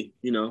not me,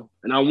 you know.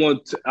 And I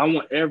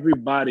want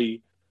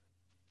everybody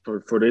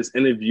for this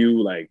interview,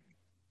 like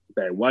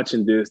that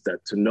watching this,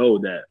 that to know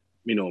that,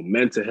 you know,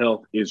 mental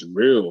health is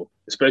real,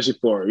 especially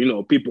for, you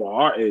know, people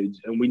our age,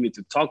 and we need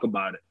to talk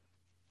about it.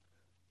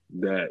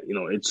 That, you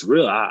know, it's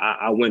real.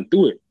 I went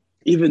through it,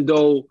 even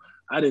though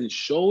I didn't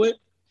show it.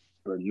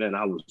 But man,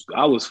 I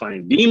was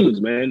fighting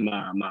demons, man.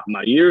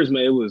 My years,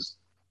 man, it was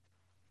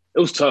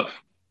tough.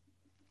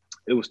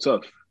 It was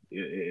tough.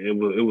 It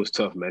was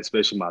tough, man.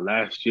 Especially my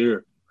last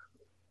year,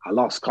 I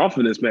lost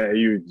confidence, man.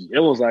 It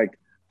was like,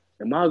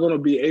 am I gonna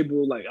be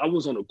able? Like, I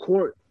was on the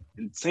court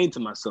and saying to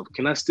myself,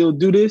 "Can I still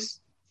do this?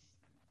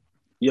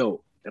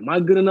 Yo, am I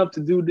good enough to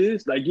do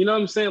this?" Like, you know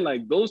what I'm saying?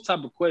 Like those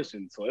type of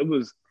questions. So it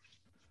was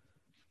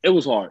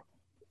hard.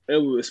 It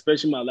was,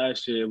 especially my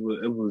last year. It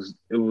was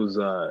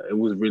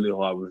really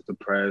hard. I was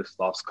depressed,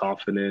 lost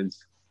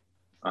confidence.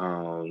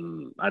 I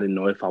didn't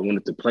know if I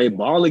wanted to play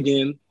ball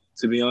again,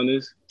 to be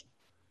honest.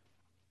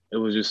 I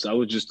was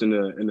just in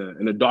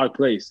a dark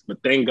place.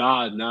 But thank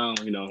God now,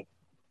 you know,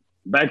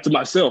 back to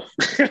myself.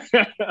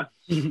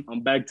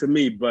 I'm back to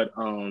me. But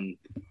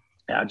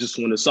I just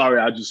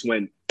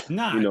went.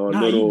 Nah, you know,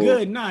 you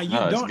good. Nah, you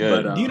it's don't.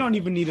 good. You don't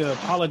even need to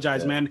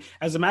apologize, man.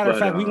 As a matter of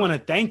fact, we want to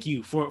thank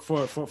you for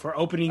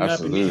opening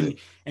absolutely. up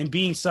and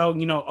being so,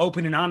 you know,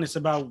 open and honest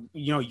about,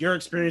 you know, your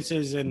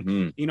experiences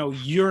and you know,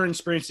 your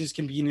experiences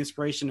can be an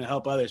inspiration to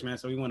help others, man.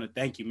 So we want to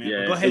thank you, man.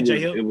 Yeah, go ahead, Jay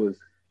Hill.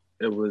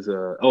 It was.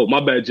 Oh,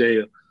 my bad, Jay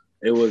Hill.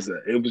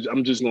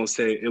 I'm just gonna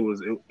say it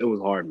was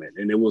hard, man,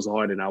 and it was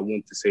hard. And I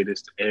want to say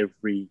this to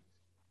every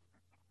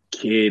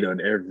kid or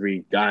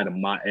every guy to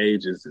my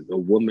age, is a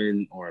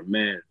woman or a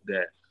man,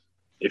 that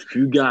if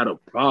you got a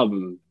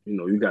problem,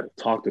 you got to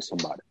talk to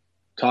somebody.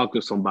 Talk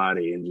to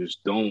somebody and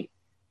just don't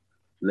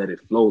let it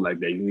flow like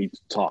that. You need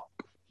to talk.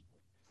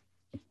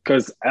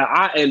 Because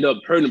I end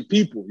up hurting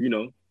people,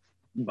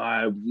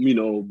 by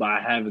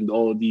having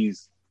all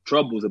these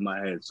troubles in my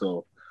head.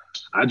 So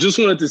I just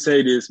wanted to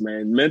say this,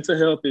 man. Mental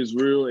health is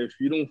real. If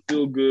you don't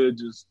feel good,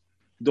 just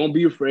don't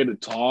be afraid to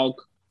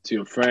talk to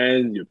your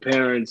friends, your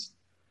parents.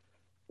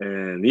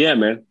 And yeah,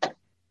 man.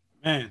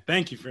 Man,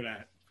 thank you for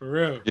that. For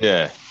real.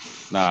 Yeah.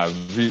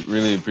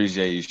 Really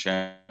appreciate you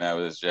sharing that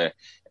with us, Jay.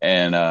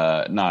 And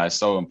it's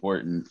so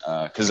important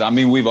because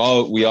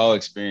we all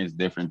experience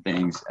different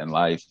things in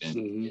life,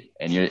 and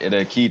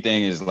the key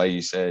thing is, like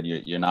you said,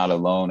 you're not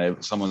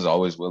alone. Someone's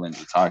always willing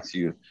to talk to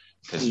you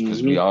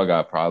because we all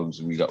got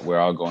problems and we're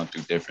all going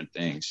through different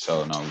things.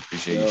 So we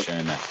appreciate you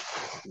sharing that.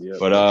 Yep.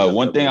 But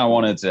one thing I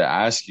wanted to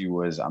ask you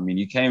was,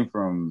 you came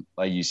from,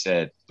 like you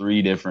said,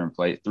 three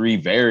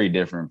very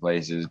different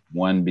places.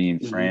 One being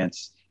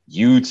France,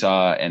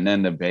 Utah, and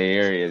then the Bay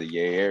Area, the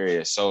Yay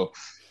area. So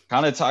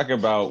kind of talk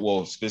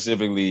about,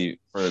 specifically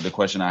for the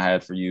question I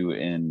had for you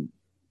in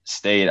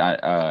state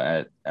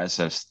at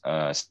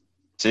SF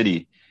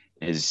City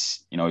is,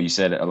 you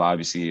said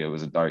obviously it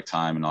was a dark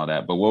time and all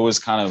that, but what was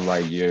kind of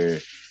like your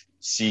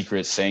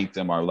secret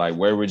sanctum, or like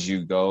where would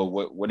you go?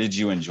 What did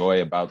you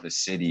enjoy about the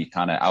city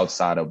kind of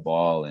outside of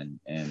ball and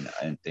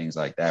things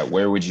like that?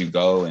 Where would you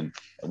go and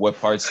what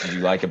parts did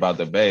you like about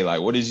the Bay?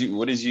 Like what was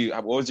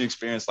your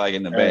experience like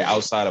in the Bay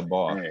outside of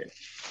ball? Hey,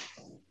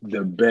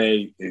 the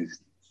Bay is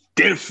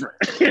different.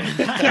 Yo,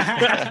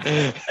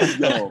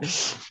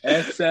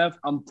 SF,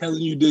 I'm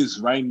telling you this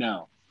right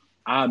now.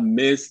 I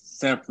miss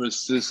San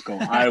Francisco.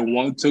 I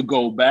want to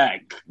go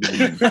back.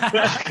 I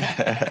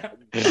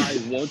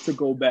want to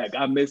go back.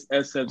 I miss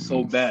SF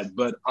so bad.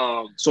 But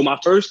so my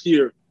first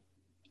year,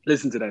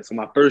 listen to that. So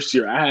my first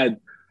year, I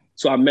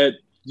met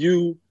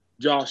you,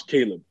 Josh,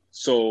 Caleb.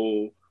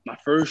 So the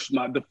first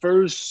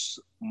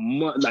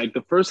month, like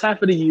the first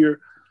half of the year,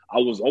 I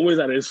was always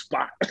at his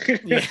spot.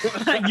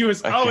 Yeah. You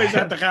was always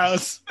at the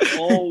house.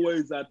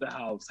 Always at the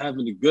house,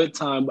 having a good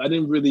time. I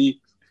didn't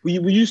really. We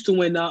used to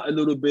went out a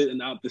little bit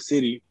and out the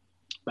city,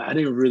 but I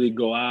didn't really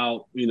go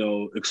out,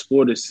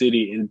 explore the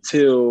city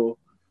until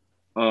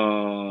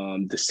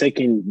the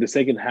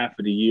second half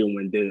of the year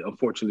when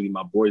unfortunately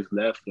my boys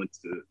left, went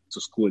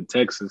to school in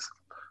Texas.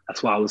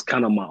 That's why I was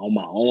kind of on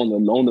my own,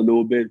 alone a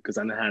little bit because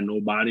I didn't have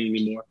nobody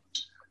anymore.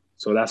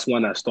 So that's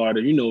when I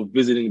started,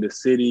 visiting the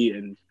city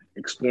and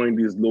exploring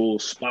these little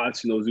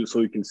spots, so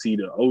you can see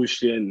the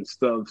ocean and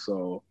stuff.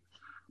 So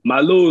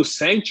my little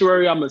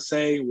sanctuary, I'm gonna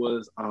say,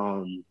 was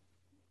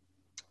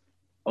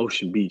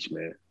Ocean Beach,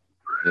 man.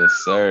 Yes,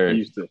 sir. I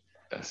used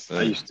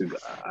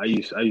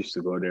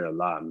to go there a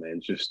lot, man.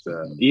 Just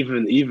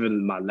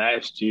even my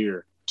last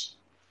year,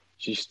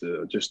 just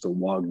to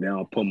walk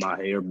down, put my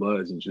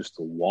earbuds and just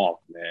to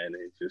walk, man,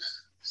 and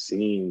just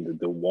seeing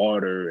the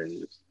water and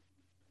just,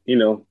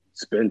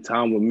 spend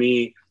time with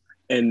me.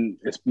 And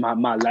it's my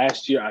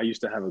last year. I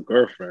used to have a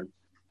girlfriend,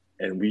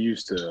 and we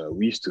used to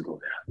go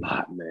there a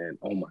lot, man.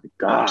 Oh my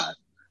God,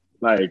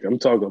 like I'm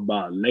talking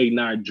about late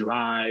night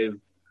drive.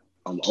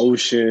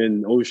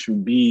 Ocean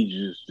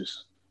Beach,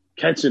 just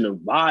catching a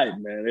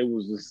vibe, man. It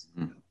was just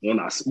one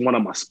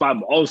of my spots.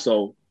 But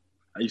also,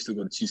 I used to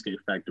go to Cheesecake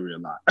Factory a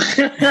lot.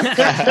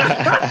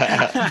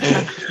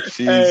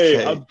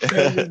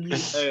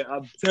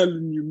 I'm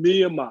telling you,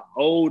 me and my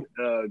old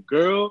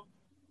girl,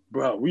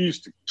 bro, we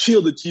used to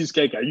kill the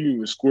cheesecake at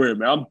Union Square,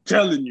 man. I'm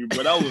telling you,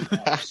 but I was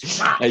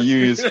at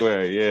Union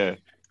Square, yeah.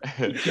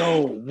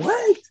 Yo,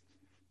 what?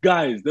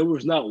 Guys, there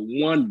was not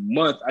 1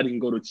 month I didn't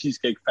go to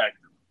Cheesecake Factory.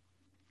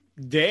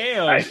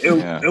 Damn.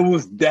 It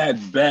was that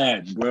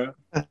bad, bro.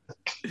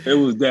 It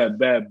was that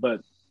bad.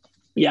 But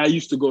yeah, I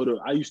used to go to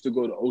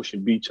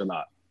Ocean Beach a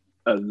lot.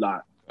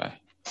 Right.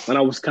 When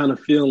I was kind of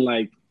feeling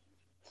like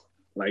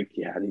I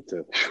need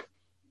to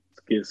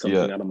get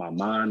something out of my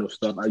mind or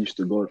stuff. I used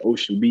to go to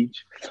Ocean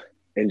Beach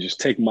and just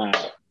take my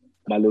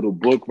little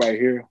book right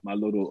here, my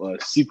little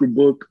secret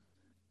book,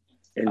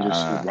 and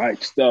just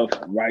write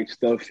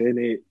stuff in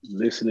it,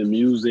 listen to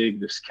music,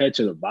 just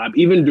catching a vibe.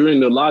 Even during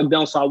the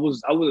lockdown, so I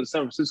was in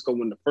San Francisco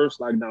when the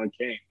first lockdown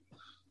came.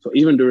 So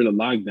even during the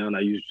lockdown, I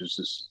used to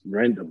just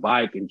rent a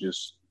bike and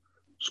just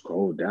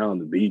scroll down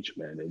the beach,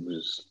 man. It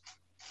was,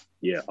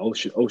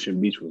 Ocean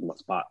Beach was my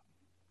spot.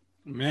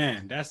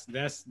 Man, that's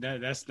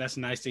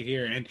nice to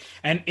hear,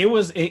 and it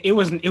was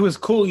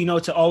cool,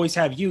 to always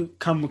have you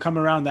come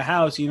around the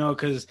house,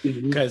 because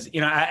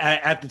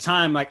at the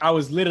time, like I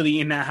was literally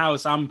in that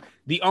house. I'm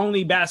the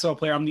only basketball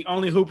player. I'm the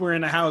only hooper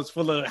in a house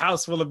full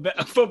of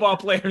football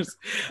players.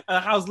 A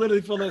house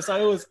literally full of.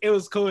 So it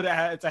was cool to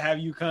have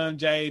you come,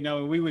 Jay. You know,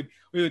 and we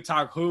would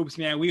talk hoops,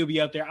 man. We would be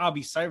up there. I'll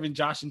be serving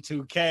Josh in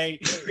 2K.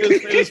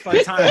 It was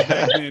fun time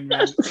back then,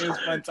 man. It was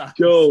fun time.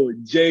 Yo,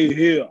 Jay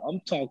Hill, I'm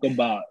talking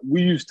about.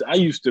 I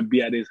used to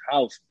be at his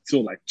house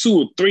till like 2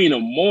 or 3 in the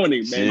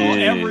morning, man.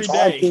 Every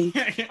day.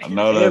 I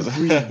know that.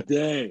 Every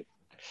day.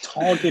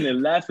 Talking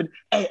and laughing.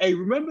 Hey,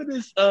 remember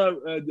this?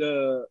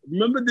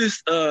 Remember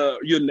this?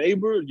 Your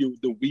neighbor,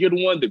 the weird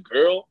one, the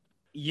girl.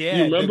 Yeah,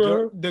 you remember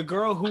her? The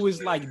girl who was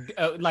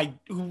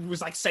who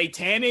was like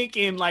satanic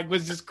and like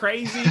was just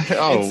crazy.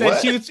 Oh,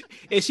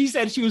 and she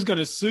said she was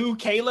gonna sue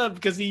Caleb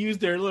because he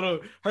used her little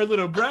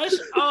brush.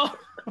 Oh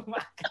my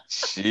God.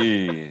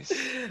 Jeez,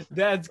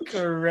 that's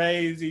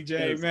crazy,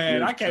 Jay.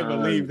 Man, I can't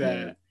believe that.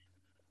 Man.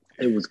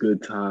 It was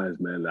good times,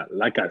 man.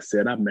 Like I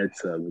said, I met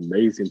some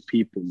amazing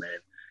people, man.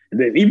 And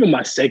then even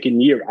my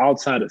second year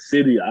outside the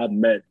city, I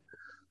met,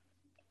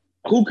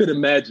 who could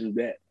imagine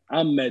that?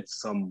 I met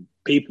some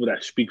people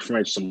that speak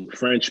French, some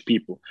French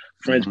people,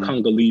 French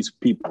Congolese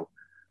people.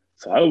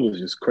 So it was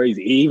just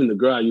crazy. Even the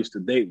girl I used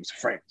to date was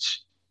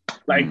French.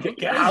 Like,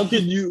 how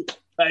can you,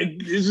 like,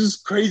 it's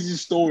just crazy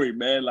story,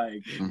 man.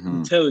 Like,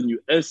 I'm telling you,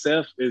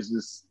 SF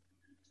is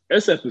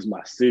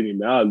my city,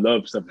 man. I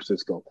love San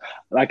Francisco.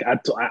 Like,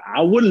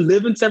 I wouldn't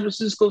live in San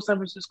Francisco.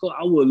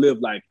 I would live,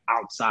 like,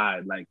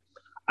 outside, like,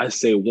 I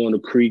say Warner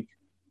Creek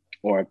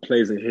or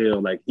Pleasant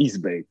Hill, like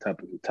East Bay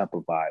type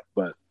of vibe.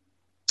 But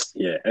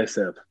yeah,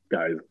 SF,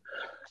 guys.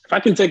 If I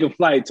can take a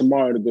flight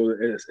tomorrow to go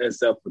to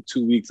SF for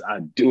 2 weeks,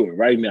 I'd do it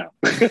right now.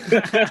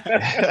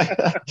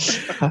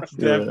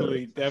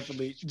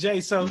 Definitely. Jay,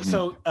 so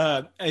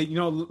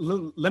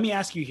let me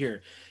ask you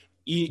here.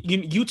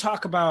 You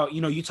talk about,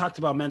 you talked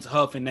about mental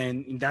health,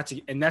 and that's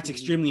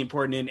extremely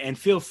important. And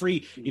feel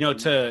free,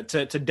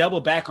 to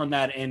double back on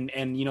that and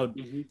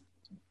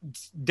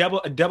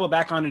double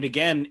back on it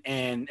again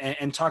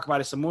and talk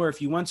about it some more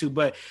if you want to.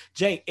 But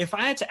Jay, if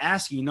I had to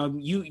ask you,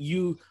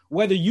 you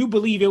whether you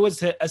believe it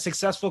was a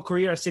successful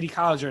career at City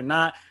College or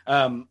not,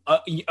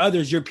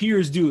 others, your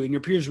peers do, and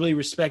your peers really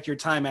respect your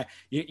time at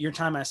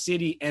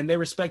City, and they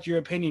respect your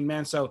opinion,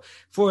 man. So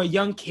for a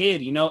young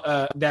kid,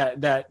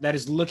 that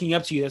is looking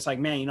up to you, that's like,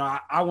 man,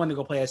 I want to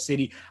go play at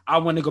City. I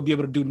want to go be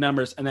able to do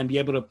numbers and then be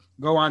able to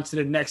go on to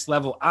the next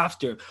level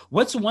after.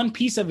 What's one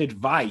piece of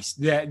advice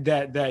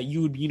that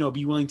you would,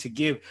 be willing to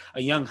give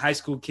a young high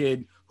school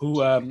kid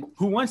who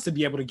wants to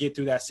be able to get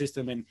through that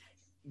system and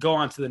go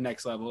on to the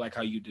next level like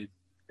how you did?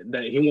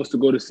 That he wants to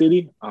go to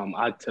City,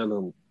 I tell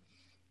him,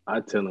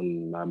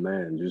 my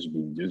man, just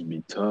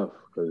be tough,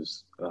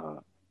 because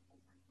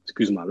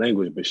excuse my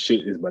language, but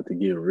shit is about to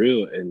get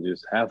real, and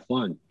just have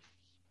fun,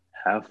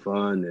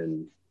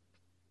 and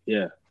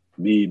yeah,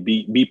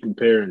 be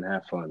prepared and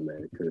have fun,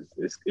 man, because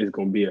it's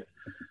gonna be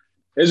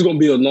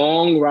a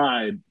long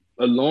ride,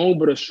 a long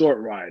but a short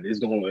ride. It's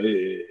gonna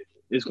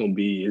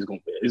be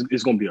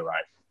a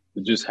ride.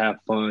 But just have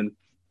fun,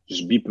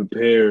 just be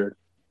prepared.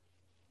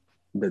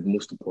 But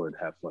most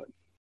important, have fun.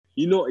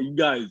 You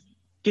guys,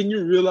 can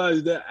you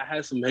realize that I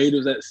had some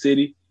haters at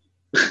City?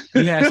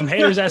 You had some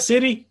haters at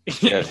City?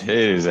 Yeah,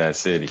 haters at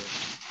City.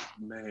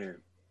 Man,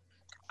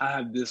 I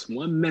have this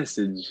one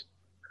message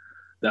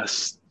that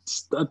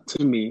stuck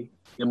to me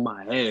in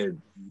my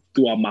head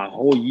throughout my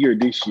whole year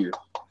this year,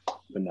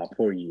 in my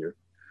poor year.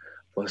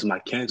 Was my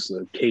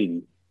counselor,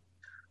 Katie,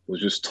 was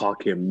just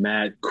talking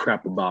mad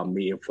crap about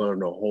me in front of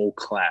the whole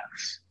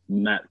class.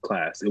 Math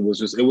class. It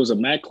was a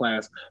math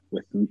class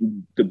with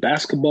the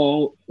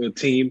basketball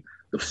team,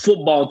 the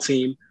football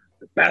team,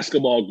 the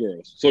basketball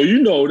girls. So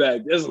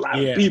that there's a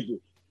lot of people.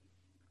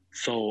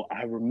 So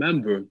I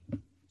remember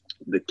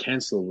the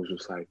counselor was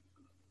just like,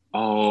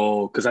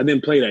 "Oh," because I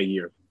didn't play that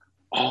year.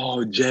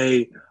 "Oh,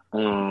 Jay,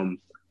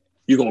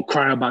 you're gonna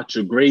cry about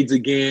your grades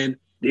again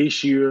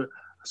this year.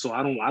 So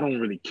I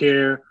don't really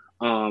care.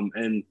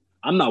 And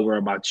I'm not worried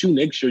about you.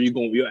 Next year,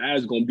 your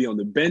ass gonna be on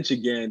the bench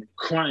again,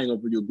 crying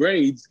over your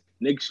grades.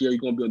 Next year, you're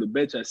gonna be on the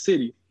bench at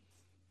City."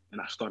 And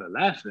I started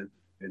laughing,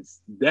 and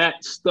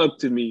that stuck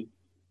to me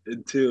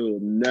until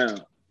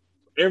now.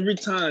 Every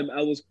time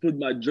I was putting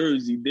my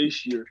jersey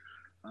this year,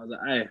 I was like,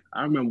 "Hey,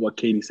 I remember what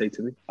Katie said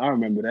to me. I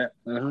remember that.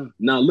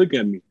 Now look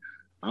at me.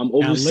 I'm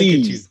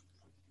overseas.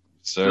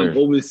 Sir. I'm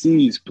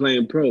overseas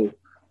playing pro.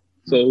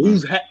 So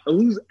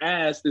whose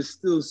ass is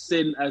still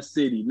sitting at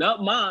City?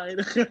 Not mine."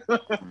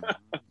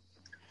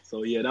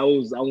 So yeah, I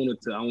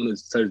wanted to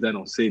search that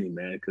on City,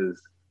 man,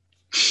 because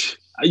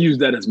I use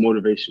that as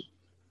motivation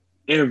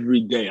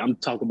every day. I'm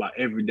talking about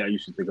every day. You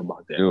should think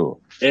about that.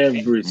 Ew.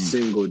 Every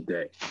single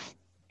day.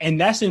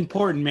 And that's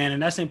important, man.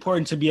 And that's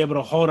important to be able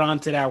to hold on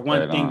to that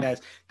one thing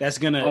that's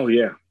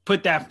gonna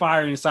put that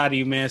fire inside of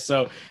you, man.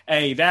 So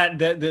hey,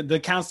 the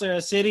counselor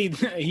at City,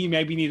 he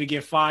maybe need to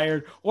get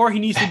fired, or he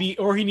needs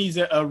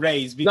a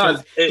raise,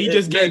 because he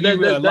just gave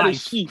you a life.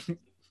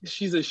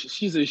 She's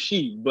a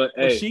she, but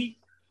hey, she.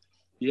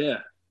 Yeah,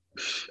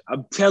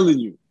 I'm telling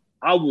you,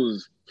 I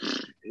was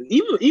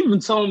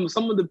even some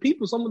of the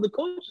people, some of the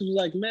coaches was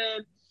like,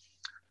 "Man,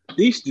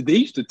 they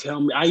used to tell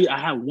me. I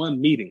had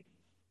one meeting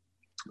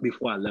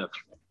before I left.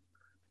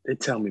 They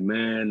tell me,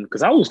 man,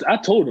 because I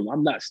told them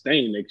I'm not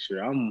staying next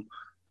year.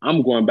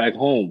 I'm going back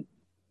home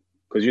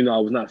because I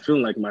was not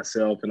feeling like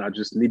myself, and I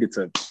just needed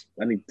to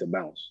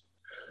bounce.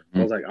 Mm-hmm.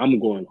 I was like, I'm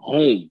going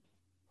home,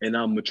 and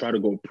I'm gonna try to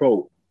go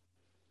pro.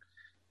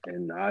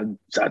 And I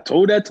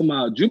told that to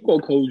my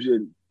JUCO coach,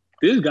 and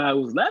this guy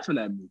was laughing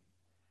at me.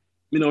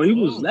 He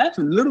was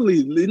laughing,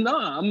 literally. No,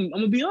 I'm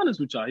gonna be honest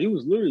with y'all. He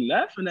was literally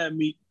laughing at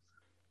me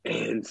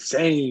and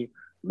saying,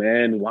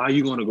 man, why are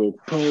you gonna go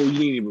pro? You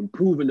didn't even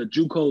prove in the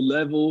JUCO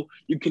level.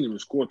 You can't even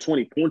score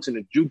 20 points in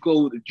the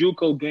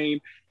JUCO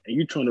game, and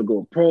you trying to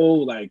go pro?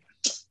 Like,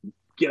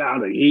 get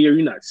out of here.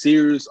 You're not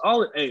serious.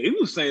 He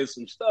was saying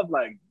some stuff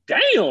like,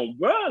 damn,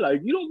 bro,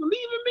 like, you don't believe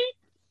in me?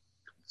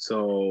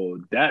 So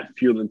that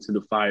fueled into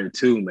the fire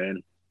too,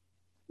 man.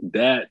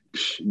 That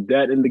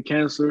and the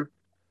cancer,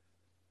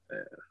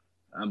 that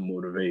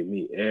motivate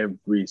me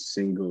every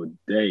single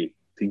day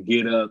to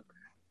get up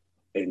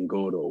and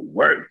go to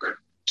work.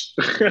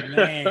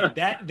 Man,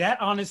 that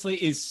honestly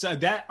is I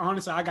got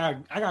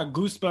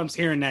goosebumps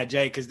hearing that,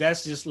 Jay, because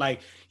that's just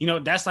like,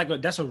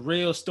 that's a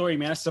real story,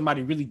 man. That's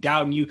somebody really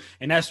doubting you,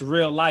 and that's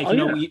real life.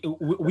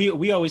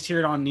 We always hear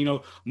it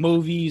on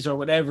movies or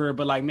whatever,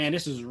 but like, man,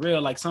 this is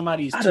real. Like,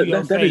 somebody's to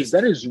your face.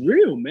 That is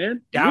real,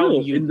 man.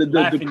 Doubting you, and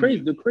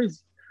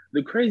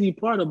the crazy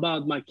part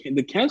about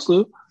the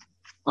cancer,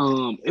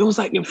 it was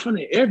like in front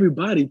of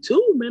everybody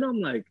too, man. I'm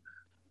like,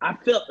 I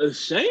felt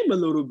ashamed a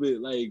little bit.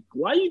 Like,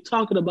 why are you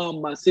talking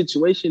about my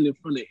situation in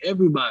front of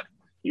everybody?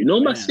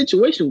 My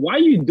situation. Why are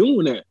you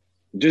doing that?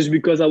 Just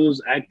because I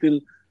was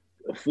acting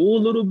a fool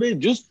a little bit?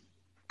 Just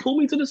pull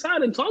me to the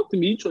side and talk to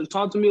me. You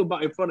talk to me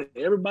about in front of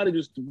everybody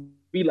just to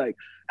be like,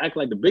 act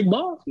like the big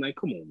boss? Like,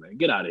 come on, man.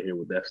 Get out of here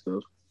with that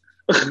stuff.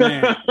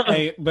 Man,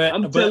 hey,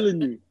 I'm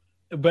telling you.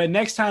 But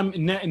next time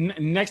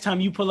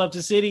you pull up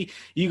to City,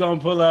 you're going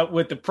to pull up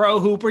with the Pro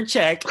Hooper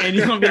check, and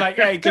you're going to be like,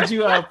 hey, could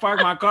you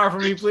park my car for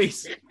me,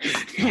 please?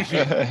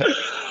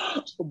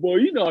 Boy,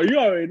 you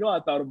already know I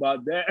thought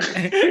about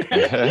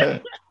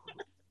that.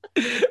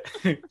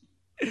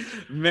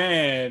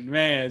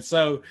 Man.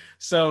 So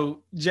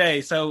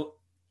Jay,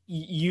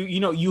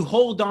 you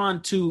hold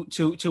on to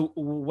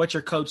what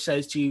your coach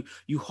says to you.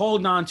 You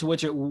hold on to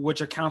what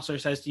your counselor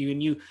says to you,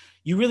 and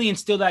you really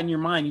instill that in your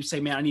mind. You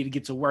say, man, I need to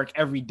get to work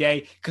every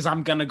day because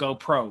I'm gonna go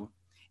pro.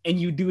 And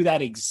you do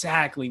that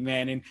exactly,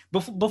 man. And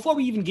before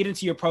we even get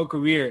into your pro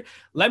career,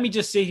 let me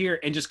just sit here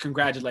and just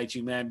congratulate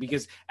you, man.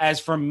 Because as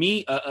for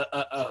me,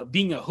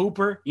 being a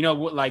hooper,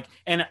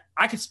 and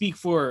I could speak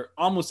for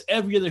almost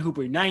every other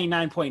hooper,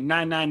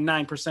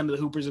 99.999% of the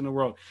hoopers in the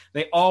world.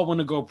 They all want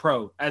to go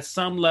pro at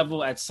some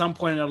level, at some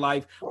point in their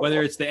life,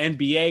 whether it's the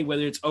NBA,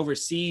 whether it's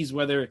overseas,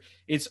 whether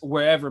it's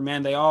wherever,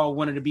 man. They all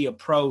wanted to be a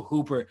pro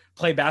hooper,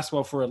 play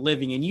basketball for a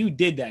living. And you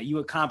did that. You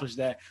accomplished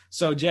that.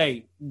 So,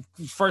 Jay,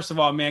 first of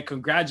all, man,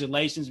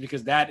 congratulations,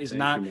 because that is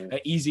not an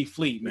easy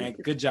feat, man.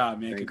 Good job,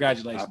 man.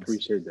 Congratulations. I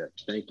appreciate that.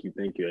 Thank you.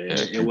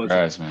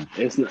 Congrats, man.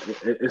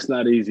 It's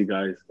not easy,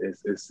 guys.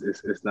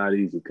 It's not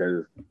easy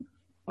because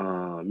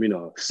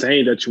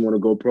saying that you want to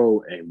go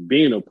pro and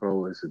being a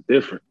pro is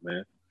different,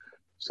 man.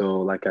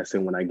 So, like I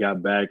said, when I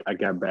got back, when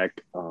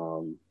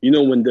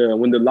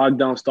the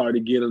lockdown started to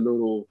get a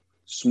little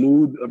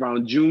smooth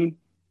around June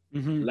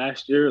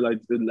last year,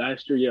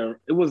 yeah,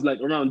 it was like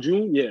around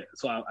June, yeah.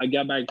 So I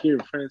got back here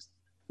in France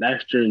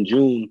last year in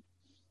June.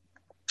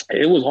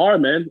 It was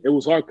hard, man. It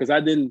was hard because I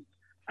didn't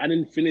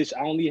finish.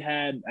 I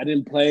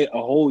didn't play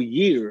a whole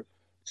year,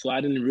 so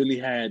I didn't really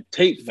had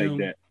tape like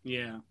that.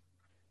 Yeah.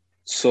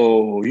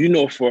 So,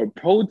 for a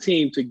pro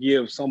team to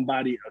give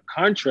somebody a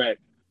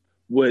contract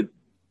with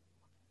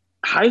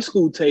high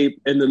school tape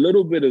and a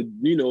little bit of,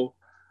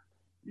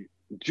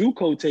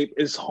 JUCO tape,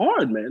 it's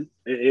hard, man.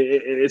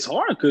 It's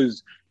hard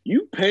because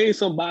you pay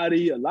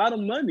somebody a lot of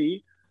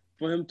money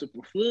for him to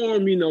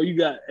perform. You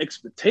got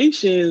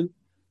expectation.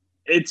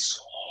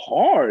 It's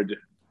hard,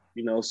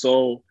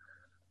 So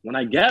when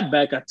I got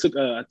back, I took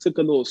a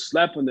little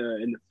slap in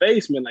the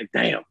face, man. Like,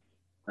 damn,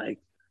 like.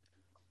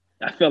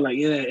 I felt like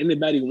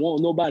nobody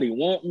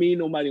want me,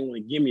 nobody want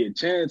to give me a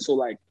chance. So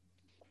like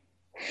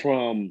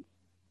from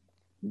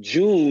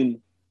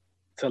June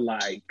to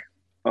like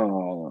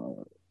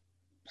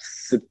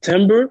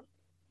September,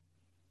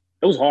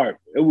 it was hard.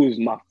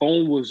 My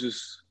phone was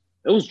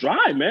it was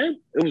dry, man.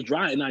 It was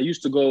dry. And I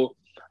used to go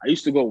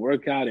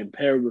work out and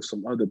pair with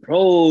some other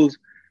pros,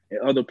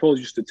 and other pros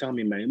used to tell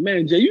me,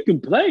 man, Jay, you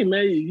can play,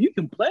 man. You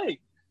can play.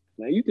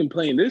 Man, you can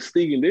play in this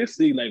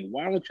league, Like,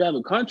 why don't you have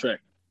a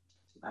contract?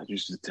 I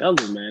used to tell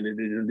them, man,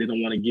 they don't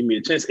want to give me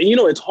a chance. And,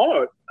 it's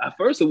hard. At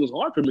first, it was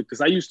hard for me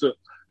because I used to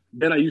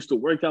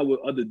work out with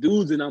other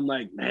dudes, and I'm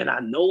like, man,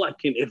 I know I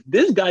can. If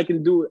this guy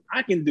can do it,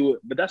 I can do it.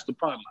 But that's the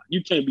problem.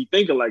 You can't be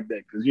thinking like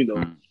that because,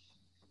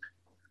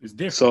 it's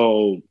different.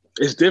 So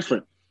it's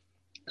different.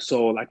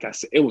 So, like I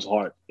said, it was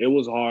hard. It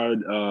was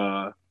hard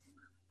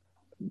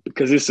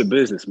because it's a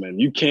business, man.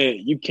 You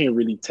can't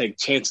really take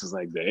chances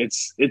like that.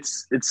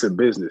 It's a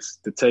business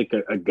to take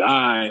a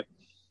guy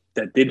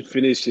that did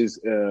finish his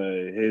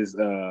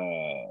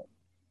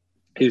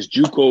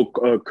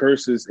JUCO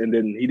curses, and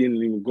then he didn't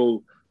even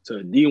go to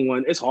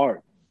D1. It's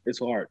hard.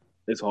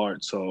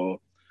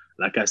 So,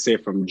 like I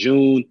said, from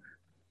June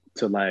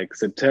to like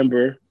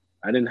September,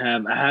 I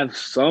have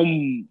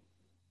some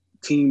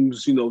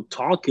teams,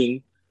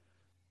 talking,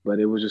 but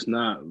it was just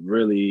not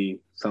really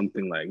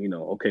something like,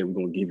 okay, we're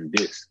gonna give you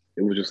this.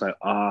 It was just like,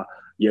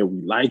 yeah, we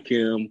like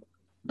him,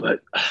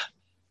 but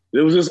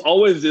it was just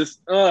always this,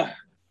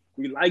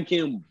 we like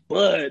him,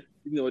 but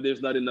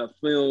there's not enough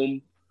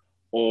film,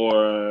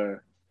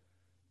 or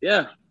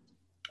yeah.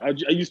 I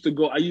used to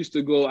go. I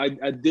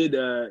did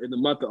in the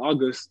month of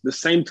August, the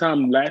same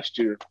time last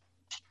year.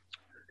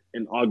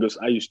 In August,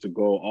 I used to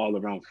go all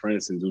around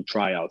France and do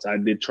tryouts. I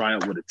did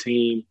tryout with a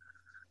team.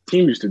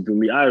 Team used to do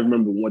me. I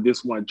remember when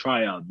this one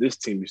tryout, this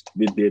team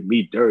did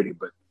me dirty.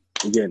 But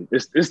again,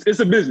 it's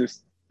a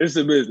business. It's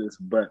a business.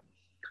 But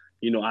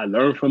I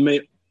learned from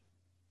it,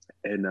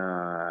 and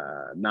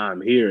now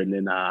I'm here. And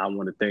then I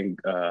want to thank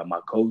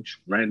my coach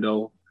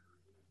Randall,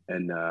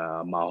 and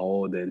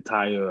the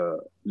entire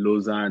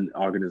Lausanne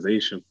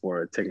organization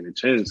for taking a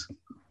chance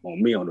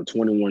on me, on a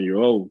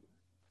 21-year-old,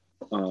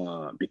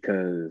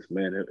 because,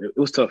 man, it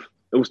was tough.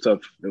 It was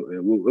tough.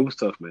 It was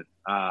tough, man.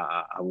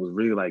 I was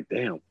really like,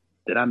 damn,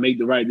 did I make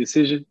the right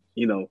decision?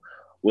 I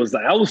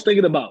was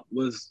thinking about,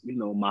 my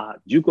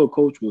JUCO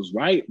coach was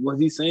right? Was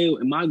he saying,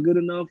 am I good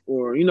enough?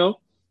 Or, and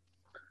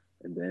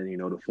then,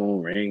 the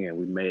phone rang and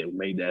we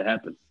made that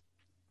happen.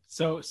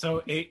 So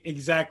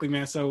exactly,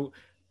 man. So,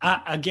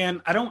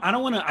 again, I don't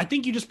want to. I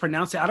think you just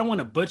pronounced it. I don't want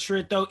to butcher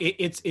it though.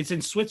 It's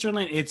in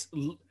Switzerland. It's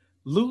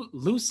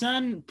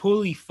Lausanne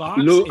Puy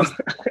Fox.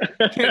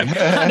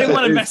 I didn't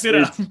want to mess it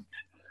up.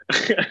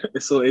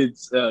 So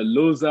it's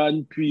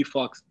Lausanne Puy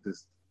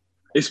Foxes.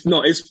 It's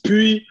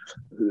Puy.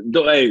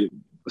 Hey,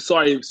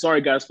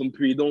 sorry guys from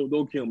Puy.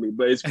 Don't kill me.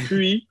 But it's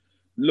Puy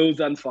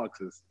Lausanne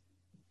Foxes.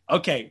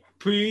 Okay,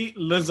 Puy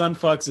Lausanne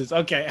Foxes.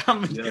 Okay,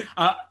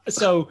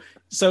 so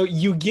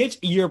you get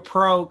your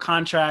pro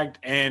contract,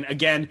 and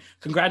again,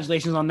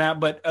 congratulations on that.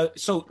 But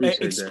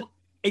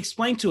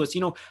explain to us,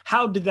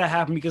 how did that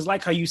happen? Because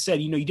like how you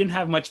said, you didn't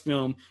have much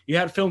film. You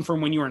had film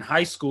from when you were in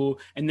high school,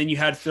 and then you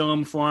had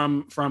film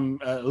from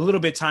a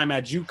little bit time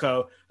at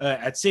JUCO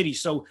at City.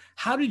 So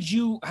how did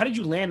you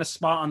land a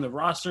spot on the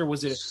roster?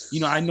 Was it,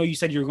 I know you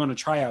said you were going to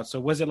try out. So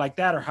was it like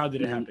that, or how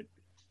did it happen?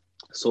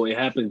 So it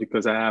happened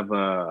because I have,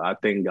 I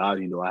thank God,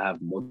 I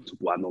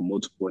know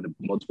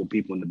multiple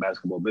people in the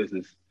basketball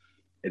business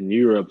in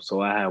Europe. So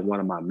I had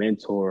one of my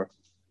mentor,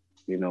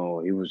 he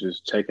was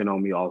just checking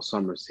on me all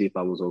summer, see if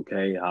I was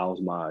okay. How's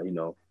my,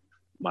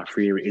 my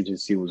free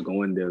agency was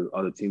going. The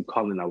other team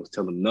calling, I was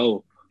telling him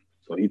no.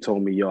 So he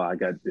told me, I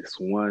got this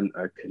one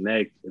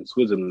connect in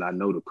Switzerland. I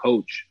know the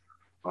coach.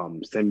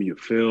 Send me your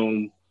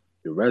film,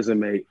 your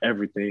resume,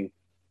 everything.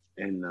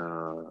 And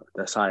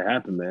that's how it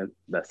happened, man.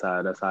 That's how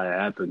it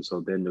happened.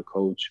 So then the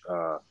coach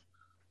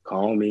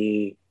called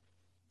me,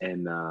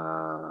 and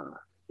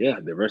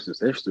the rest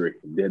is history.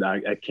 Then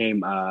I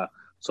came.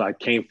 So I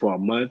came for a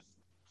month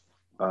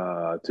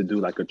to do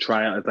like a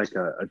tryout. It's like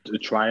a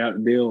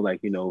tryout deal,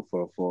 like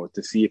for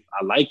to see if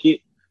I like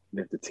it,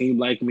 and if the team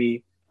like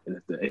me, and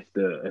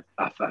if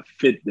I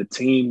fit the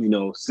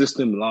team,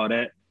 system and all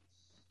that.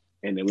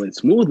 And it went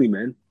smoothly,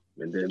 man.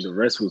 And then the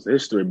rest was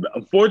history. But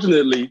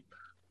unfortunately.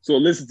 So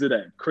listen to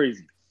that.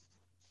 Crazy.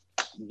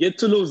 Get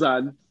to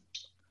Lausanne.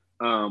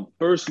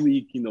 First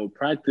week,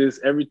 practice,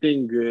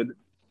 everything good.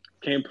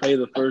 I can't play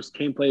the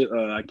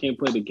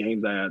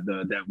games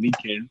that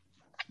weekend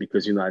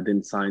because, I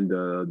didn't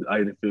I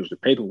didn't finish the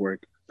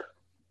paperwork.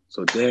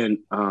 So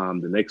then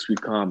the next week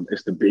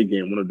it's the big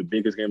game, one of the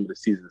biggest games of the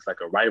season. It's like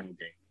a rival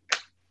game.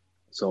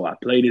 So I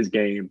played this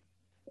game.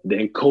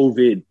 Then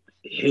COVID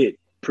hit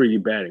pretty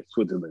bad in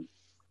Switzerland.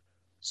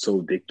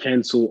 So they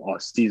canceled our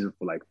season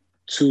for like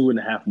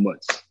 2.5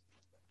 months.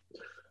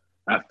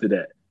 After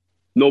that,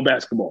 no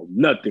basketball,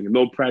 nothing,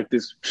 no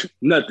practice,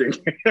 nothing.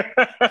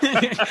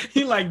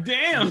 You're like,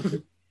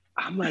 damn.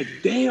 I'm like,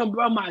 damn,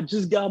 bro, I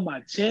just got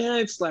my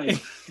chance.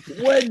 Like,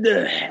 what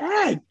the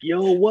heck,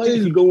 yo? What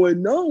is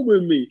going on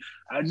with me?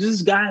 I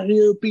just got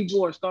here.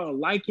 People are starting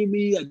liking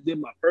me. I did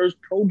my first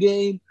pro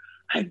game.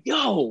 Like,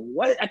 yo,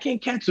 what? I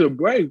can't catch a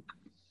break.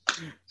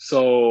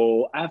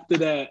 So after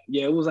that,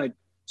 it was like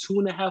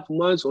 2.5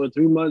 months or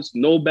 3 months,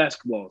 no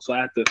basketball. So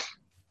I had to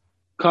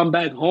come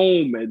back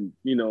home, and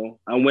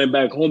I went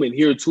back home, and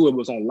here too it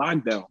was on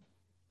lockdown.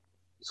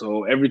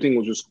 So everything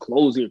was just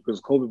closed here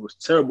because COVID was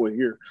terrible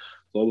here.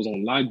 So I was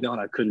on lockdown.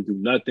 I couldn't do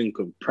nothing,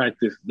 couldn't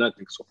practice,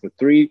 nothing. So for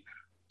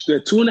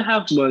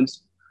 2.5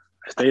 months,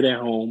 I stayed at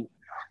home,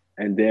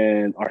 and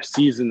then our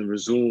season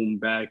resumed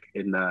back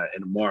in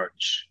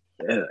March,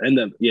 end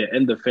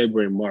of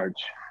February, March,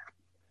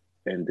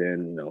 and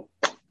then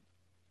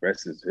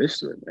rest is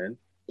history, man.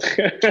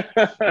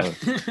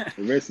 The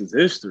rest is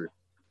history.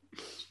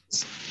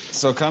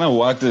 So kind of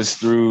walk us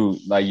through,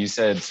 like you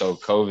said, so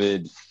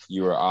COVID,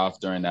 you were off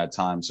during that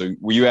time. So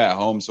were you at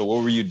home? So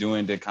what were you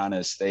doing to kind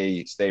of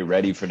stay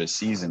ready for the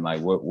season?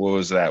 Like what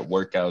was that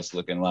workouts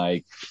looking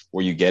like?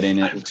 Were you getting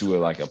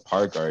into a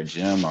park or a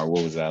gym, or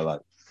what was that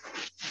like?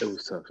 It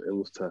was tough. It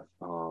was tough.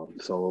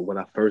 So when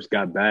I first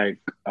got back,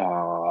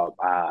 I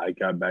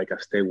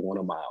stayed with one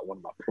of my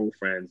pro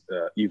friends,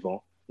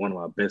 Yvon, one of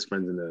my best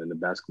friends in the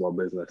basketball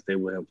business. I stayed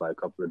with him for a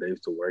couple of days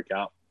to work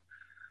out.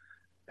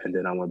 And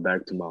then I went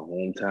back to my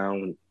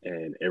hometown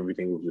and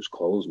everything was just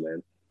closed,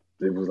 man.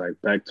 It was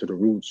like back to the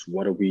roots.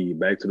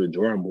 Back to the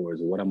drawing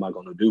boards? What am I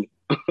gonna do?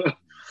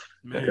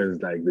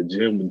 Because like the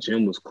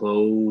gym was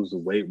closed, the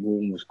weight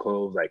room was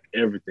closed, like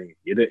everything.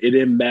 It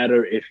didn't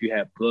matter if you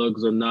had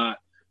plugs or not.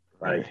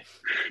 Like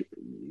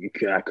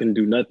I couldn't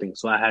do nothing.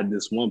 So I had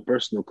this one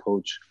personal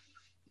coach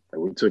that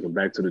we took him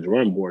back to the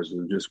drawing boards. We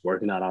were just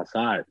working out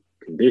outside,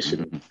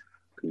 conditioning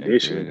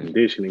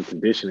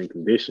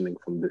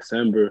from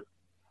December.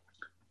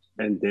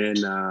 And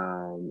then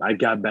I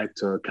got back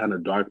to a kind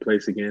of dark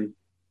place again.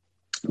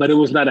 But it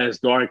was not as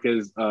dark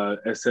as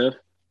SF.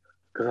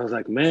 Because I was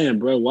like, man,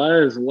 bro,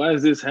 why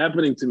is this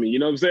happening to me? You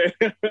know what I'm saying?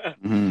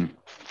 Mm-hmm.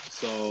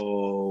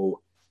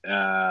 So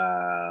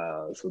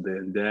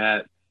then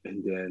that,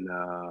 and then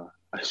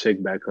I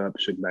shook back up,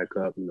 I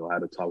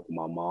had to talk with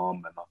my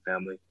mom and my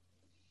family.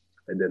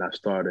 And then I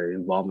started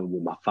involving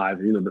with my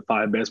the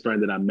five best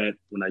friends that I met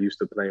when I used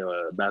to play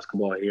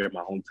basketball here in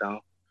my hometown.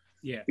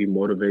 Yeah. We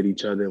motivate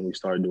each other and we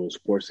started doing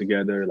sports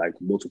together, like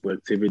multiple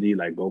activity,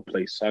 like go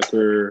play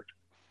soccer,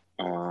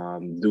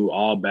 do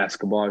all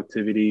basketball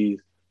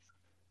activities.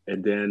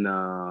 And then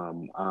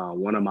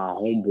one of my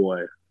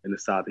homeboy in the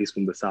South, he's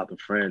from the South of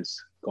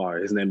France,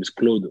 his name is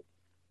Claude.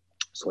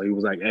 So he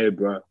was like, hey,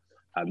 bro,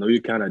 I know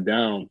you're kind of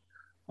down.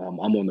 I'm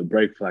on the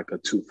break for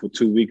for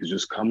 2 weeks.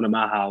 Just come to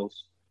my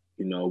house.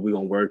 We're going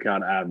to work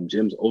out. I have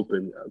gyms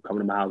open. Come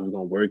to my house. We're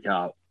going to work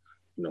out.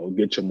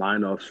 Get your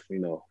mind off,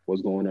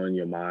 what's going on in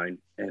your mind.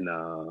 And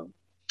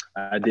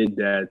I did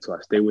that. So I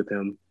stayed with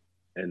him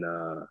and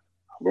I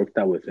worked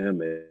out with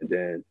him. And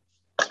then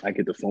I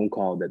get the phone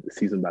call that the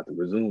season about to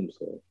resume.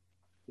 So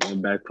I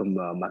went back from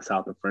my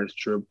South of France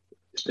trip,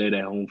 stayed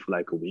at home for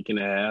like a week and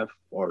a half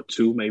or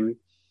two maybe,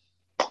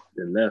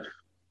 then left.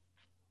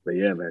 But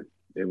yeah, man,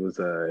 it was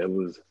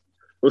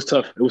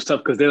tough. It was tough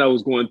because then I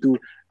was going through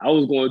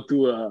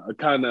a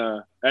kind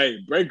of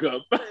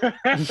breakup.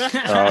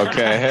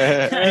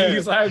 Okay. He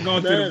was like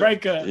going through the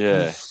breakup.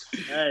 Yeah.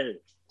 Hey,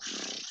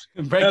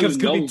 breakups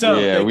could be tough.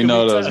 Yeah, we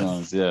know those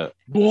ones. Yeah.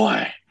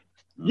 Boy.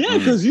 Yeah,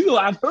 because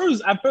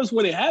at first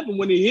when it happened,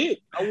 when it hit,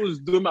 I was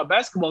doing my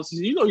basketball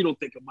season. You don't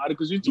think about it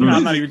because you're too busy.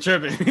 I'm not even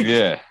tripping.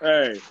 Yeah.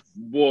 Hey,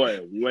 boy,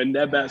 when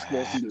that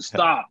basketball season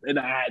stopped and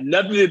I had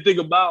nothing to think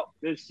about,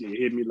 this shit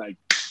hit me like,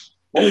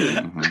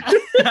 boom.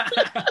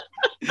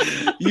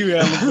 You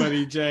hella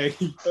funny, Jay.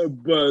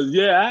 But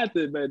yeah, I had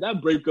to, man,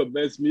 that breakup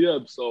messed me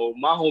up. So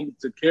my homie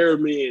took care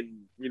of me and,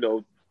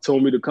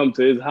 told me to come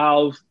to his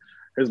house.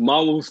 His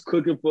mom was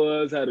cooking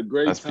for us, had a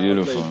great time,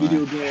 beautiful, playing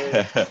video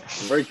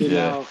games, working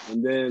out.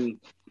 And then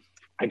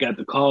I got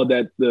the call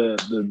that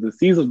the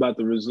season's about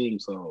to resume.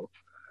 So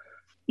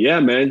yeah,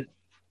 man,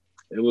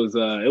 it was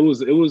tough.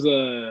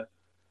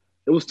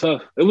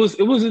 It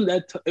wasn't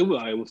that tough. It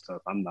was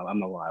tough. I'm not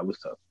gonna lie, it was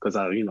tough because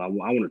I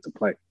wanted to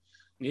play.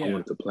 Yeah. I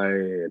wanted to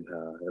play, and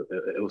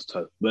it was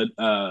tough. But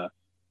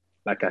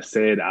like I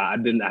said, I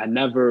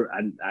never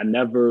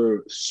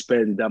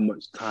spent that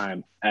much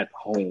time at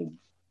home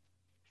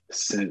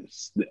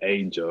since the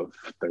age of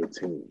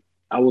 13.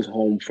 I was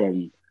home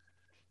from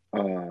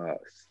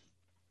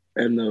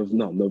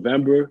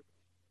November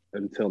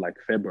until like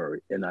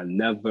February, and I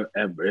never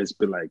ever. It's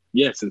been like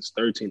since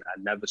 13, I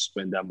never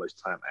spent that much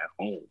time at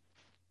home.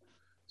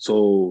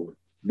 So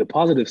the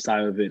positive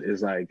side of it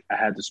is like I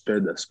had to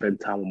spend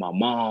time with my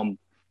mom,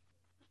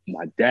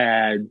 my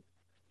dad,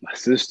 my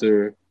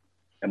sister,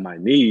 and my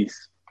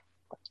niece.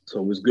 So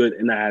it was good.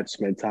 And I had to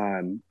spend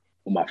time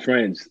with my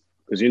friends.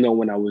 Because,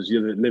 when I was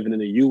living in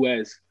the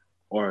U.S.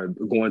 or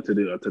going to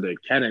the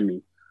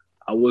academy,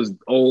 I was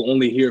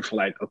only here for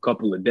like a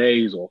couple of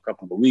days or a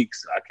couple of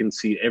weeks. I couldn't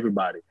see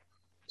everybody.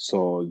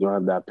 So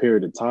during that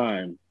period of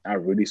time, I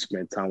really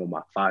spent time with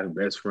my 5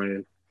 best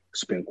friends,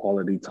 spent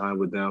quality time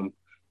with them,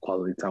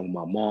 quality time with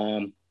my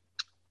mom.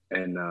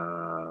 And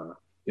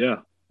it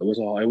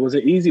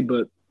wasn't easy,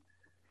 but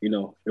it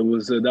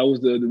was that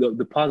was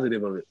the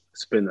positive of it.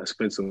 I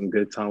spent some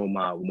good time with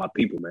my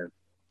people, man.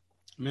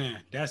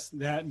 Man,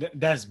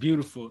 that's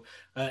beautiful.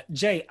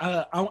 Jay,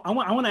 I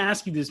want to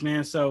ask you this,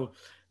 man. So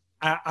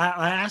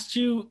I asked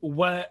you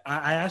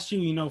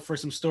for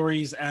some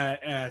stories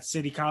at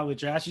City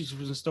College. I asked you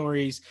for some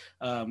stories,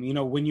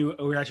 when you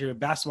were at your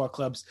basketball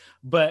clubs.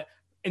 But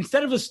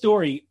instead of a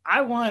story,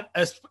 I want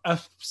a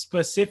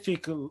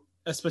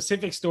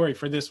specific story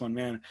for this one,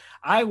 man.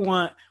 I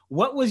want,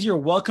 what was your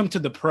welcome to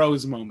the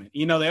pros moment?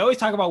 They always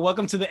talk about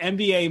welcome to the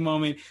NBA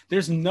moment.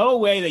 There's no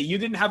way that you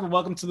didn't have a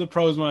welcome to the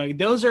pros moment.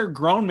 Those are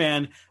grown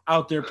men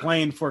out there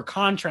playing for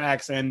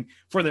contracts and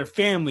for their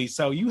families.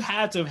 So you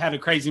had to have had a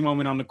crazy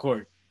moment on the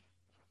court.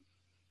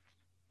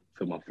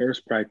 So my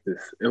first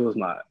practice, it was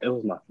my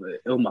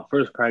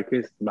first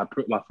practice, my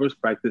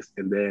first practice,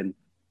 and then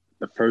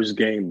the first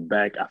game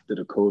back after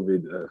the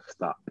COVID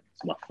stopped.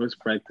 So my first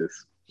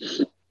practice,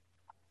 I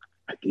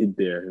get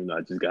there, I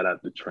just got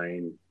out the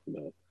train,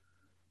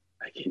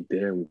 I get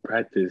there, we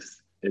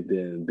practice, and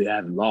then they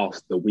had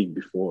lost the week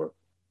before.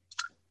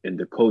 And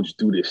the coach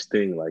do this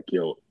thing like,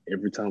 yo,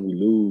 every time we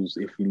lose,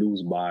 if we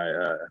lose by,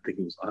 I think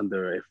it was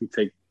under, if we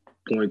take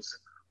points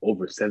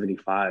over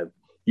 75,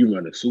 you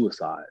run a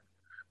suicide.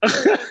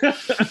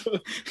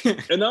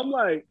 And I'm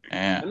like,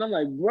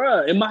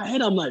 bruh, in my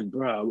head, I'm like,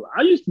 bruh,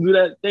 I used to do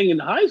that thing in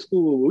high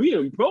school. We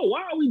in pro.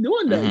 Why are we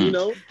doing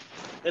that,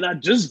 And I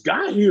just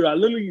got here. I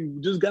literally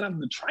just got off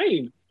the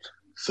train.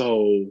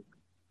 So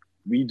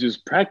we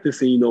just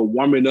practicing,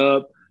 warming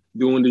up,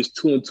 doing this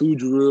 2-on-2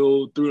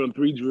 drill,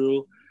 3-on-3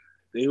 drill.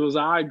 Then he was,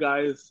 all right,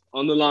 guys,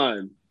 on the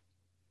line.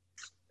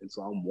 And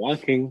so I'm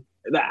walking.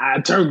 And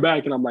I turn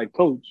back and I'm like,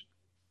 Coach,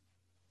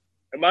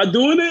 am I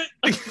doing it?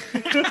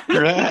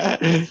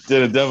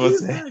 Did a double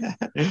say.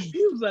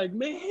 He was like,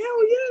 man, hell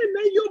yeah,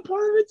 man, you're a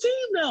part of the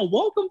team now.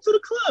 Welcome to the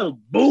club.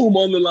 Boom,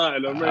 on the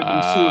line. I'm ready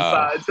to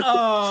suicides.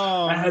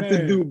 I had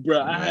to do,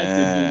 bro.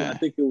 I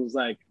think it was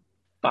like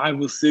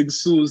 5 or 6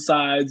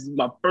 suicides,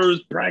 my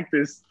first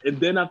practice. And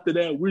then after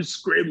that, we're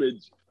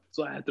scrimmage.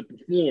 So I had to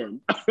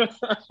perform.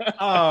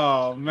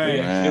 Oh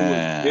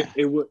man.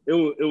 It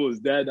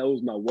was that. That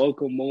was my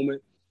welcome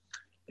moment.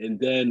 And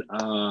then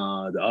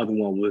the other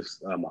one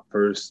was the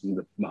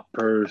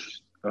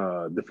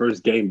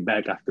first game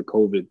back after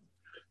COVID,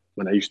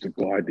 when I used to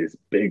guard this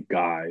big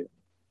guy.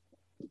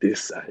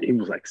 He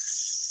was like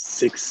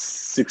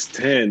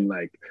 6'10",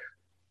 like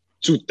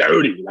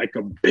 230, like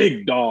a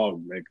big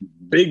dog, like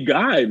big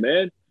guy,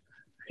 man.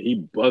 He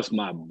bust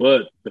my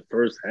butt the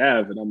first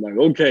half, and I'm like,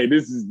 okay,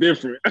 this is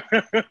different.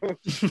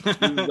 This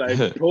is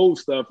like pro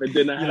stuff. And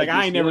then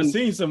I ain't never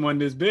seen someone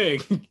this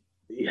big.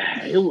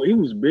 Yeah, he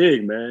was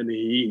big, man.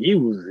 He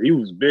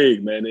was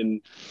big, man.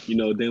 And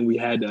then we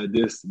had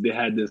they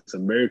had this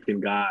American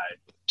guy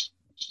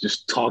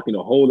just talking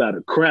a whole lot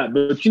of crap.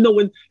 But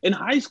when in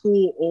high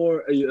school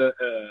or the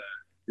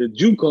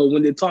JUCO,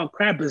 when they talk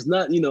crap, it's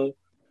not, I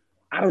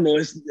don't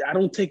know. I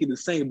don't take it the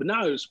same. But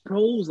now it's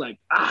pros, like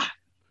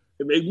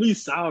it made me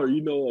sour.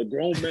 A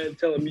grown man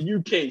telling me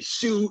you can't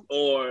shoot,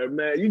 or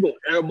man, you gonna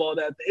airball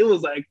that thing. It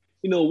was like,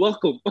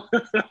 welcome.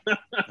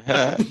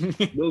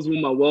 Those were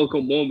my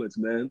welcome moments,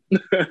 man.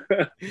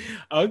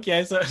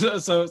 Okay, so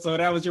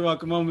that was your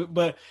welcome moment.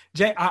 But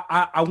Jay,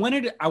 I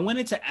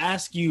wanted to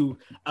ask you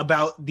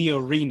about the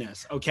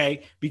arenas,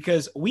 okay?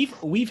 Because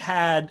we've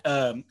had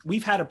a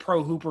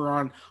pro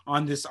hooper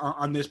on this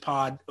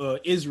pod,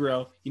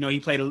 Israel. He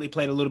played a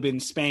little bit in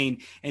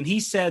Spain, and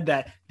he said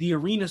that the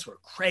arenas were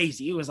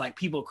crazy. It was like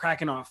people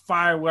cracking off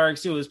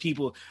fireworks. It was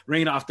people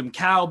ringing off them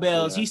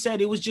cowbells. Yeah. He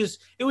said it was just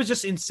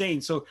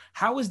insane. So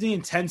how was the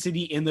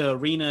intensity in the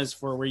arenas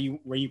for where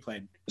you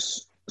played?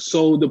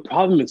 So the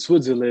problem in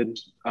Switzerland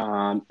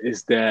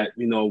is that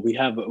we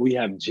have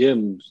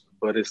gyms,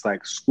 but it's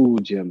like school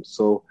gyms.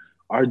 So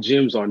our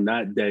gyms are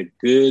not that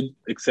good,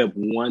 except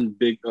one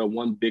big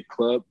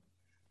club.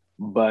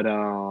 But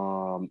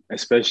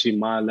especially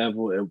my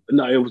level, it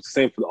was the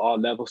same for all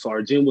levels. So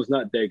our gym was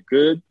not that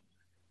good,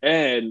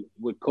 and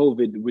with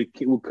COVID, we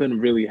couldn't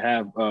really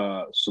have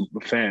super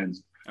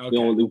fans. Okay.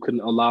 We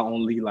couldn't allow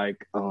only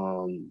like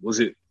was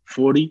it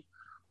 40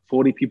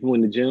 people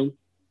in the gym?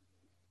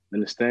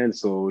 Understand?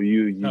 So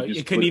you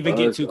just it couldn't even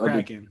get too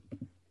cracking.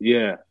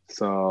 Yeah.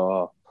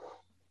 So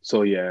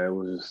yeah, it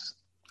was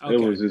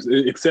just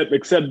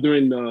except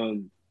during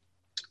the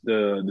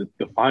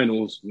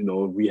finals,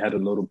 we had a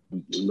little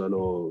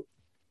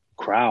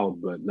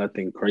crowd, but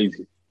nothing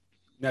crazy.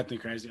 Nothing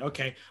crazy.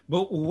 Okay.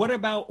 But what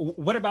about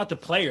the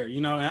player?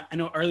 I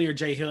know earlier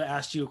Jay Hill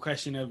asked you a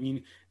question of,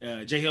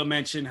 Jay Hill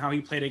mentioned how he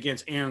played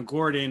against Aaron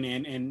Gordon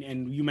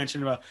and you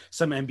mentioned about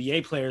some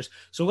NBA players.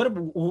 So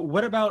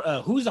what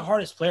about who's the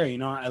hardest player?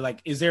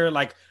 Like, is there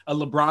like a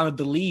LeBron of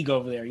the league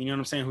over there? You know what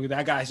I'm saying? Who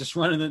that guy's just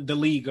running the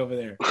league over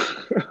there?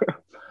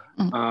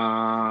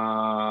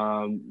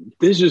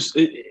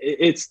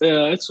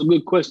 It's a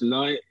good question.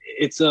 No,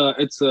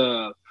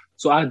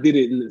 so I did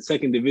it in the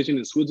second division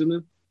in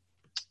Switzerland.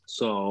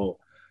 So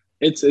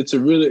it's a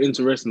really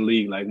interesting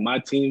league. Like my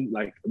team,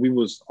 like we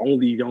was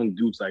only young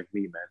dudes like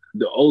me, man.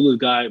 The oldest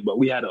guy, but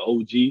we had an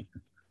OG. He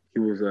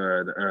was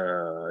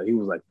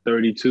like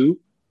 32,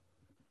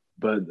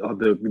 but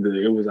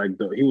it was like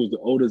he was the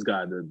oldest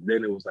guy.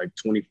 Then it was like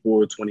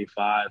 24,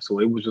 25. So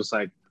it was just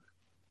like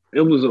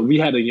we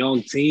had a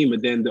young team,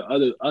 and then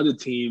the other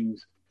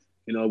teams,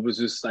 it was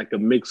just like a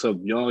mix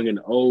of young and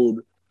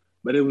old.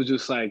 But it was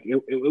just like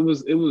it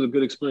was a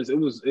good experience. I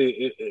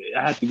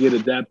had to get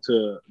adapt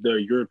to their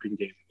European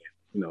game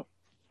again,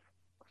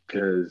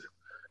 because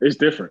it's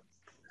different.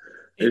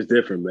 It's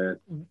different, man.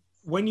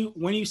 When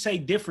you say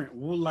different,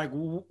 like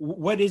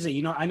what is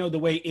it? I know the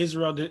way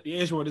Israel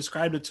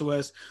described it to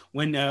us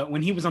when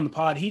he was on the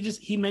pod.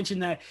 He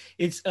mentioned that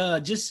it's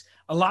just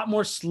a lot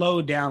more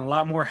slowed down, a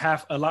lot more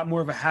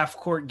of a half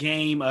court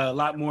game, a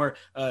lot more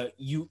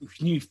you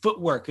need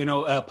footwork.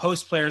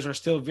 Post players are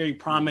still very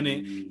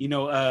prominent.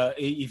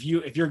 If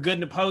you're good in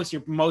the post,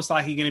 you're most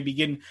likely going to be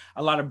getting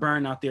a lot of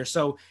burn out there.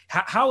 So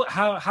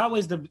how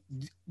is do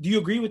you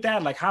agree with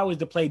that? Like, how is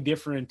the play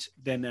different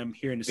than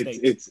here in the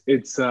States?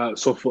 It's so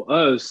for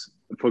us,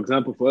 for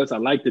example, I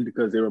liked it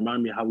because they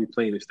remind me how we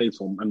play in the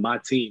States on my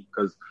team,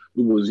 because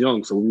we was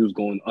young, so we was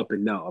going up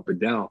and down.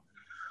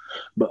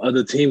 But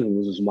other teams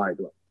was just like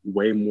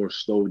way more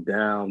slowed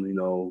down,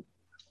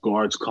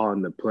 guards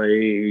calling the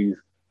plays,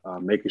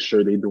 making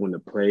sure they're doing the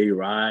play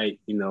right.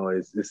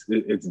 It's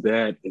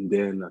that. And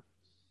then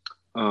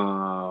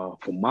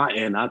from my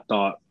end, I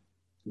thought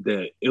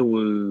that it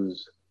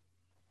was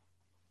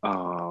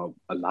a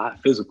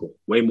lot physical,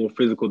 way more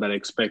physical than I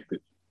expected,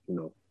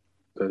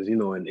 because, in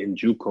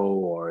JUCO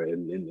or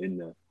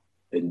in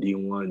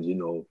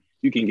D1s,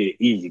 you can get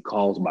easy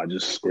calls by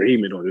just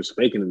screaming or just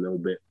faking a little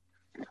bit.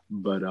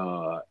 But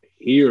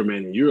here,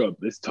 man, in Europe,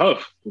 it's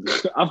tough.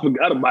 I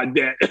forgot about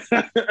that.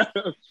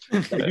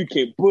 Like, you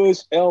can push,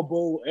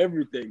 elbow,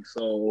 everything.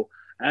 So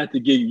I had to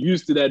get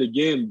used to that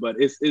again. But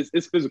it's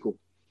physical.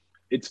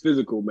 It's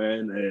physical,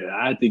 man. And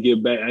I had to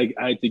get back.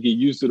 I had to get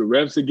used to the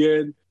refs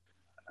again.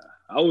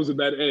 I was a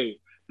bad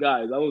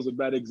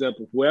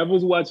example.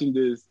 Whoever's watching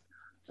this,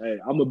 hey,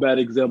 I'm a bad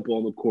example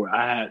on the court.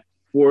 I had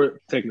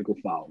 4 technical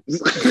fouls.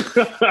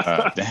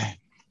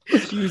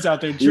 He was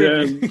out there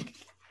tripping. Yeah.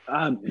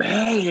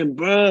 Man,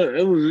 bro,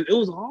 it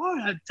was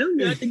hard. I tell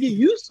you, I had to get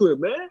used to it,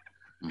 man.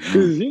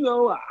 Because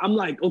I'm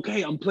like,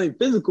 okay, I'm playing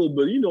physical,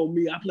 but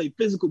me, I play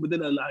physical, but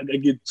then I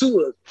get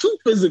too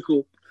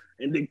physical,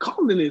 and they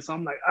calling it. So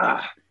I'm like,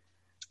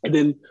 And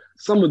then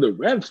some of the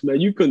refs,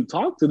 man, you couldn't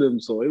talk to them,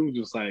 so it was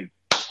just like,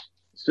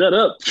 shut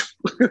up.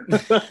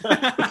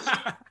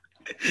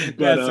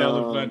 That's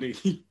hella funny.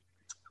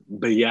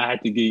 But yeah, I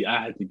had to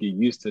get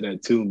used to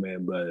that too,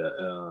 man. But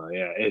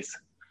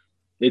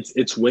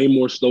it's way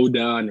more slowed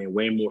down and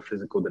way more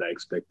physical than I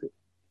expected.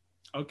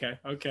 Okay.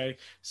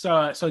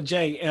 So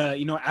Jay,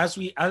 as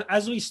we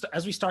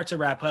start to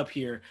wrap up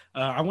here,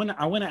 I want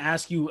to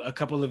ask you a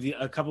couple of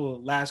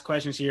last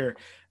questions here.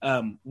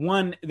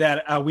 One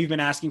that we've been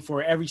asking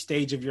for every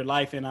stage of your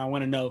life, and I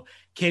want to know: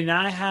 can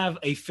I have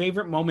a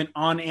favorite moment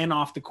on and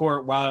off the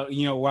court while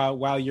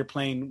you're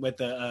playing with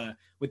the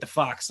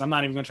Fox? I'm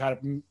not even going to try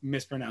to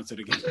mispronounce it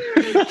again.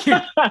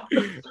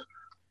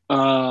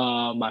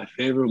 My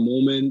favorite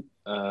moment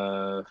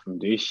from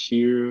this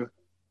year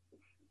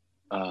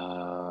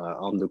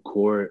on the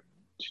court,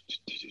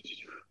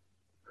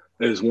 it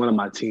was one of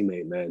my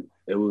teammates, man.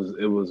 It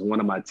was one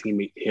of my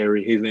teammates,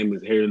 Harry. His name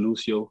is Harry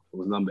Lucio. It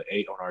was number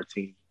 8 on our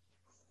team,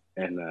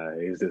 and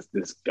he's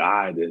this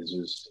guy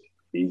that's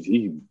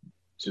he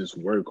just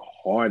work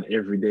hard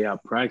every day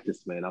at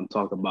practice, man. I'm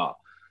talking about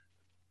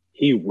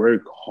he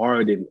worked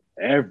hard in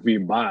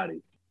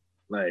everybody.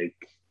 Like,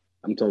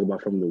 I'm talking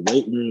about from the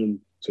weight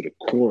room to the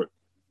court.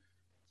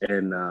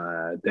 And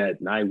that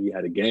night we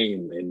had a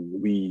game,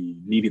 and we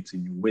needed to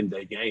win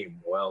that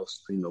game, or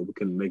else, we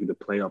couldn't make the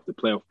playoff. The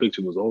playoff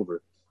picture was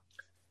over.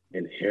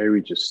 And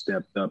Harry just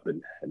stepped up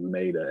and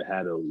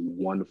had a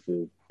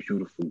wonderful,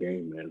 beautiful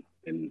game, man.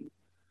 And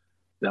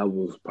that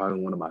was probably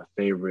one of my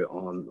favorite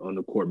on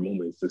the court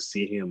moments, to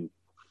see him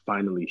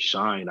finally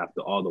shine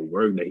after all the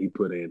work that he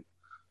put in.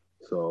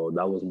 So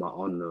that was my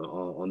on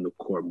the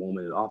court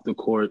moment. And off the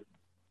court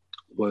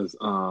was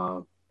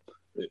the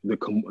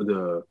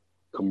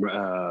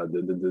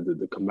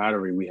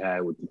camaraderie we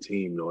had with the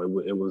team.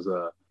 It was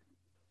a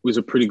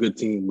pretty good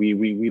team.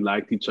 We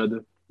liked each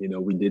other.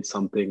 We did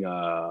something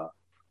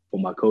for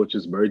my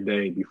coach's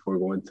birthday before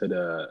going to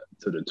the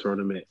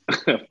tournament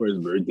for his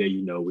birthday.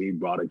 We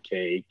brought a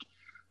cake,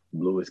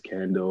 blew his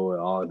candle,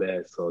 and all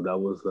that. So that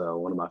was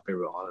one of my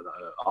favorite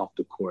off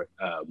the court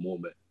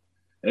moment.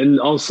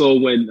 And also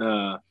when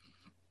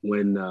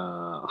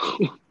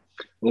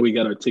we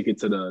got our ticket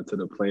to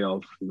the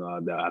playoff,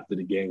 after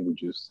the game, we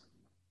just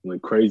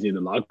went crazy in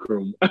the locker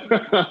room. So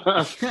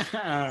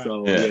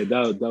yeah,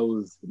 that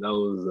was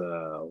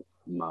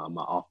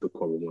my off the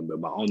court one, but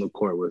my on the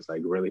court was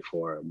like really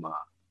for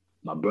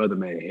my brother,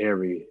 man,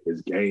 Harry,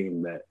 his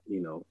game that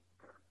he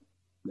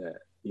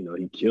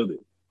killed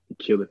it. He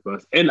killed it for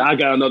us. And I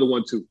got another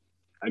one too.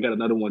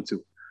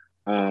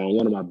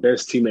 One of my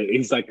best teammates.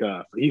 He's like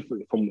he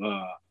from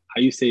how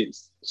you say it,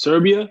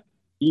 Serbia.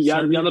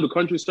 Y'all know the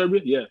country,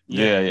 Serbia?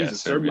 Yeah. He's a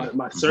Serbia.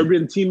 My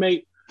Serbian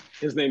teammate.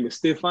 His name is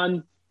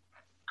Stefan.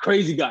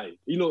 Crazy guy.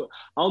 I don't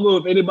know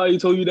if anybody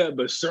told you that,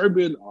 but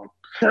Serbian are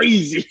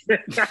crazy.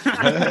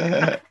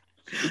 They're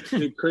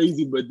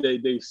crazy, but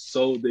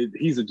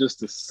he's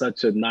just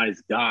such a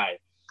nice guy.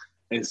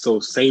 And so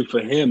same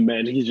for him,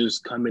 man. He's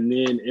just coming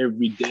in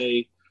every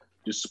day,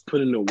 just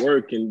putting the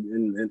work, and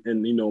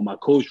my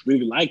coach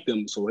really liked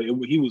him. So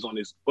he was on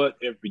his butt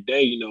every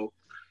day,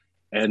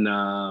 and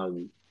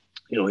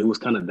he was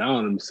kind of down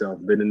on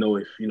himself. Didn't know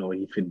if he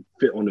could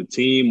fit on the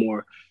team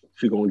or if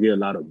he's gonna get a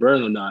lot of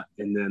burn or not.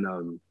 And then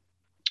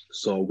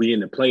so we in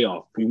the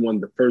playoff. We won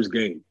the first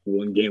game. We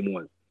won game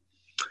 1.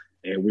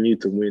 and we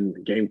need to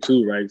win game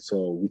 2, right?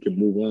 So we can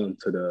move on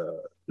to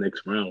the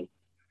next round.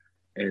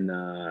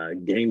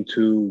 And game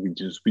 2,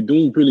 we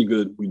doing pretty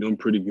good. We doing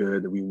pretty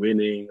good. We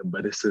winning,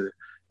 but it's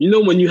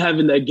when you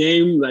having that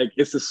game, like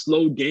it's a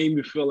slow game.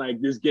 You feel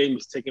like this game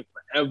is taking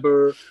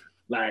forever.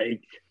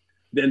 Like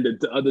then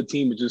the other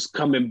team is just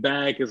coming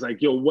back. It's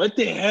like, yo, what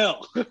the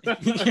hell?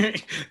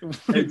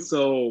 And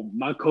so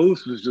my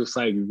coach was just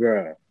like,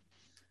 bruh.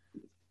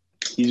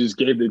 He just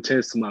gave the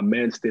chance to my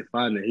man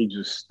Stefan, and he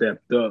just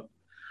stepped up.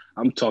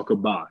 I'm talking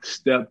about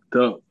stepped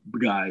up,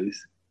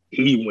 guys.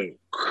 He went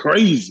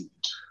crazy.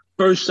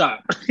 First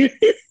shot.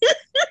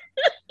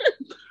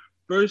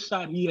 First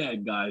shot he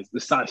had, guys, the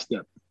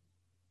sidestep.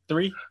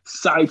 3?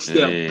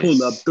 Sidestep,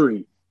 pull up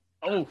 3.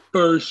 Oh.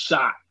 First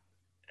shot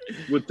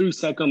with 3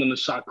 seconds on the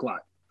shot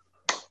clock.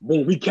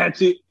 Boom, we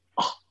catch it.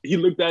 Oh, he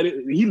looked at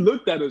it. He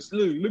looked at us.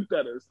 Literally looked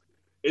at us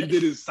and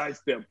did his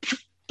sidestep.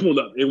 Pulled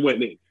up and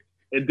went in.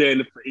 And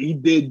then he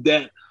did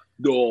that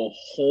the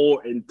whole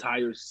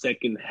entire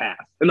second half.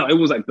 No, it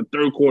was like the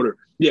third quarter.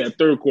 Yeah,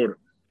 third quarter.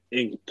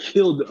 And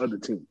killed the other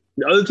team.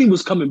 The other team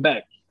was coming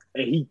back,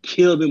 and he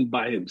killed them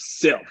by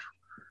himself.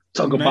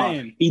 Talk about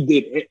he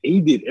did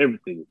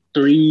everything.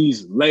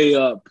 Threes,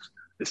 layups,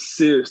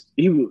 assists.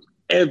 He was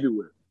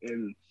everywhere.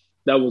 And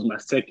that was my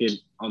second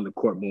on the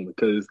court moment.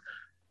 Because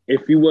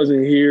if he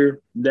wasn't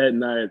here that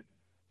night,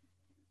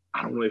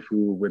 I don't know if we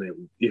would have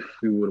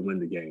won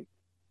the game,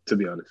 to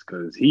be honest,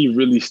 because he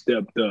really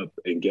stepped up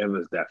and gave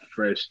us that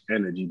fresh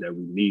energy that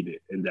we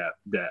needed and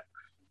that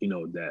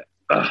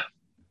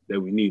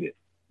we needed.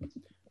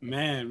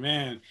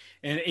 Man,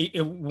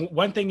 and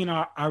one thing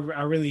I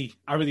really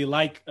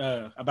like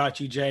about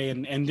you, Jay,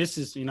 and this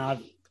is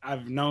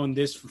I've known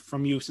this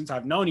from you since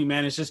I've known you,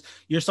 man. It's just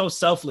you're so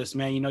selfless,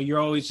 man. You're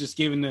always just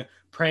giving the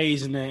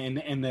praise and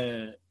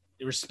the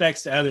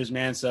respects to others,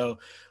 man. So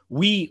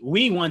we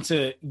want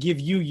to give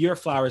you your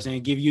flowers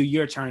and give you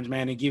your turns,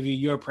 man, and give you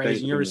your praise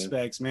and your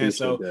respects, man.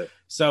 So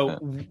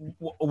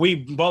we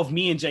both,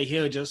 me and Jay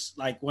Hill, just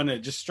like want to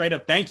just straight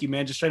up thank you,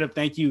 man. Just straight up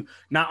thank you,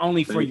 not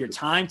only for your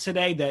time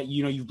today, that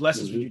you've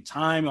blessed us with your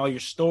time, all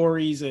your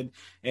stories, and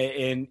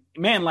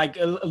man, like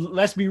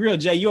let's be real,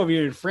 Jay, you over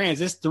here in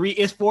France.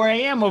 It's 4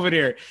 a.m. over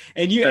there,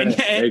 and you it's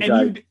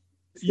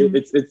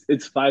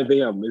 5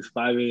 a.m. It's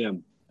 5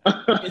 a.m.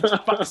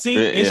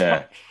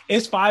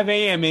 It's 5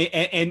 a.m.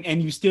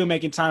 and you still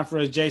making time for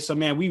us, Jay. So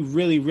man, we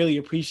really, really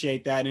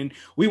appreciate that. And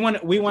we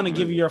want to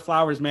give you your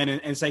flowers, man,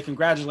 and say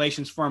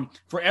congratulations for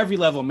every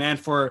level, man,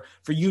 for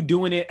you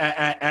doing it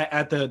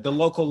at the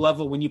local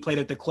level when you played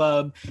at the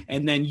club,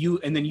 and then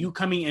you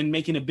coming and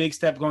making a big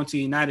step going to the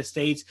United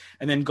States,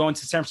 and then going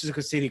to San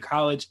Francisco City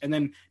College, and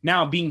then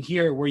now being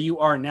here where you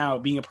are now,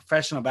 being a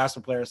professional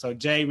basketball player. So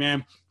Jay,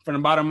 man, from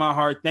the bottom of my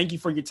heart, thank you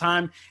for your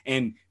time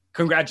and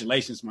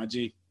congratulations, my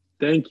G.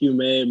 Thank you,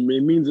 man.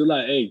 It means a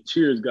lot. Hey,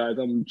 cheers, guys.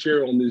 I'm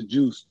cheering on this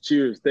juice.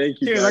 Cheers. Thank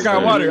you. Cheers. I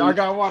got water right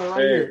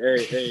here.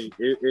 Hey.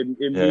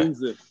 It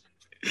means it.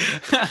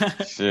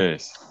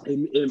 Cheers.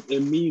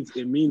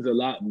 It means a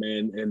lot,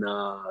 man. And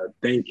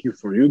thank you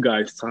for you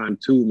guys' time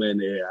too,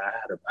 man.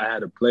 I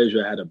had a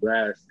pleasure. I had a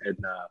blast.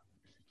 And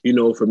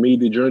for me,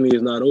 the journey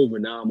is not over.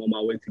 Now I'm on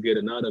my way to get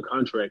another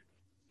contract.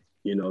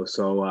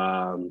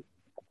 So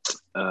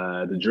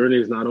the journey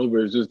is not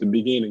over. It's just the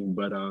beginning.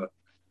 But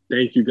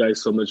thank you guys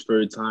so much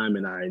for your time,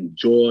 and I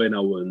enjoy, and I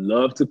would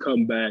love to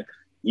come back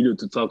either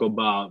to talk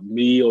about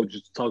me or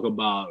just to talk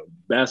about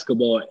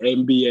basketball,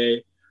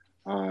 NBA.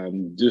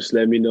 Just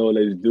let me know.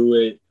 Let's do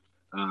it.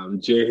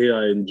 Jay here,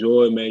 I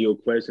enjoy, man, your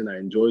question. I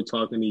enjoy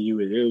talking to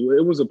you.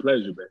 It was a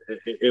pleasure, man.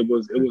 It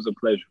was a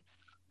pleasure.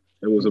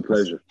 It was a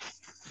pleasure.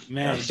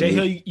 Man, Jay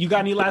Hill, you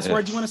got any last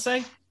words you want to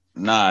say?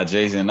 Nah,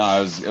 Jason.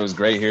 No, it was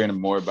great hearing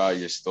more about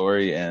your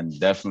story, and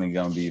definitely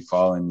gonna be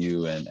following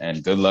you.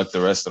 And good luck the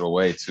rest of the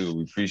way too.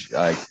 We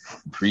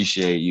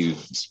appreciate you.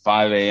 It's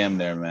 5 a.m.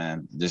 there,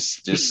 man.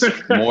 Just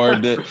more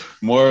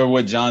of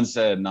what John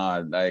said.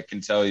 Nah, I can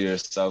tell you're a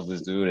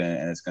selfless dude,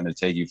 and it's gonna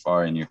take you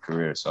far in your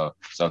career. So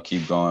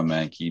keep going,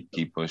 man. Keep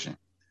pushing.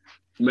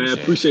 Man,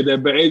 appreciate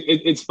that. But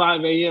it's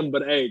 5 a.m.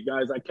 But hey,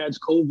 guys, I catch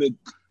COVID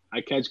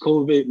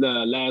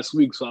last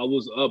week, so I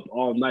was up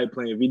all night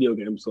playing video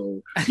games.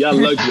 So y'all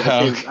lucky.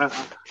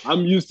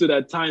 I'm used to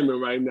that timing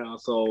right now.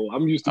 So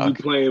I'm used to be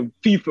playing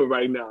FIFA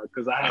right now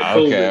because I had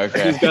COVID.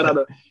 Okay.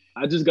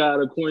 I just got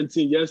out of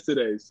quarantine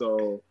yesterday.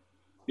 So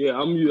yeah,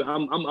 I'm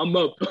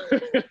up. all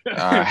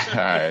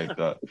right.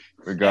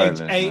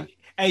 Regardless.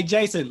 Hey,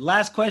 Jason.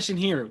 Last question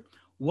here.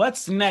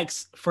 What's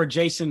next for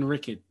Jason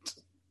Rickett?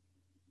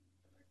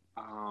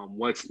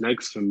 What's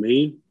next for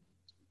me?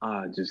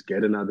 Just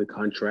get another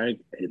contract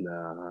and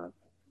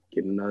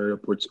get another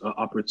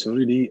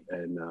opportunity,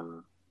 and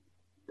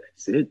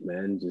that's it,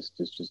 man. Just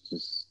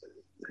that's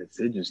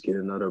it. Just get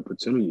another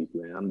opportunity,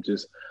 man. I'm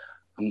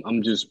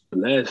just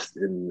blessed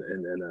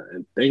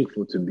and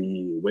thankful to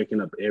be waking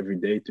up every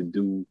day to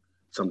do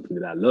something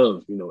that I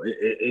love.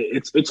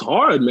 It's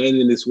hard, man,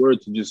 in this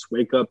world to just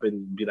wake up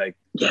and be like,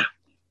 yeah,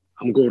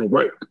 I'm going to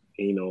work,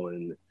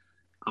 and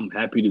I'm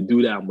happy to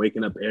do that. I'm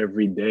waking up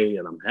every day,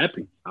 and I'm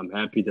happy. I'm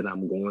happy that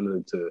I'm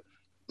going to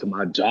to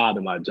my job,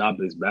 and my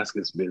job is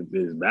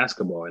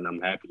basketball, and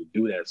I'm happy to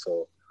do that.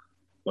 So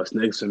what's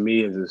next for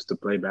me is just to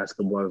play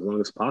basketball as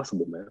long as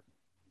possible, man.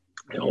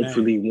 And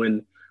hopefully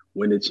win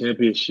the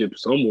championship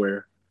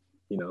somewhere,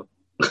 you know.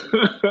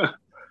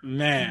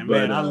 Man,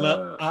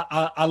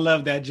 I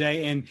love that,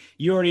 Jay. And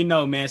you already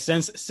know, man,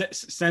 since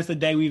the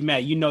day we've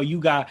met, you know, you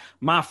got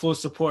my full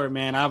support,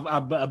 man. I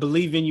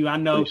believe in you. I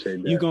know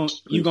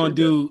you're gonna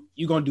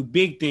do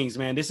big things,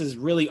 man. This is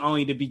really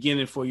only the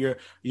beginning for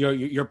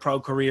your pro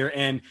career,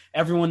 and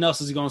everyone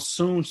else is gonna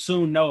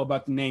soon know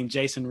about the name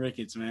Jason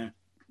Ricketts, man.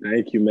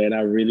 Thank you, man.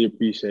 I really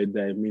appreciate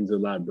that. It means a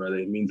lot, brother.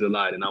 It means a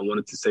lot. And I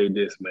wanted to say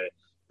this, man.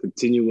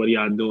 Continue what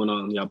y'all doing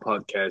on your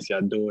podcast.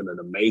 Y'all doing an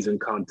amazing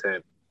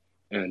content.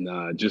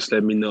 And just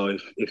let me know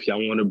if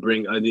y'all want to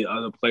bring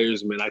other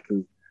players, man. I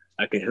can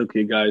hook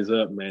you guys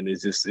up, man.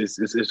 It's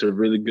a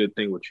really good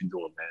thing what you're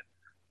doing, man.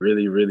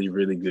 Really, really,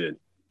 really good.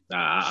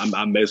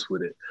 I mess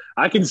with it.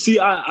 I can see.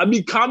 I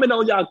be commenting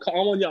on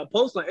y'all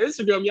posts on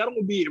Instagram. Y'all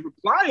don't be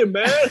replying,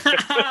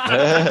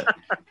 man.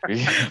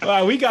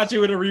 Well, we got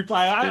you with a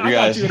reply. I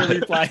got you with a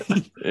reply.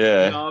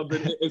 Yeah. No, but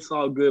it's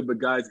all good. But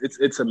guys,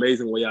 it's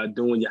amazing what y'all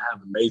doing. You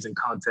have amazing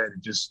content.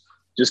 And just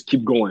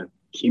keep going,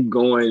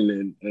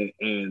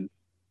 and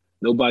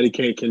nobody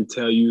can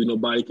tell you.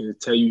 Nobody can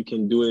tell you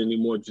can do it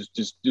anymore.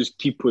 Just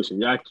keep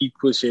pushing. Y'all keep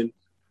pushing,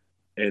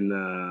 and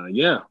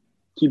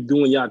keep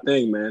doing y'all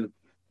thing, man.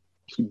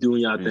 Keep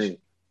doing y'all thing.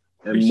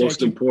 And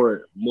most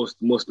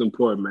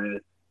important,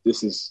 man,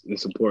 this is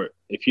support.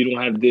 If you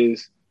don't have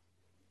this,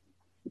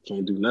 you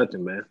can't do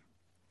nothing, man.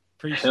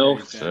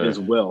 Health is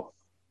wealth.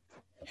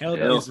 Health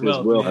is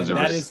wealth.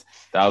 That is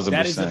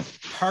 1,000%.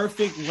 a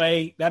perfect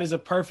way. That is a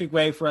perfect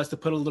way for us to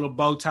put a little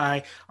bow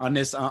tie on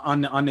this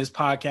on this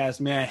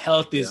podcast, man.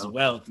 Health is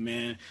wealth,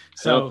 man.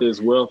 So health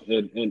is wealth,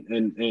 and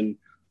I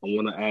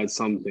want to add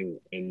something,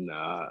 and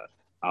I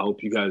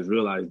hope you guys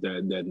realize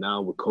that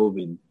now with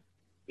COVID,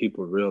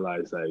 people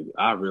realize, like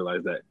I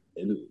realize that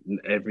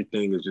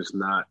everything is just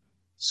not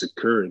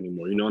secure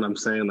anymore. You know what I'm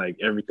saying? Like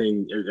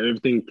everything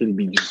can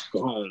be just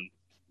gone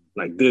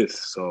like this.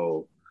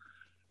 So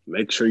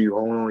make sure you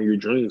hold on to your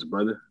dreams,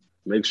 brother.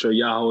 Make sure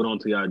y'all hold on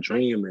to y'all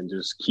dream and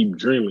just keep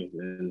dreaming.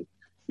 And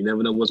you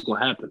never know what's going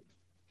to happen.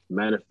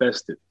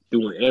 Manifest it.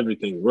 Doing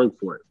everything. Work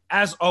for it.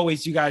 As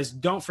always, you guys,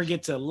 don't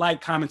forget to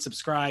like, comment,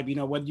 subscribe. You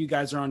know, whether you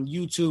guys are on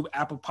YouTube,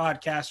 Apple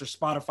Podcasts, or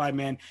Spotify,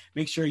 man,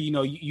 make sure, you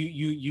know,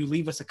 you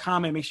leave us a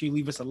comment. Make sure you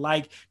leave us a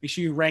like. Make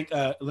sure you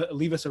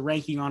leave us a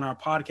ranking on our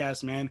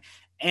podcast, man.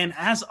 And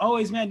as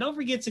always, man, don't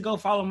forget to go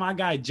follow my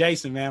guy,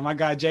 Jason, man. My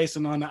guy,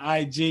 Jason, on the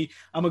IG.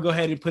 I'm going to go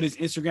ahead and put his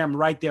Instagram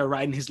right there,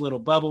 right in his little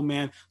bubble,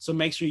 man. So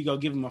make sure you go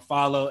give him a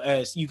follow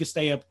as you can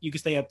stay up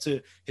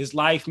to his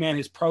life, man,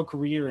 his pro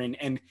career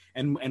and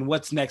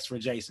what's next for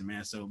Jason,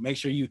 man. So make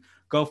sure you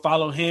go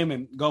follow him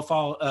and go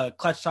follow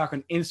Clutch Talk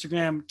on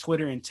Instagram,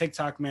 Twitter, and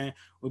TikTok, man.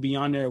 We'll be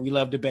on there. We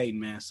love debating,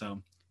 man.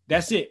 So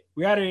that's it.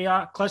 We're out of here,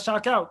 y'all. Clutch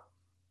Talk out.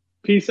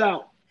 Peace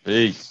out.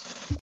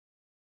 Peace.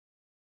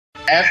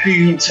 After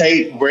you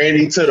take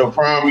Brandy to the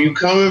prom, you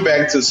coming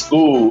back to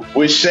school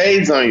with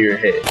shades on your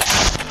head.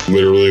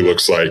 Literally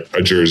looks like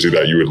a jersey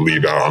that you would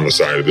leave out on the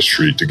side of the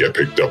street to get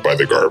picked up by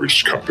the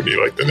garbage company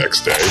like the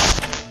next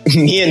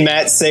day. Me and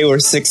Matt say we're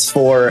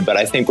 6'4", but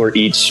I think we're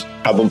each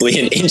probably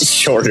an inch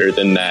shorter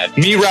than that.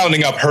 Me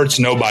rounding up hurts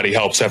nobody,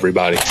 helps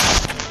everybody.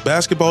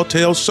 Basketball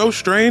tales so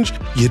strange,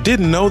 you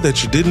didn't know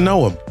that you didn't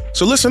know them.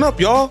 So listen up,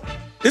 y'all.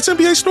 It's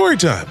NBA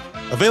Storytime,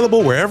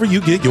 available wherever you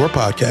get your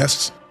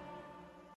podcasts.